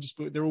performance one. Just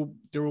they're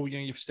all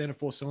your standard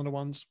 4-cylinder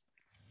ones.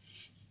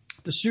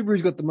 The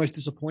Subaru's got the most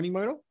disappointing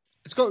motor.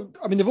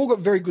 They've all got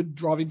very good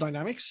driving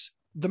dynamics.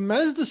 The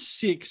Mazda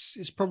 6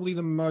 is probably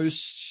the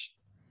most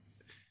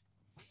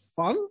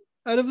fun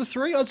out of the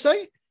 3, I'd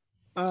say.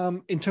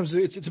 In terms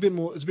of it's a bit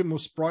more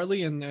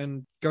sprightly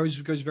and goes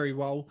very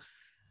well.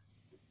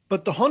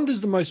 But the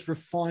Honda's the most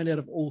refined out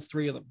of all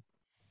 3 of them.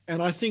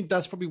 And I think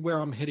that's probably where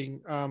I'm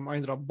heading. I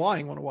ended up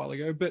buying one a while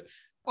ago, but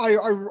I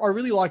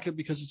really like it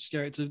because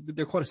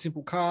they're quite a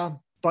simple car,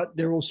 but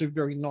they're also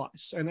very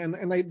nice and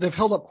they've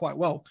held up quite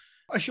well.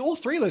 Actually, all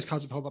 3 of those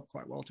cars have held up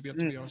quite well, to be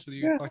honest with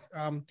you.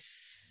 Yeah.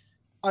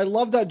 I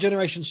love that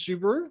generation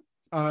Subaru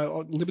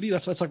Liberty.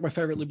 That's like my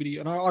favorite Liberty,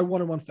 and I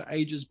wanted one for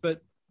ages.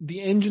 But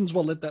the engine's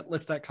what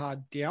lets that car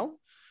down.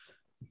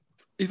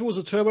 If it was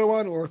a turbo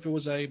one or if it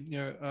was a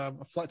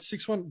flat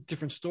 6 one,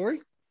 different story.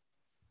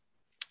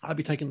 I'd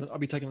be taking the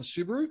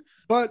Subaru,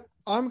 but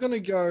I'm going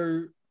to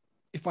go,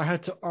 if I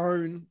had to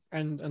own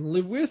and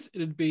live with,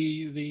 it'd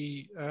be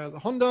the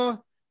Honda,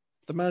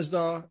 the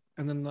Mazda,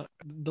 and then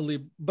the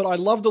Lib. But I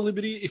love the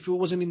Liberty if it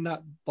wasn't in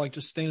that like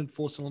just standard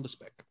 4-cylinder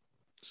spec.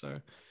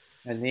 So,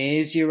 and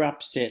there's your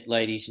upset,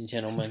 ladies and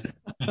gentlemen.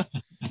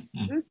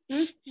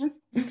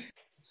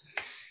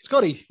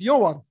 Scotty,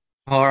 your one.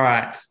 All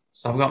right,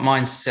 so I've got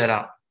mine set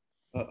up.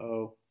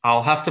 Uh-oh.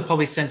 I'll have to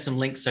probably send some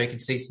links so you can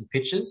see some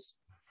pictures.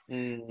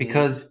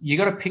 Because you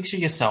got to picture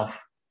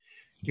yourself.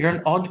 You're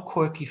an odd,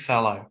 quirky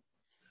fellow.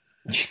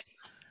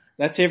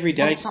 That's every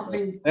day.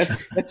 Something...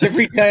 That's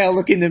every day I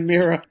look in the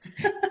mirror.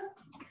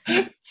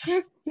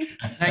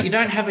 Now, you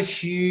don't have a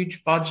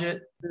huge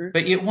budget,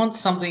 but you want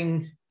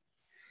something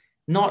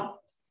not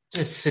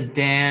a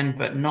sedan,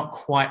 but not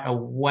quite a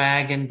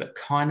wagon, but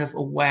kind of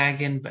a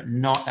wagon, but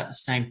not at the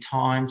same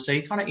time. So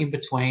you're kind of in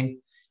between.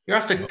 You're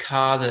after a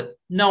car that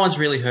no one's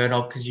really heard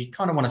of because you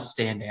kind of want to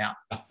stand out.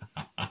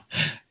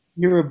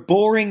 You're a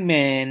boring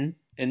man,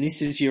 and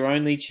this is your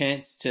only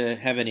chance to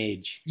have an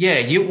edge. Yeah,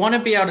 you want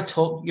to be able to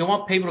talk. You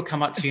want people to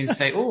come up to you and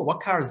say, "Oh, what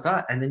car is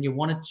that?" And then you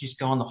want to just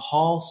go on the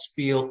whole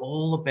spiel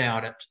all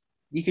about it.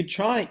 You could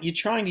try. You're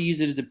trying to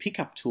use it as a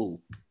pickup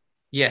tool.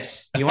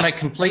 Yes, you want to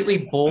completely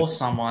bore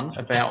someone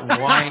about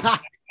why.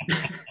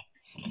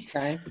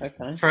 Okay.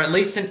 For at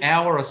least an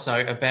hour or so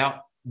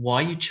about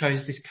why you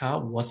chose this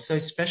car. What's so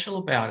special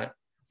about it?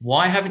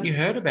 Why haven't you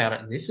heard about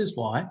it? And this is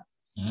why.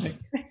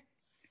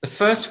 The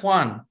first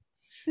one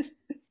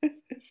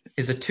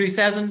is a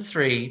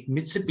 2003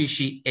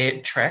 Mitsubishi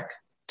Airtrack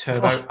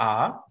Turbo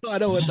R. I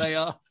know what they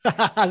are.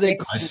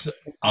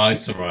 I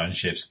saw Ryan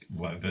Chef's.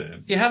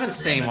 If you haven't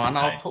seen one,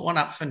 I'll put one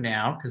up for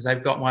now because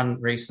they've got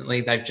one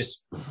recently. They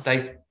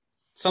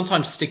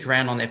sometimes stick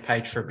around on their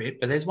page for a bit,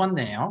 but there's one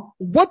now.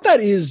 What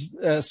that is,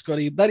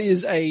 Scotty, that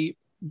is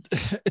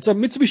it's a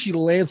Mitsubishi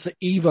Lancer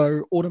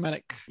Evo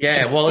automatic.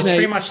 Yeah, well, it's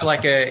pretty much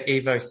like a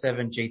Evo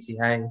 7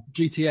 GTA.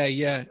 GTA,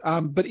 yeah.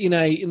 But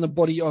in the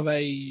body of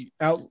a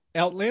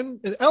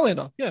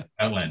Outlander, yeah.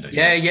 Outlander.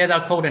 Yeah,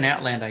 they're called an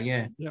Outlander,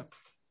 yeah. Yeah.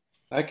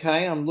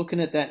 Okay, I'm looking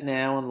at that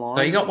now online.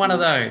 So you got one of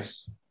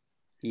those.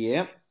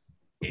 Yep.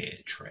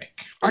 Airtrek.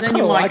 And then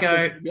you might go,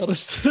 them, to be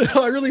honest.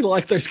 I really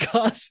like those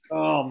cars.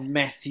 Oh,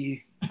 Matthew.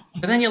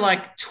 but then you're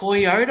like,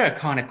 Toyota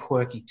kind of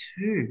quirky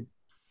too.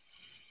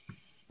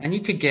 And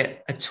you could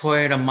get a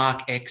Toyota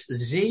Mark X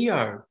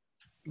Zeo.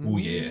 Oh,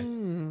 yeah.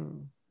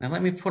 Now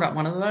let me put up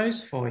one of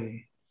those for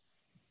you.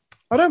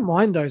 I don't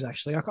mind those,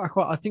 actually.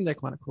 I think they're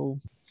kind of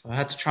cool. So I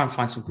had to try and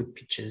find some good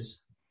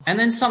pictures. And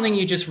then something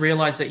you just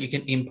realize that you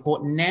can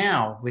import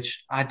now,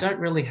 which I don't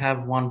really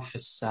have one for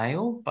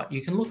sale, but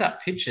you can look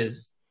up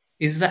pictures,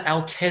 is the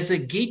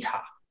Altezza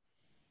Gita.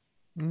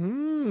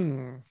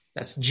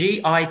 That's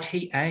Gita,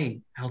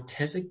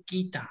 Altezza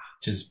Gita.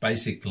 Which is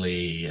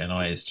basically an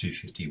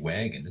IS-250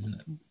 wagon, isn't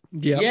it?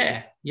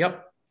 Yeah.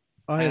 Yep.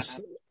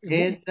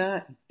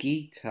 Altezza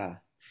Gita.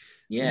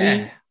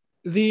 Yeah.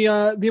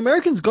 The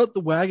Americans got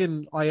the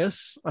wagon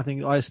IS, I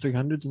think IS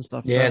 300s and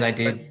stuff. Yeah, they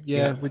did.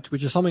 Yeah,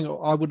 which is something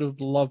I would have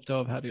loved to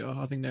have had.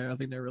 I think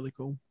they're really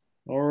cool.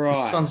 All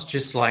right. This one's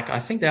just like, I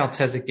think the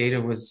Altezza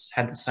Gita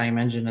had the same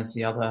engine as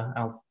the other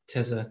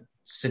Altezza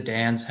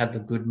sedans, had the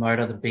good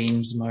motor, the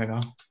Beams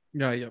motor.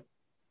 Yeah.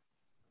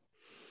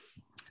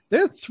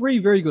 There are three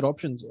very good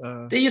options.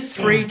 There are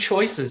three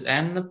choices,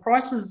 and the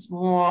price is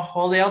more.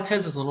 Well, the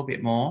Altezza's a little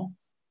bit more.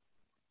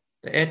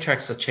 The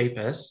Airtreks are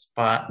cheapest,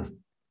 but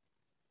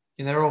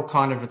they're all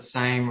kind of the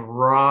same,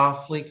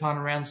 roughly kind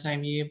of around the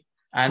same year,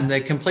 and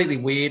they're completely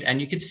weird.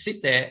 And you could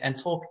sit there and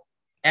talk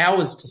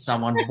hours to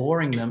someone,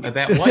 boring them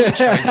about why you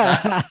chose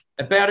that,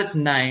 about its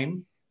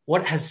name,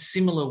 what it has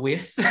similar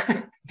with.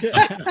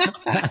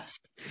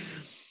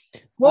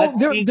 Well,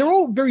 they're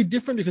all very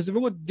different because they've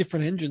all got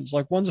different engines.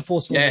 Like one's a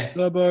 4-cylinder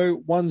turbo,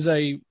 one's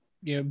a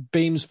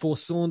Beams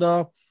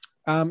 4-cylinder,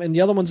 and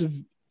the other one's a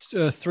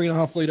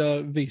 3.5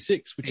 liter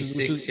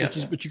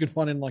V6, which you can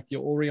find in like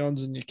your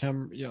Orions and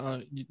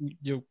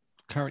your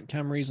current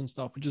Camrys and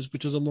stuff,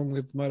 which is a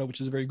long-lived motor, which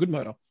is a very good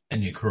motor.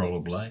 And your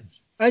Corolla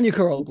Blades.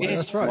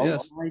 That's right.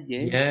 Yes.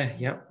 Yeah.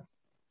 Yep.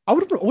 I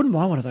wouldn't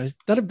mind one of those.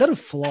 That'd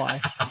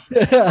fly.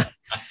 The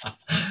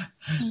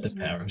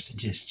power of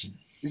suggestion.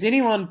 Does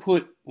anyone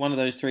put one of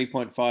those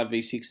 3.5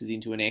 V6s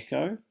into an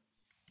Echo?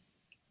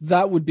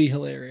 That would be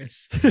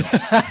hilarious.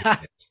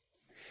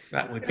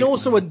 That would be and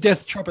also a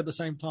death trap at the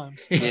same time.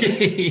 So.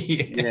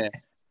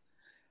 Yes.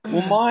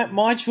 Well,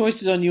 my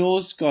choices on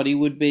yours, Scotty,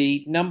 would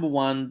be number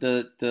one,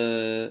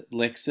 the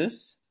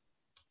Lexus.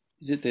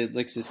 Is it the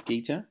Lexus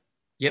Gita?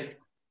 Yep.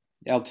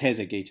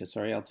 Altezza Gita.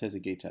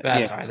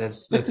 That's right.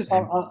 That's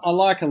I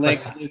like a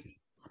Lexus.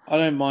 I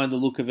don't mind the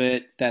look of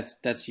it.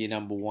 That's your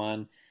number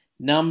one.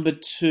 Number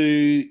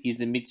two is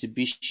the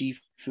Mitsubishi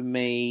for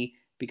me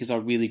because I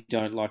really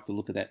don't like the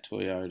look of that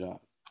Toyota.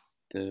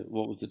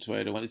 What was the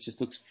Toyota one? It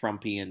just looks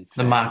frumpy and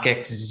the Mark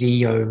X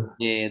Zeo.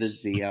 Yeah, the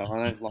Zeo.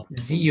 I don't like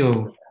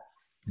Zeo.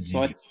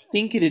 So I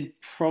think it'd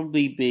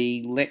probably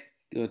be Lexus,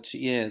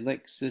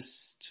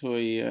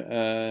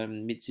 Toyota,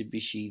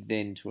 Mitsubishi,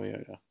 then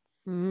Toyota.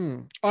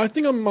 I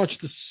think I'm much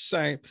the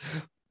same.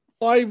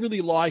 I really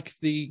like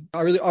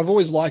I've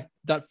always liked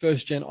that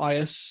first gen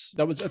IS.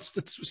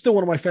 It's still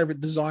one of my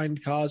favorite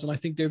designed cars, and I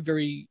think they're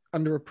very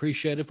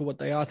underappreciated for what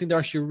they are. I think they're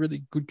actually a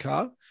really good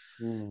car.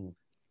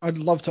 I'd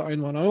love to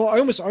own one. I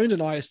almost owned an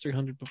IS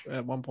 300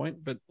 at one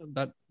point, but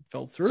that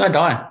fell through. So did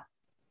I.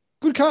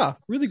 Good car,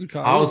 really good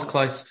car. I was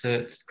close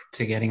to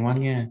getting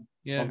one. Yeah.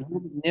 I've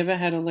never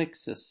had a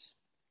Lexus.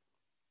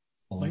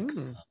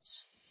 Alexi.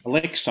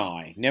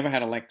 Never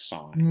had a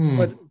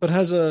Lexi. But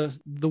has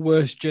the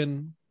worst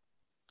gen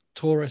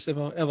Taurus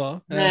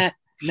ever. Matt,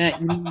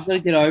 you got to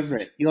get over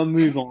it. You got to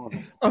move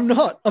on. I'm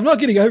not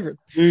getting over it.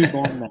 Move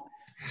on, Matt.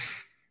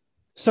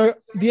 So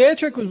the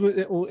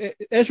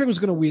Airtrek was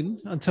going to win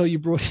until you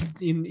brought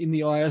in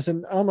the IS,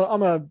 and I'm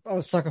a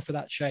sucker for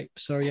that shape.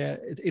 So yeah,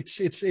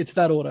 it's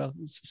that order,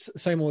 it's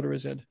same order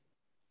as Ed.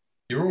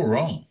 You're all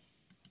wrong.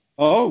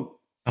 Oh.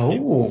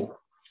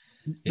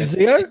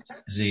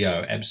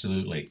 Zeo,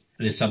 absolutely.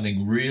 There's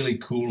something really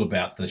cool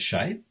about the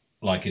shape,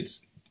 like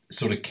it's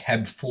sort of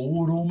cab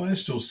forward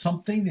almost, or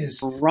something. There's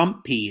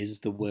grumpy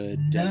is the word.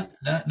 No,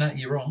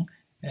 you're wrong.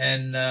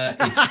 And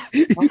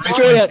it's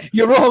straight out,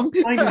 you're wrong.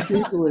 I can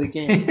Google it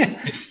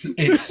again.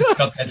 It's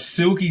got that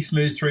silky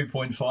smooth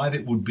 3.5.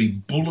 It would be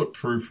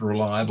bulletproof,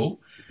 reliable,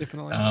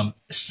 definitely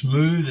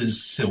smooth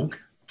as silk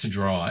to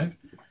drive.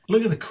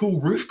 Look at the cool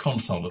roof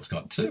console it's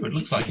got too. It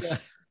looks like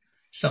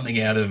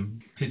something out of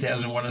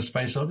 2001: A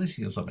Space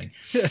Odyssey or something.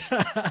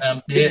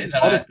 It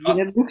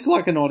looks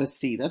like an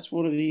Odyssey. That's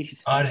what it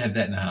is. I'd have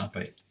that in a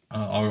heartbeat.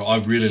 I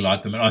really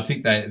like them, and I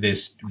think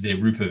they're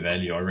Rupa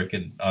value. I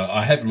reckon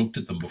I have looked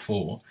at them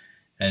before,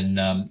 and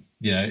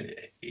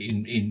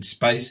in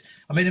space.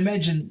 I mean,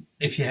 imagine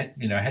if you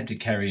had to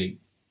carry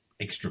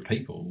extra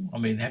people. I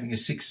mean, having a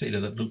 6-seater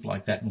that looked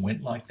like that and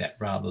went like that,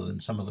 rather than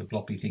some of the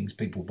gloppy things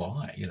people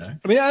buy. I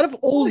mean, out of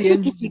all the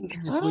engines in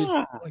this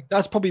list,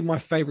 that's probably my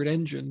favorite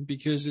engine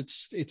because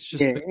it's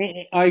just. Yeah,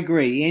 I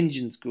agree. The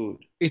engine's good.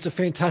 It's a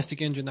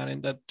fantastic engine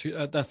that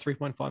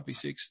 3.5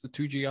 V6, the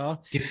 2GR.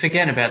 You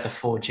forget about the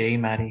 4G,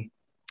 Matty.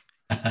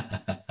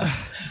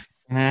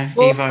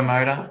 Evo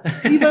motor.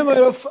 Evo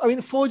motor. I mean,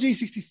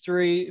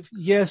 4G63.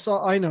 Yes,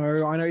 I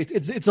know.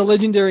 It's a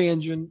legendary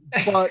engine,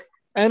 but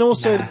and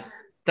also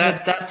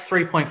that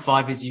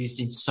 3.5 is used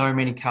in so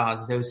many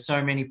cars. There were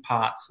so many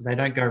parts, so they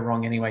don't go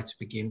wrong anyway to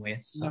begin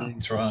with. So.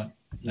 That's right.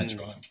 That's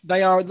right.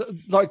 They are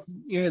like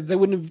they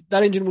wouldn't have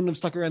that engine wouldn't have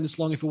stuck around this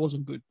long if it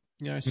wasn't good.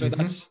 So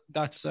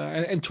that's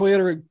and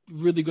Toyota are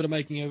really good at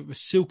making a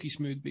silky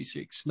smooth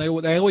V6.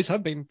 They always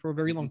have been for a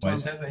very long time.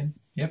 Always have been.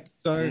 Yep.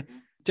 So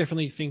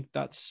definitely think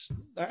that's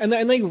and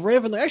they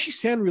rev and they actually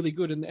sound really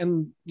good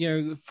and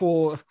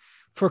for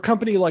a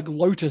company like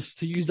Lotus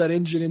to use that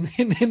engine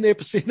in their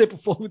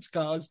performance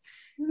cars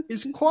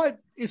is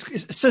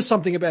it says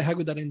something about how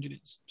good that engine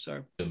is. So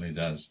it certainly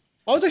does.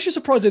 I was actually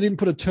surprised they didn't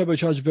put a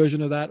turbocharged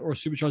version of that or a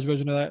supercharged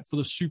version of that for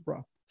the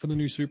Supra, for the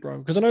new Supra,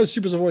 because I know the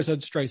Supras have always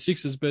had straight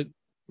sixes, but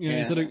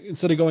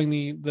instead of going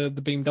the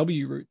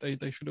BMW route,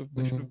 they should have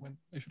went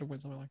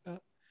something like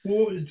that.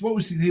 Well, what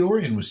was the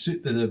Orion? Was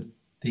the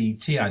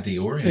TRD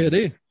Orion?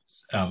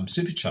 TRD.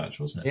 Supercharged,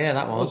 wasn't it? Yeah,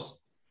 that was.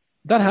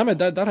 That hammered.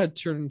 That had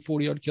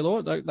 240 odd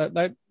kilowatt.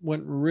 That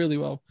went really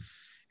well.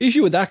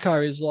 Issue with that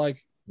car is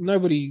like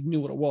nobody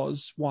knew what it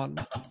was.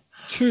 One,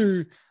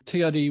 two.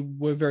 TRD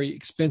were very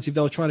expensive. They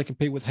were trying to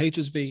compete with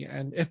HSV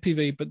and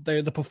FPV, but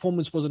the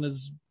performance wasn't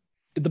as.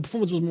 The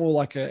performance was more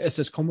like a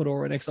SS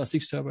Commodore or an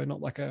XR6 turbo,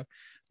 not like a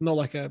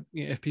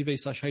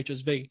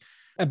FPV/HSV.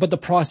 But the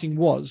pricing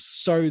was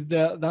so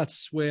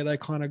that's where they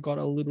kind of got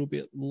a little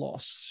bit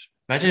lost.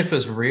 Imagine if it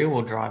was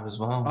rear-wheel drive as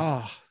well.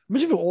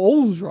 Imagine if it was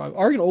all-wheel drive.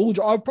 I reckon all-wheel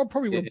drive. I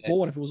probably would have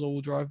bought if it was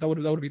all-wheel drive. That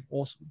would have been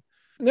awesome.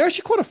 And they're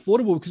actually quite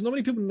affordable because not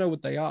many people know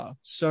what they are.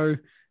 So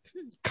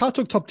Car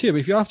Talk top tier.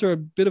 If you're after a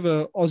bit of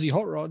a Aussie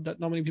hot rod that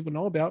not many people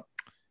know about,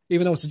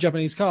 even though it's a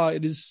Japanese car,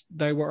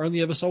 they were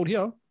only ever sold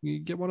here. You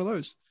get one of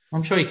those.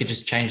 I'm sure you could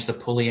just change the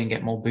pulley and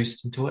get more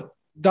boost into it.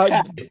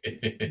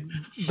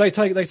 They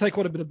take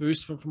quite a bit of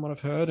boost from what I've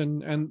heard,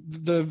 and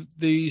the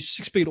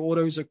 6-speed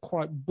autos are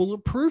quite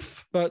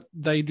bulletproof, but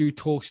they do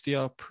torque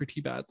steer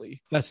pretty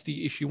badly. That's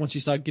the issue once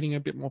you start getting a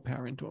bit more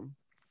power into them.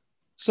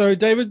 So,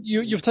 David,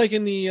 you've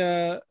taken the.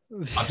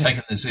 I've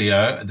taken the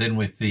Zeo, then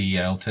with the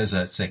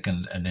Altezza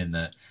second, and then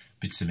the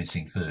Bits Are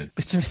Missing third.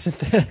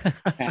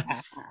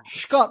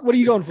 Scott, what are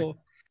you going for?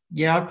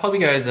 Yeah, I'd probably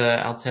go the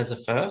Altezza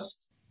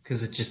first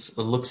because it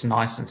looks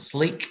nice and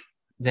sleek.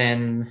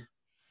 Then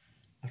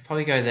I'd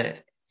probably go the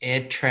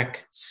AirTrek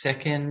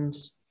second,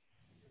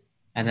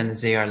 and then the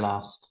Zeo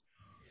last.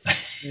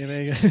 Yeah,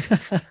 there you go.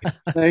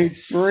 So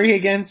 3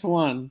 against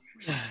 1.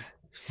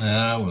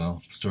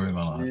 Well, story of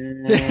my life.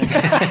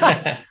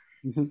 Yeah.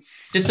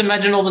 Just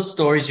imagine all the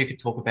stories you could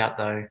talk about,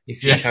 though,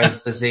 if you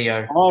chose the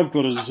Zeo. I've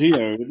got a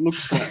Zeo. It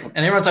looks like... And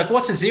everyone's like,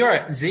 what's a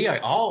Zeo?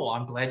 Oh,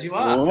 I'm glad you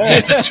asked.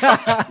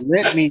 Well,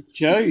 let me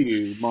show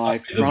you my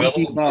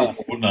frumpy bus.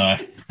 Wouldn't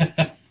I?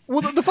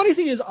 Well, the funny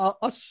thing is,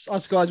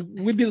 us guys,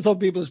 we'd be the type of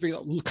people that's being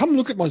like, come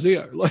look at my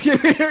Zeo. Like,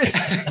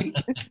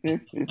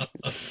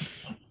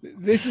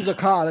 this is a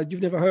car that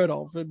you've never heard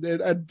of.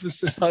 And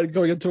just started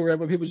going into around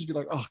where people just be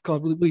like, oh,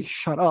 God, will you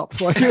shut up?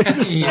 Like,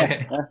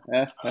 yeah.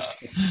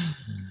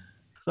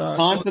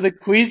 Time for the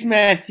quiz,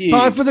 Matthew.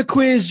 Time for the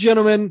quiz,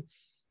 gentlemen.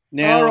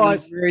 Now, all right.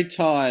 I'm very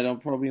tired. I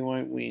probably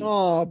won't win.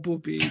 Oh,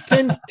 booby.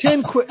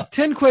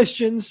 10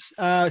 questions,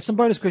 some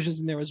bonus questions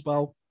in there as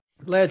well.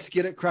 Let's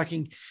get it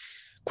cracking.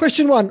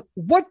 Question 1.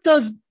 What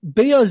does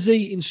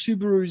BRZ in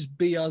Subaru's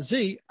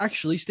BRZ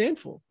actually stand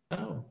for?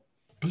 Oh.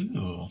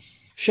 Ooh.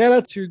 Shout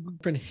out to good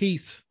friend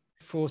Heath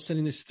for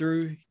sending this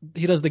through.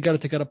 He does the Gutter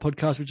to Gutter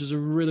podcast, which is a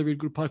really, really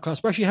good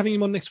podcast. We're actually having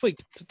him on next week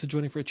to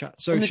join in for a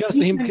chat. So shout out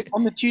to him.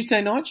 On the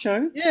Tuesday night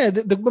show? Yeah,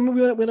 the one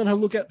we went on a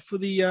look at for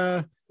the...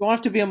 Do I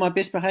have to be on my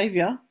best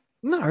behaviour?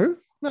 No,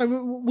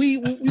 we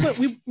went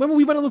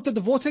and looked at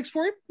the Vortex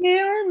for him?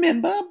 Yeah, I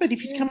remember. But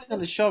if he's coming on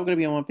the show, I've got to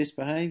be on my best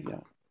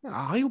behaviour.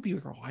 Oh, you'll be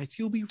right.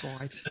 You'll be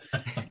right.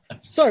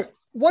 So,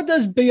 what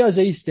does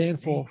BRZ stand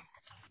for?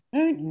 I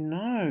don't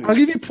know. I'll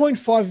give you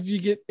 0.5 if you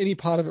get any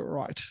part of it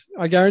right.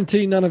 I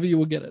guarantee none of you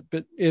will get it,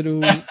 but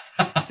it'll...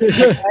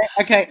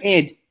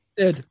 Okay,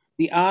 Ed.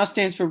 The R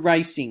stands for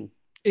racing.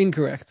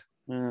 Incorrect.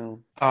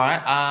 Oh. All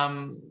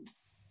right.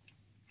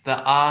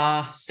 The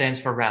R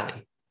stands for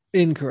rally.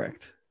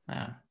 Incorrect.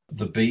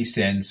 The B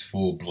stands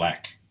for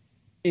black.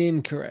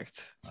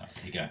 Incorrect. There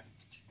you go.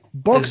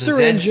 Boxer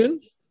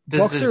engine.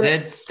 Does the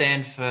Z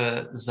stand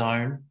for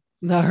zone?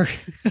 No.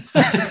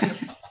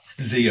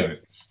 Zeo.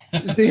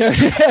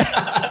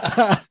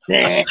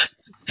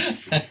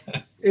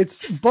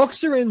 It's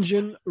boxer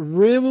engine,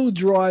 rear wheel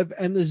drive,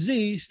 and the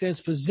Z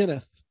stands for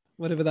Zenith,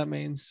 whatever that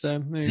means. So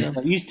there you go.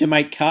 I used to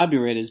make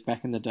carburetors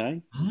back in the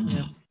day.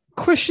 Yeah.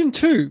 Question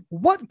 2.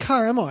 What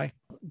car am I?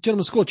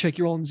 Gentlemen, score check.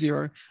 You're on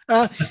 0.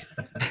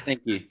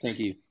 Thank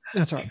you.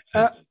 That's all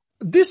right.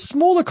 This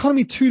small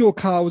economy two-door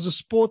car was a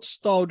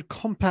sports-styled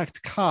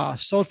compact car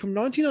sold from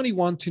 1991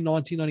 to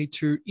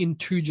 1992 in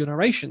 2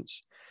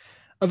 generations.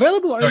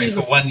 Available only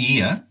for 1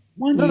 year?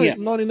 1 year.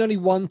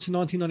 1991 to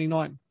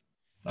 1999.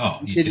 Oh,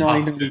 you did said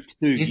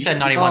 1992. You said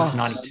 91 to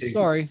 92.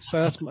 Sorry,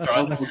 so that's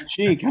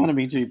Gee, can't have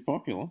been too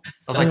popular. I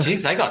was like,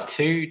 geez, they got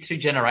two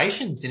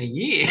generations in a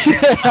year.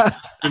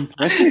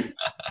 Impressive.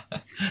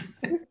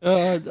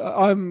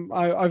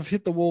 I've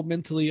hit the wall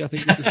mentally, I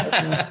think. With this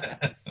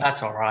one.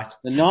 That's all right.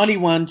 The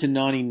 91 to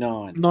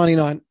 99.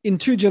 99 in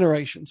 2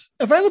 generations.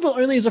 Available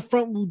only as a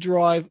front-wheel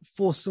drive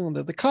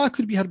 4-cylinder. The car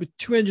could be had with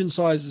 2 engine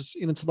sizes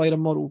in its later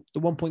model, the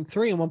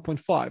 1.3 and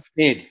 1.5.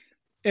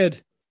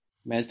 Ed.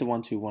 Mazda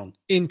 121.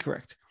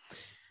 Incorrect.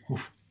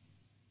 Oof.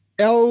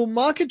 Our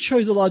market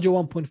chose the larger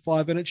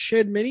 1.5 and it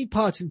shared many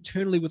parts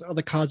internally with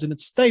other cars in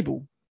its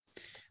stable.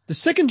 The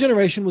second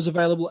generation was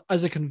available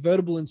as a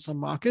convertible in some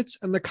markets,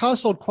 and the car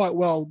sold quite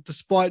well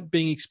despite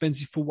being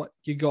expensive for what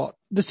you got.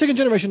 The second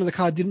generation of the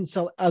car didn't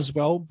sell as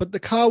well, but the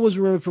car was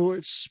remembered for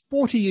its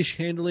sporty-ish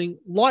handling,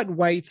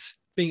 lightweight,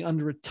 being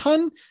under a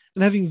ton,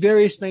 and having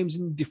various names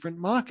in different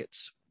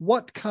markets.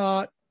 What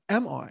car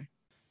am I?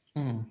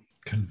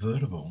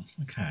 Convertible.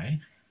 Okay.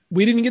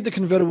 We didn't get the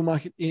convertible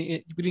market.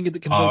 We didn't get the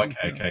convertible.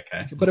 Oh, okay.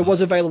 But it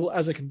was available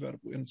as a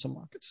convertible in some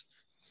markets.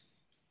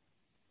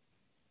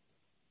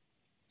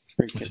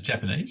 Was it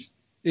Japanese?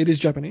 It is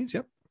Japanese,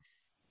 yep.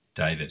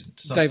 David.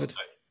 It's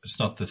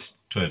not the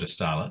Toyota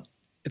Starlet.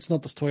 It's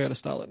not the Toyota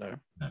Starlet, no.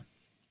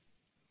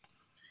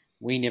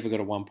 We never got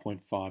a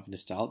 1.5 in the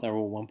Starlet. They were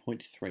all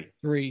 1.3.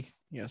 3,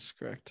 yes,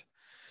 correct.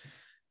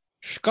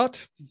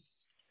 Scott?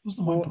 Was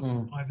the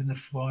 1.5 in the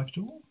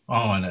 5-door? Oh,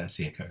 I know. It's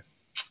the Echo.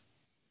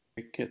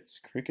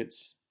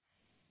 Crickets.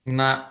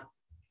 Nah.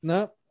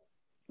 No.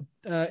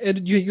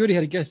 Ed, you already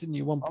had a guess, didn't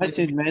you? I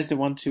said Mazda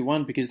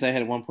 121 because they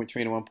had a 1.3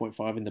 and a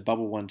 1.5 in the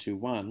Bubble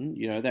 121.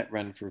 You know, that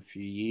ran for a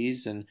few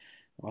years, and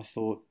I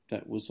thought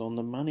that was on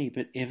the money,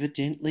 but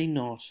evidently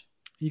not.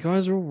 You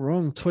guys are all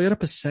wrong. Toyota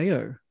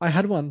Paseo. I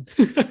had one.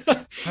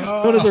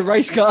 Not as a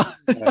race car.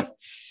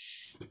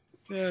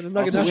 Yeah,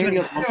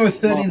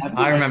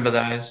 I remember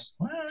those.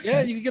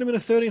 Yeah, you could get them in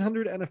a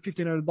 1300 and a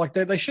 1500. Like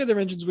they share their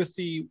engines with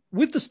the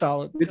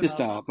Starlet. With the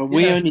Starlet, but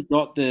we only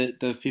got the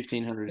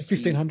 1500.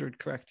 1500,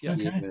 correct? Yeah.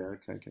 Okay.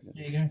 Okay.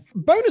 There you go.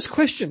 Bonus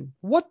question: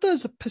 what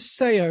does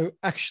Paseo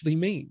actually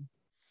mean?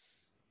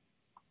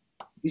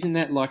 Isn't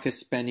that like a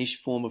Spanish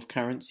form of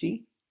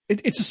currency?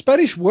 It's a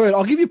Spanish word.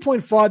 I'll give you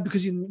 0.5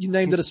 because you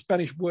named it a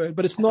Spanish word,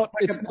 but it's not.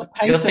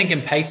 You're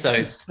thinking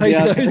pesos.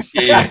 Pesos.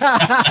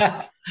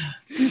 Yeah.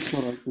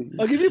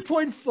 I'll give you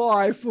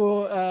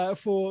 0.5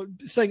 for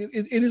saying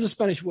it is a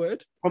Spanish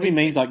word. Probably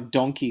means like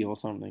donkey or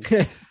something.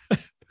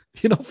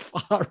 You're not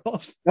far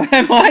off.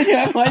 Am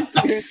I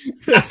serious?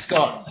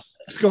 Scott.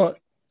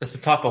 It's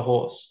a type of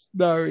horse.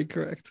 No,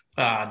 incorrect.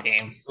 Ah,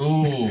 damn.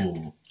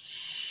 Ooh.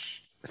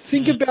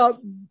 Think about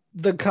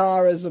the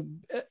car as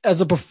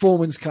a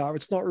performance car.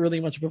 It's not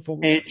really much of a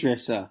performance.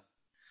 Hairdresser.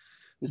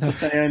 Does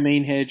Paseo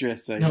mean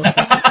hairdresser? No.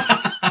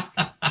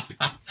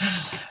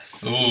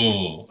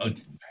 Oh.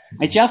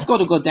 I just got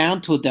to go down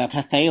to the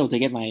Paseo to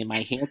get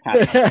my hair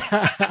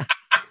cut.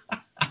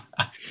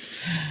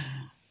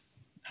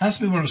 Ask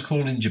me what it was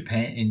called in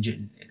Japan, in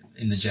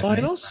the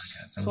Japanese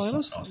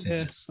Sinos?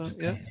 market.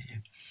 Yeah.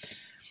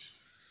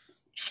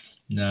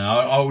 No,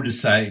 I would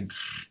just say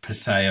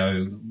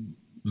Paseo,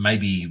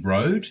 maybe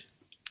road.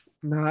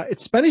 No,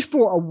 it's Spanish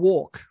for a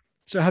walk.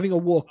 So having a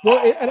walk. Well,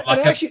 it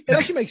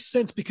actually makes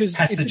sense because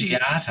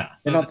Passegiata.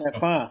 They're not that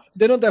fast.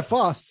 They're not that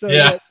fast. So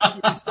yeah.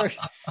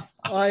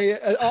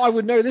 I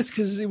would know this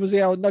because it was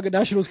our Nugget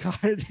Nationals car.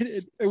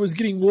 It was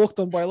getting walked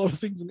on by a lot of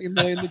things in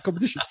the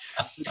competition.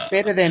 It's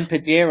better than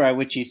Pajero,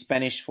 which is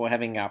Spanish for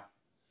having a.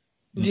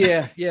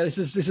 Yeah. This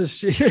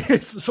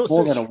is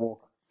more than a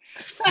walk.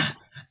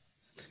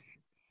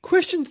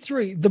 Question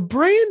 3: the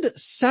brand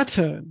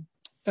Saturn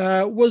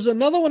was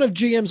another one of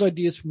GM's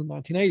ideas from the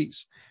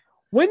 1980s.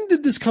 When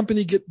did this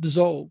company get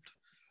dissolved?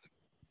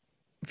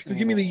 If you could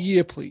give me the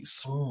year,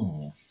 please.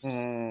 Oh.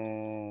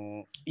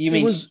 You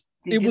mean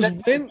it was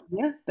when?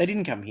 Yeah, they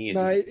didn't come here.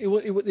 No,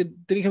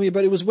 it didn't come here,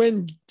 but it was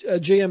when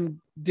GM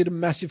did a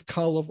massive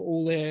cull of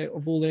all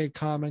their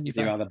car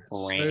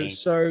manufacturers.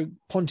 So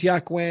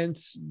Pontiac went,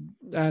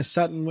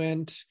 Saturn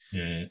went.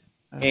 Yeah.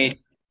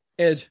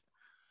 Ed.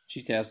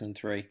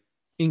 2003.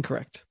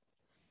 Incorrect.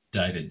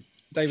 David.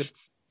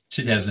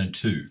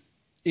 2002.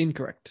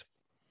 Incorrect.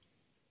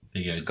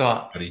 There you go.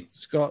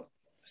 Scott.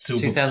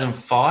 Silver.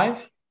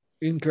 2005.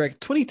 Incorrect.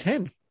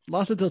 2010.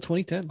 Lasted till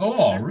 2010.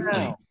 Oh, really?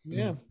 Wow.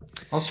 Yeah.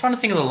 I was trying to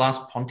think of the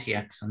last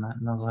Pontiacs and that,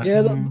 and I was like,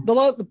 yeah, the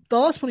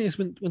last Pontiacs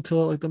went to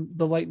like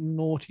the late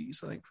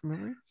noughties, I think, from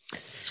memory.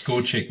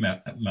 Score check,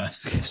 Matt.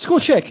 Score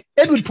check.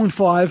 Edward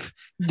 0.5.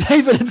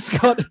 David and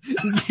Scott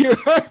 0.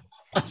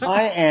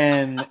 I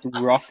am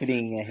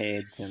rocketing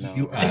ahead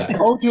tonight. I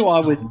told you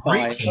I was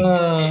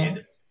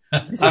tired.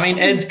 I mean,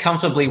 Ed's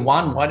comfortably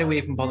won. Why do we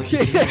even bother?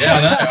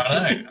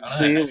 Yeah,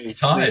 I know. He's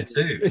tired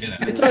too.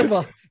 It's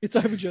over. It's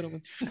over,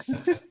 gentlemen.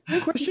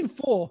 Question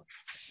 4.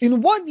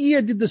 In what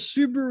year did the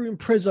Subaru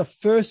Impreza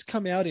first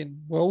come out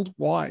in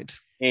worldwide?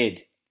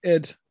 Ed.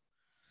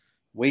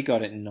 We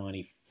got it in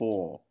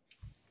 94,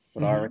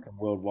 but I reckon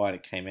worldwide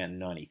it came out in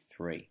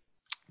 93.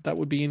 That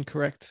would be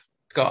incorrect.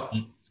 Scott.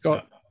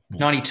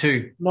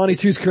 92.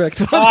 92 is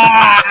correct.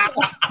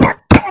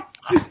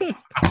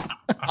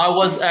 I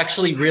was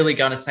actually really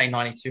going to say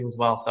 92 as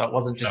well, so it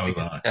wasn't just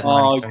because I said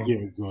Oh,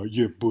 92.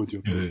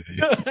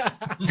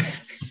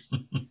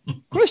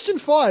 Question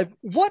 5.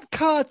 What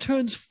car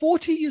turns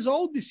 40 years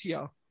old this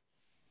year?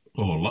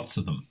 Oh, lots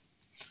of them.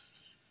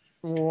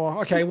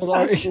 Oh, okay,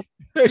 well, 40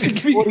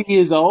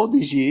 years old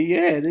this year.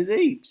 Yeah, there's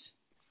heaps.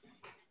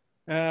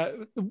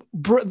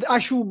 The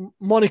actual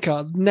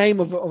moniker, name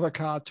of a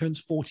car turns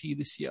 40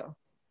 this year.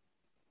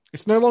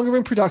 It's no longer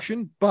in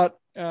production, but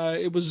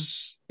it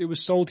was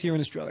sold here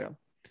in Australia.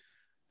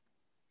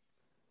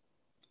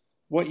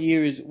 What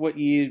year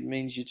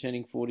means you're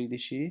turning 40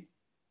 this year?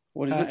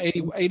 What is it?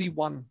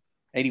 81.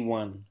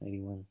 81.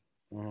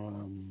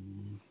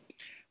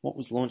 What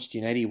was launched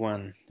in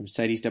 81? The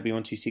Mercedes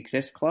W126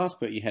 S-Class,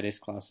 but you had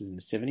S-Classes in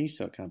the 70s,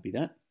 so it can't be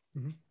that.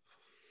 Mm-hmm.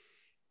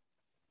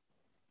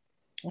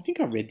 I think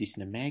I read this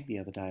in a mag the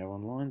other day or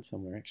online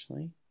somewhere,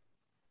 actually.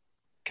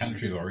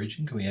 Country of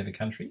origin. Can we have a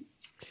country?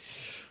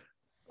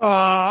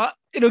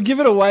 It'll give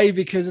it away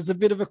because it's a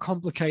bit of a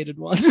complicated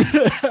one.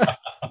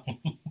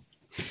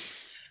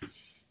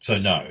 So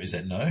no, is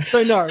that no?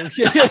 So no.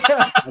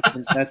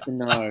 That's a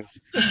no.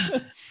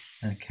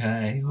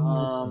 Okay.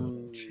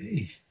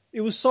 Gee.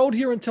 It was sold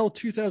here until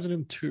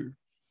 2002.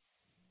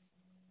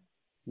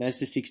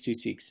 Mazda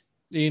 626.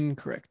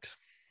 Incorrect.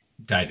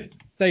 David.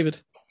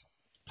 Pulsar?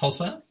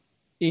 Pulsar?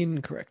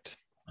 Incorrect.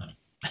 Oh.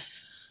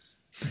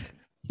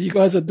 You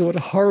guys are doing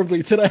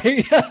horribly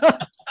today.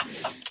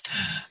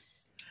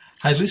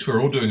 Hey, at least we're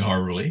all doing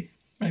horribly.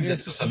 Maybe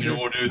that's got something to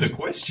do with the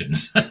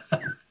questions.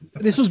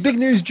 This was big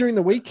news during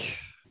the week.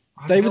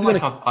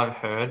 I've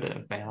heard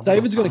about.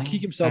 David's going to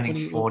kick himself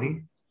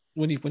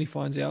when he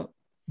finds out.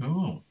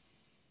 Oh,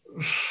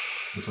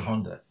 it's a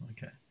Honda.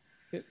 Okay,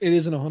 it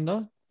isn't a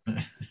Honda.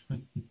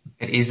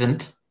 It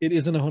isn't. It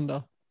isn't a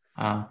Honda.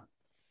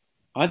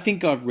 I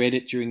think I've read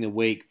it during the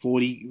week.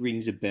 40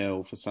 rings a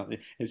bell for something.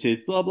 It says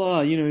blah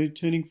blah.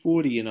 Turning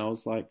 40, and I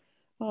was like,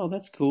 oh,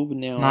 that's cool. But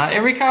now,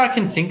 every car I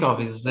can think of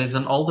there's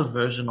an older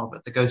version of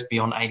it that goes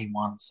beyond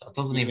 81, so it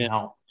doesn't even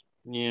help.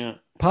 Yeah.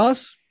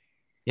 Pass.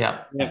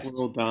 Yeah. We're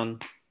all done.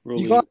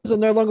 You guys are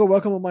no longer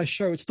welcome on my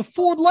show. It's the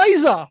Ford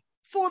Laser.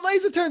 Ford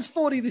Laser turns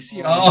 40 this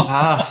year.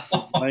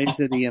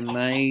 Laser the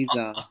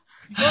Amazer.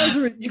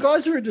 You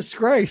guys are a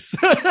disgrace.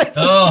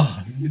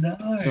 Oh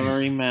no!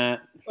 Sorry,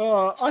 Matt.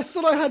 I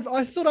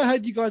thought I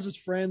had you guys as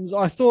friends.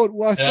 I thought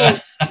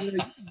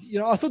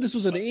this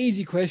was an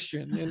easy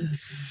question,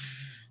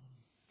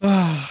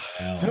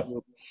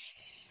 and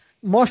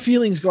my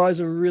feelings, guys,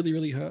 are really,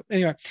 really hurt.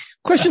 Anyway,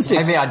 question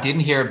 6. Maybe I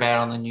didn't hear about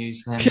it on the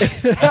news then.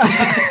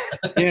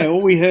 Yeah,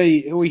 all we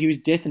hear was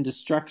death and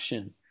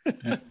destruction.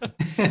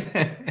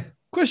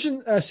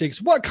 Question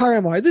 6. What car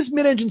am I? This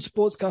mid-engine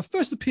sports car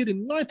first appeared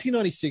in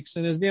 1996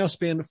 and has now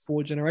spanned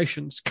 4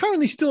 generations.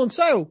 Currently still on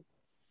sale.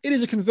 It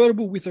is a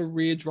convertible with a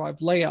rear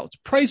drive layout.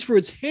 Praised for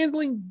its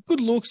handling, good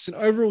looks, and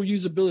overall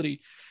usability.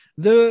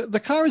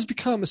 The car has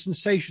become a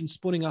sensation,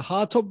 spawning a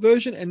hardtop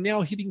version and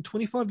now hitting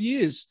 25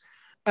 years.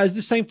 As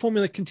the same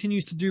formula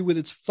continues to do with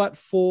its flat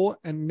 4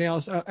 and now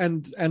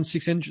and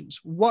 6 engines.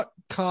 What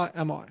car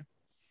am I?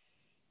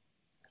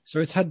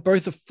 So it's had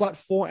both a flat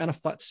 4 and a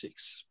flat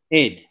 6.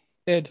 Ed.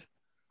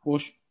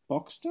 Porsche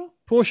Boxster?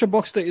 Porsche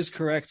Boxster is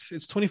correct.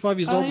 It's 25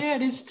 years old. Oh yeah,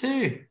 it is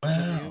too.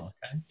 Wow.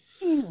 Okay.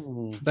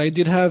 They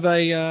did have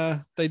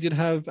a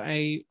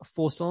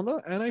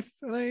 4-cylinder and a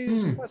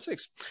flat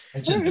 6. I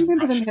don't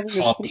remember them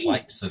having a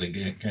plates that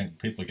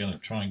people are going to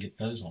try and get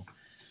those on.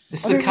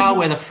 This is the car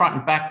where the front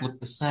and back look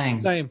the same.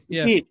 Yeah.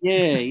 Yeah.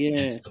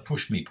 It's the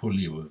push me, pull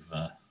you of...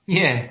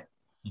 Yeah.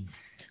 You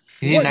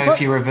didn't know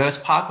if you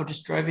reverse park or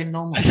just drove in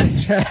normally.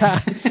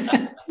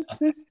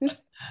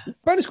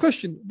 Bonus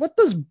question. What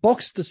does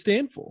Boxster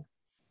stand for?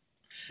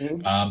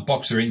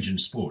 Boxer Engine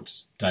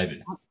Sports.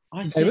 David.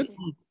 I said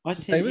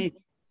David.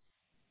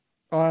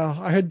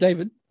 I heard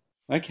David.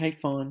 Okay,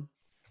 fine.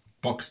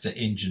 Boxster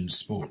Engine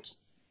Sports.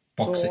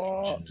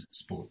 Engine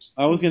Sports.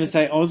 I was going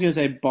to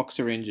say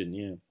Boxer Engine,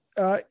 yeah.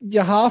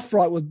 You're half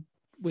right with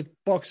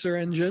Boxer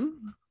Engine.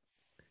 I'll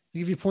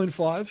give you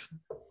 0.5.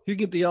 Who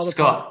get the other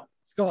Scott.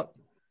 Scott.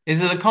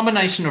 Is it a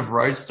combination of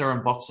Roadster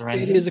and Boxer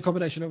Engine? It is a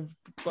combination of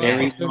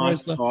very Boxer and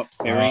nice,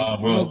 Roadster.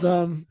 well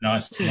done.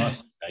 Nice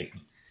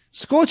taken.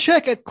 Score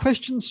check at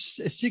question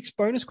 6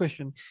 bonus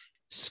question.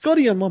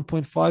 Scotty on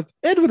 1.5,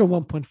 Edward on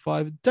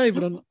 1.5,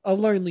 David on a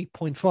lonely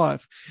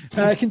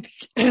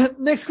 0.5.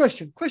 Next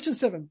question. Question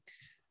 7.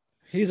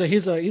 Here's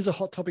a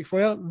hot topic for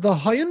you. The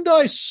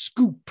Hyundai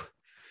Scoop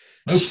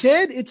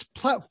shared its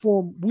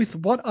platform with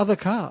what other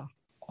car?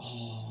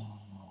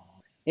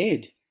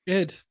 Ed.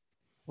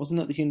 Wasn't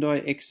that the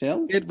Hyundai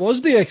XL? It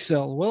was the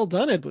XL. Well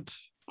done, Edward.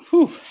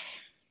 Whew.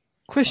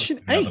 Question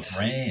 8.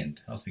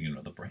 Brand. I was thinking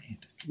of the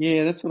brand.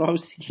 Yeah, that's what I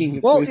was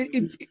thinking. Well,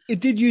 it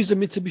did use a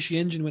Mitsubishi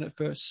engine when it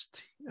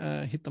first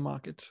hit the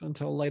market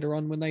until later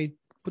on when they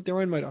put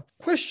their own motor.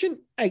 Question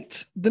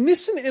 8. The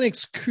Nissan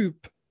NX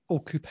Coupe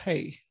or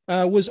Coupe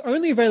was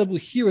only available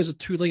here as a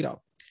 2-litre.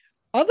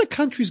 Other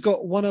countries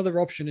got one other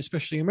option,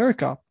 especially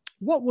America.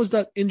 What was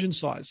that engine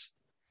size?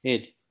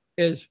 Ed.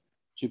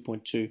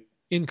 2.2.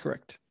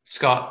 Incorrect.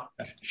 Scott.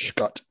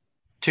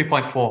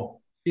 2.4.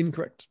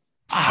 Incorrect.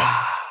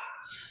 Thought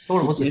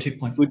it was a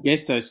 2.4. Good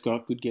guess, though,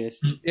 Scott. Good guess.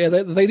 Yeah,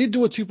 they did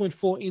do a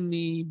 2.4 in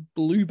the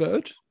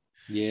Bluebird.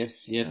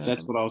 Yes,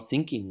 that's what I was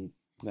thinking.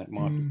 That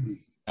might be.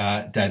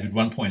 David,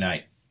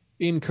 1.8.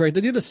 Incorrect.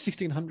 They did a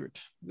 1600.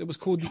 It was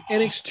called the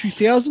NX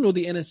 2000 or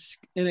the NX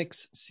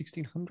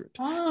 1600.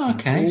 Oh,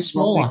 okay.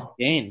 Smaller.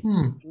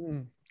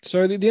 Again.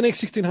 So the NX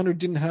 1600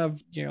 didn't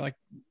have, like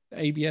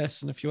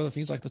ABS and a few other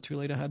things like the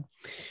 2-liter had.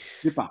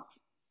 Super.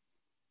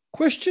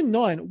 Question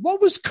 9.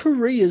 What was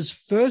Korea's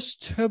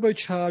first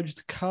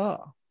turbocharged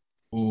car?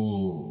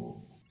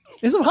 Ooh.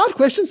 There's some hard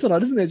questions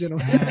tonight, isn't there,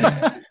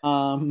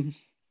 gentlemen?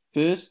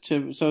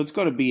 So it's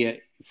got to be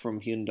from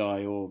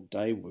Hyundai or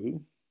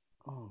Daewoo.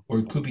 Oh, or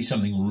it could be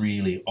something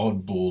really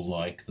oddball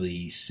like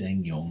the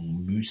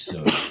SsangYong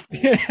Musso.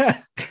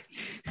 Yeah.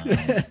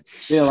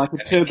 Like a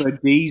turbo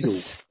diesel.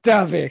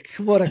 Stavik,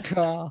 what a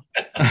car.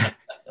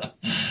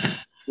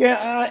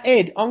 Yeah,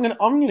 Ed, I'm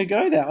gonna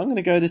go there. I'm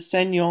gonna go the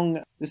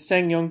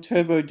SsangYong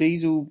turbo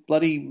diesel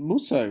bloody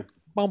Musso.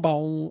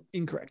 Boom.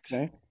 Incorrect.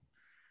 Okay.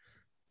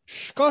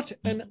 Scott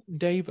and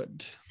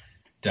David.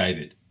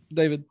 David.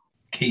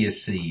 Kia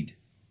Ceed.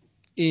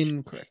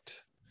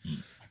 Incorrect.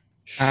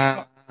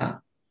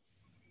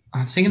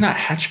 I'm thinking that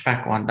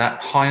hatchback one,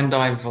 that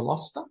Hyundai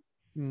Veloster.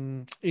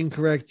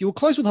 Incorrect. You were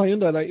close with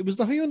Hyundai, though. It was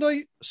the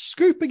Hyundai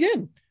Scoop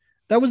again.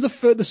 That was the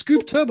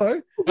Scoop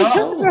Turbo.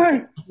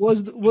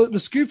 The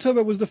Scoop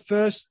Turbo was the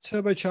first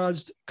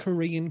turbocharged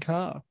Korean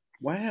car.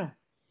 Wow.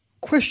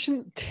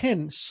 Question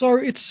 10. So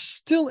it's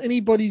still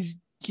anybody's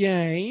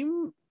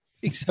game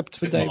except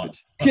for David.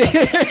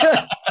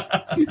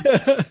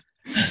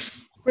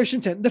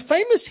 Question 10. The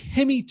famous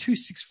Hemi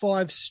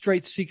 265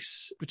 straight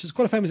 6, which is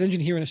quite a famous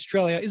engine here in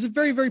Australia, is a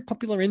very, very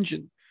popular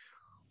engine.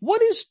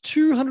 What is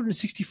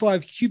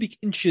 265 cubic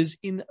inches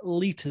in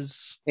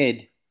litres?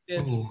 Ed.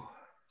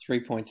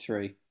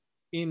 3.3.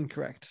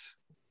 Incorrect.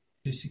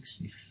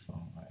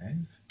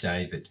 265.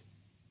 David.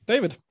 I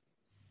think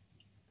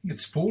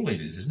it's 4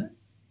 litres, isn't it?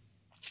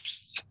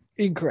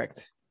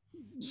 Incorrect.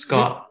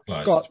 Scott.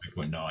 Well, it's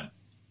 3.9.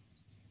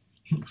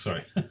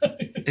 Sorry.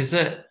 Is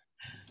it?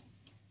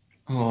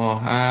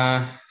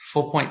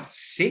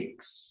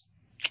 4.6?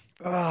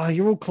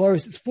 You're all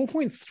close. It's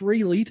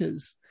 4.3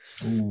 litres.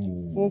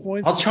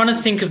 4.3. I was trying to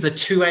think of the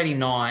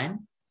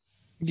 289.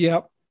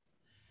 Yep.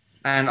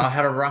 And I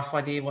had a rough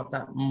idea what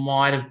that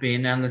might have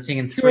been. And the thing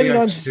in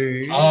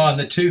 302. And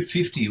the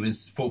 250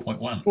 was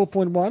 4.1.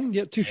 4.1.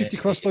 Yep. 250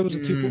 Crossflow was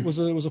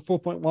a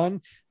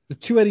 4.1. The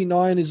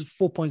 289 is a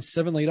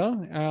 4.7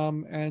 litre.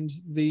 And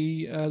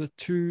the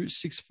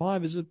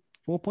 265 is a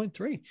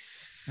 4.3.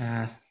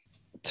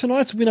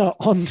 Tonight's winner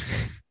on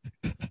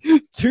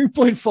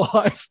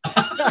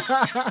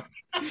 2.5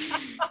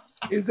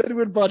 is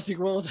Edward Butchick.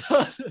 Well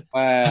done.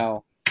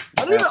 Wow.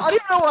 I don't even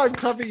know why I'm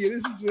clapping you.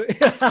 This is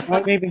I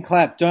don't even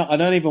clap. I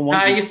don't even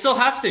want you still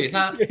have to.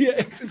 No. Yeah,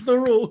 it's the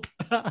rule.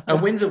 A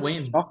win's a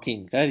win.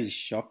 Shocking. That is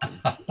shocking.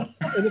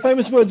 In the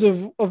famous words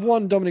of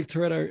one Dominic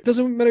Toretto, it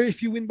doesn't matter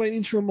if you win by an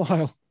inch or a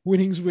mile.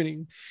 Winning's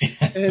winning.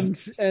 And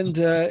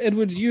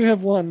Edward, you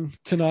have won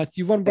tonight.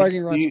 You've won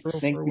bragging rights for a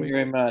week. Thank you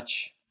very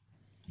much.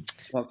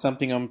 It's not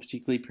something I'm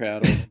particularly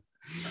proud of.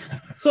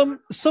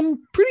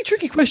 Some pretty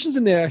tricky questions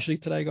in there actually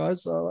today,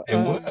 guys.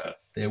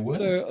 There were.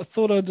 So I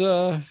thought I'd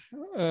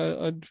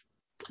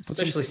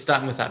especially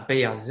starting with that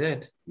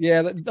BRZ.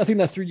 Yeah, I think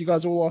that threw you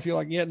guys all off.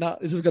 You're like,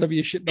 this is going to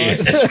be a shit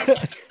night.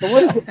 Yeah.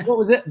 What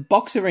was it?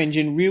 Boxer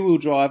engine, rear wheel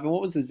drive, and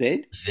what was the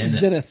Z?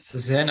 Zenith. I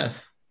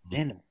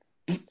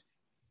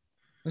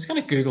was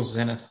going to Google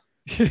Zenith.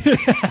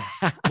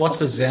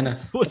 What's a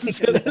Zenith?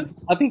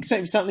 I think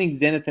something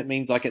Zenith that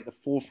means like at the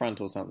forefront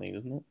or something,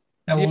 doesn't it?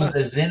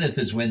 The zenith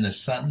is when the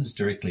sun's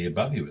directly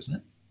above you, isn't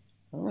it?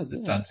 Oh, is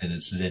it? The sun's in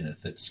its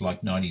zenith. It's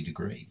like 90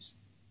 degrees.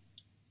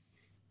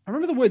 I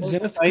remember the word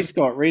zenith. Hey,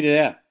 Scott, read it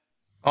out.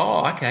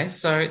 Oh, okay.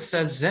 So it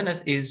says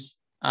zenith is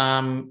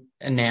a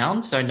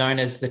noun, so known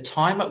as the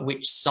time at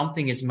which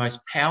something is most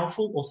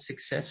powerful or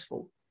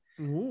successful.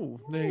 Ooh,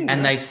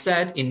 and they've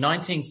said in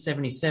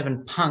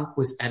 1977, punk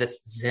was at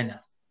its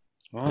zenith.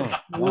 Oh.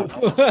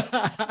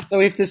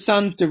 So if the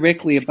sun's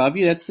directly above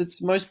you, that's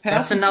its most powerful.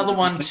 That's another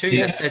one too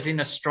that says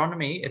in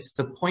astronomy, it's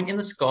the point in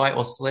the sky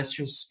or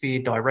celestial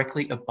sphere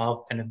directly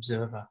above an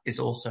observer is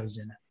also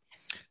zenith.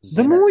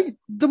 The more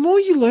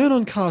you learn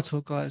on Car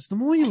Talk, guys, the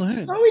more you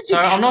learn. So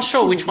I'm not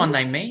sure which one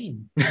they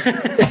mean.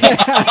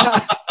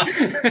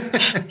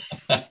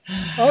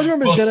 I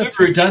remember Zenith.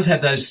 Subaru does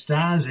have those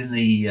stars in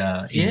the.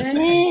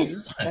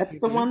 Yes, that's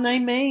the one they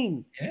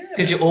mean.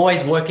 Because you're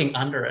always working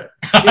under it.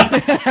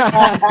 My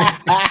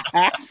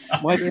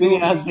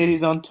BRZ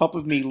is on top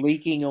of me,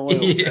 leaking oil.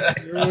 Yeah.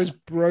 You're always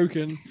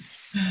broken.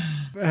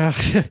 Well,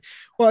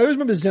 I always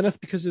remember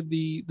Zenith because of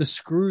the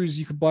screws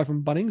you could buy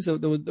from Bunnings.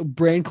 There was a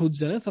brand called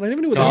Zenith, and I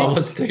never knew what that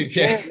was.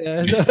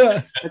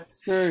 Yeah.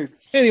 That's true.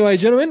 Anyway,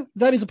 gentlemen,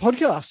 that is a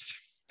podcast.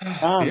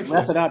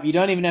 Wrap it up. You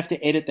don't even have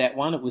to edit that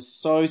one. It was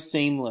so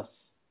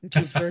seamless. It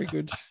was very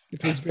good.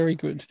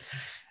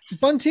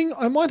 Bunting,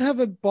 I might have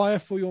a buyer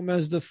for your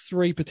Mazda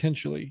 3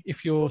 potentially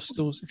if you're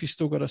still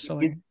got a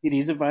selling. It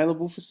is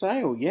available for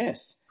sale.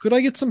 Yes. Could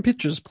I get some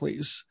pictures,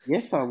 please?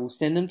 Yes, I will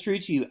send them through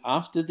to you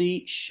after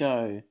the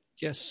show.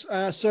 Yes.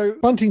 So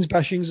Bunting's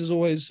bashings is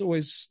always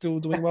still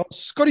doing well.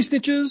 Scotty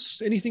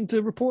Snitches, anything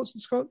to report,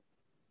 Scott?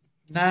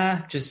 Nah,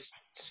 just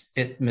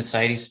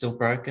Mercedes still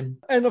broken.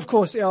 And of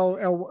course,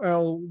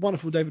 our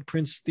wonderful David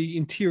Prince, the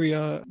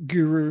interior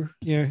guru.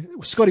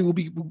 Scotty will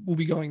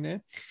be going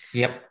there.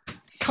 Yep.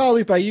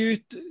 Carloop AU,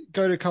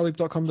 go to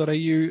carloop.com.au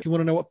if you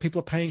want to know what people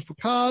are paying for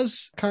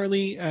cars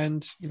currently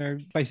and,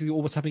 basically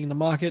all what's happening in the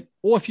market.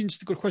 Or if you've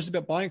just got questions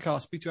about buying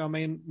cars, speak to our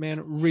main man,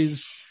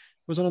 Riz,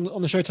 was on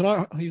the show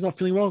tonight. He's not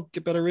feeling well.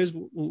 Get better, Riz.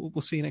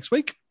 We'll see you next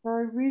week.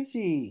 Oh,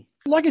 Rizzy.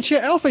 Like and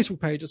share our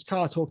Facebook page. It's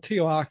Car Talk,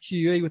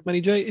 TORQE with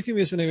Manny J. If you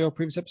miss any of our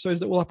previous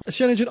episodes, that will up a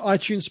challenge at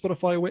iTunes,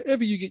 Spotify,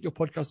 wherever you get your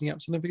podcasting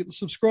apps. And don't forget to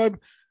subscribe,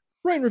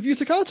 rate and review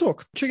to Car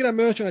Talk. Check out our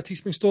merch on our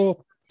Teespring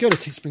store. Go to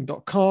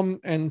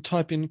teespring.com and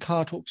type in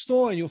Car Talk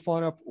Store and you'll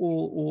find up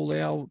all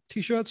our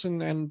t-shirts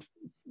and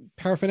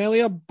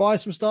paraphernalia. Buy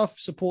some stuff,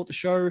 support the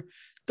show.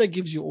 That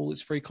gives you all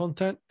this free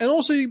content. And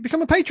also you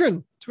become a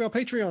patron to our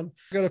Patreon.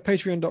 Go to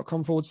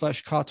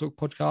patreon.com/Car Talk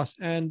Podcast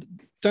and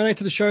donate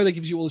to the show. That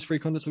gives you all this free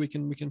content so we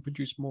can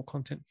produce more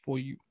content for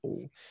you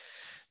all.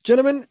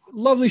 Gentlemen,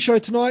 lovely show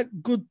tonight.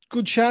 Good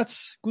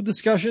chats, good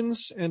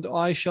discussions, and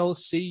I shall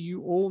see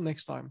you all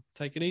next time.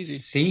 Take it easy.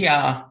 See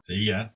ya. See ya.